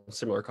well.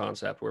 Similar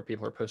concept where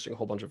people are posting a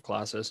whole bunch of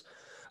classes.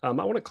 I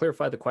want to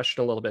clarify the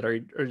question a little bit.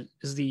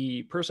 Is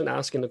the person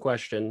asking the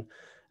question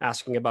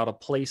asking about a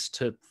place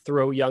to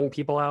throw young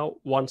people out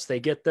once they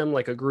get them,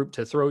 like a group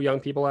to throw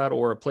young people out,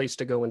 or a place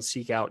to go and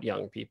seek out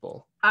young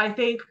people? I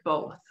think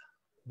both.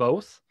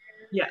 Both?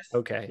 Yes.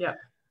 Okay. Yeah.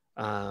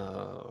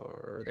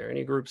 Are there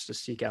any groups to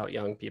seek out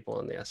young people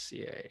in the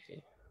SCA?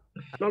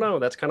 I don't know.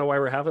 That's kind of why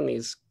we're having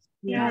these.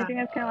 Yeah, I think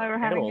that's kind of why we're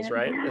having panels, it.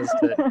 right? Is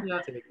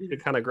to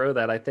kind of grow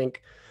that. I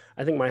think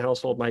my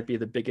household might be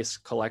the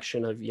biggest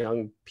collection of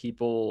young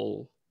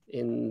people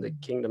in the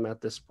kingdom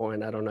at this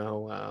point. I don't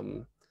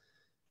know.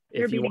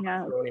 If you want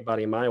to throw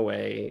anybody my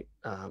way,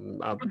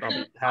 I'll be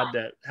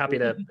happy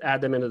to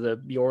add them into the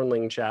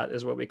Bjornling chat,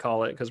 is what we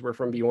call it, because we're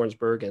from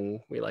Bjornsburg and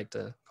we like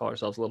to call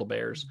ourselves little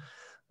bears.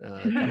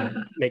 Kind of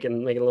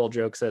making little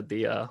jokes at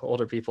the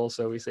older people,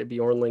 so we say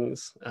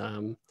Bjornlings.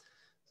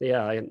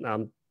 Yeah,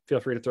 I'm feel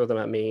free to throw them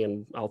at me,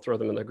 and I'll throw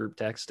them in the group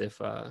text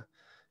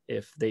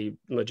if they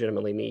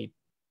legitimately need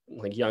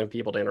like young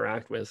people to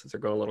interact with, if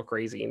they're going a little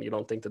crazy and you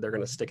don't think that they're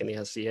going to stick in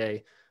the SCA.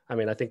 I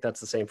mean, I think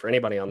that's the same for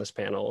anybody on this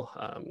panel.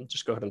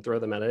 Just go ahead and throw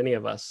them at any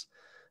of us.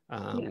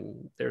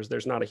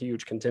 There's not a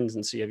huge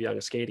contingency of young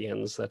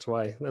Acadians. That's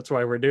why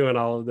we're doing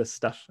all of this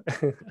stuff.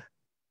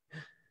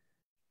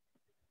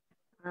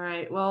 All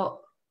right.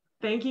 Well,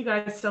 thank you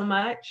guys so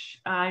much.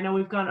 I know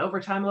we've gone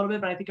over time a little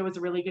bit, but I think it was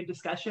a really good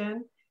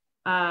discussion.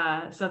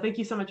 So thank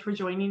you so much for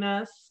joining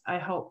us. I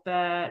hope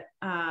that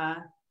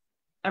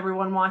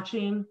everyone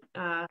watching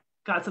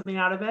got something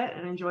out of it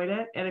and enjoyed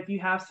it. And if you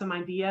have some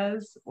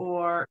ideas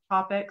or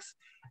topics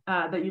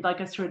that you'd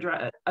like us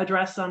to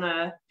address on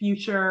a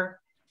future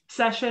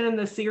session in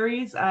the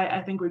series,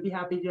 I think we'd be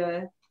happy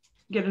to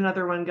get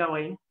another one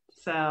going.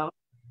 So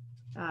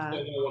I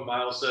know what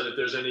Miles said, if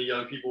there's any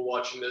young people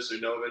watching this or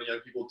know of any young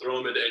people, throw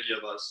them at any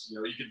of us. You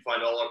know, you can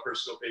find all our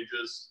personal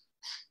pages.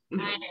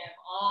 I am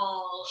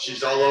all.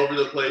 She's all over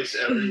the place,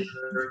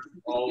 everywhere,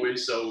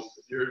 always. So if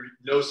you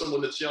know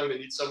someone that's young that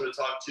needs someone to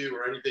talk to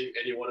or anything,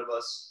 any one of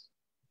us,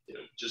 you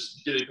know,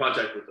 just get in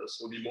contact with us.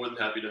 We'll be more than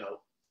happy to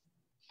help.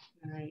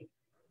 all right.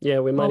 Yeah,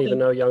 we might even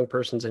know young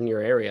persons in your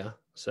area.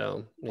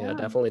 So yeah,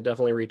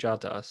 definitely reach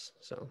out to us.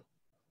 So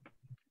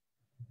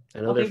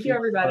I know Thank you,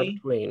 everybody.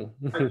 between.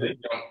 Thank you.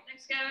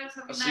 Thanks, guys.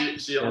 Have a good I'll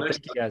night. see you all next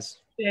Thank you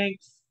guys.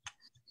 Thanks.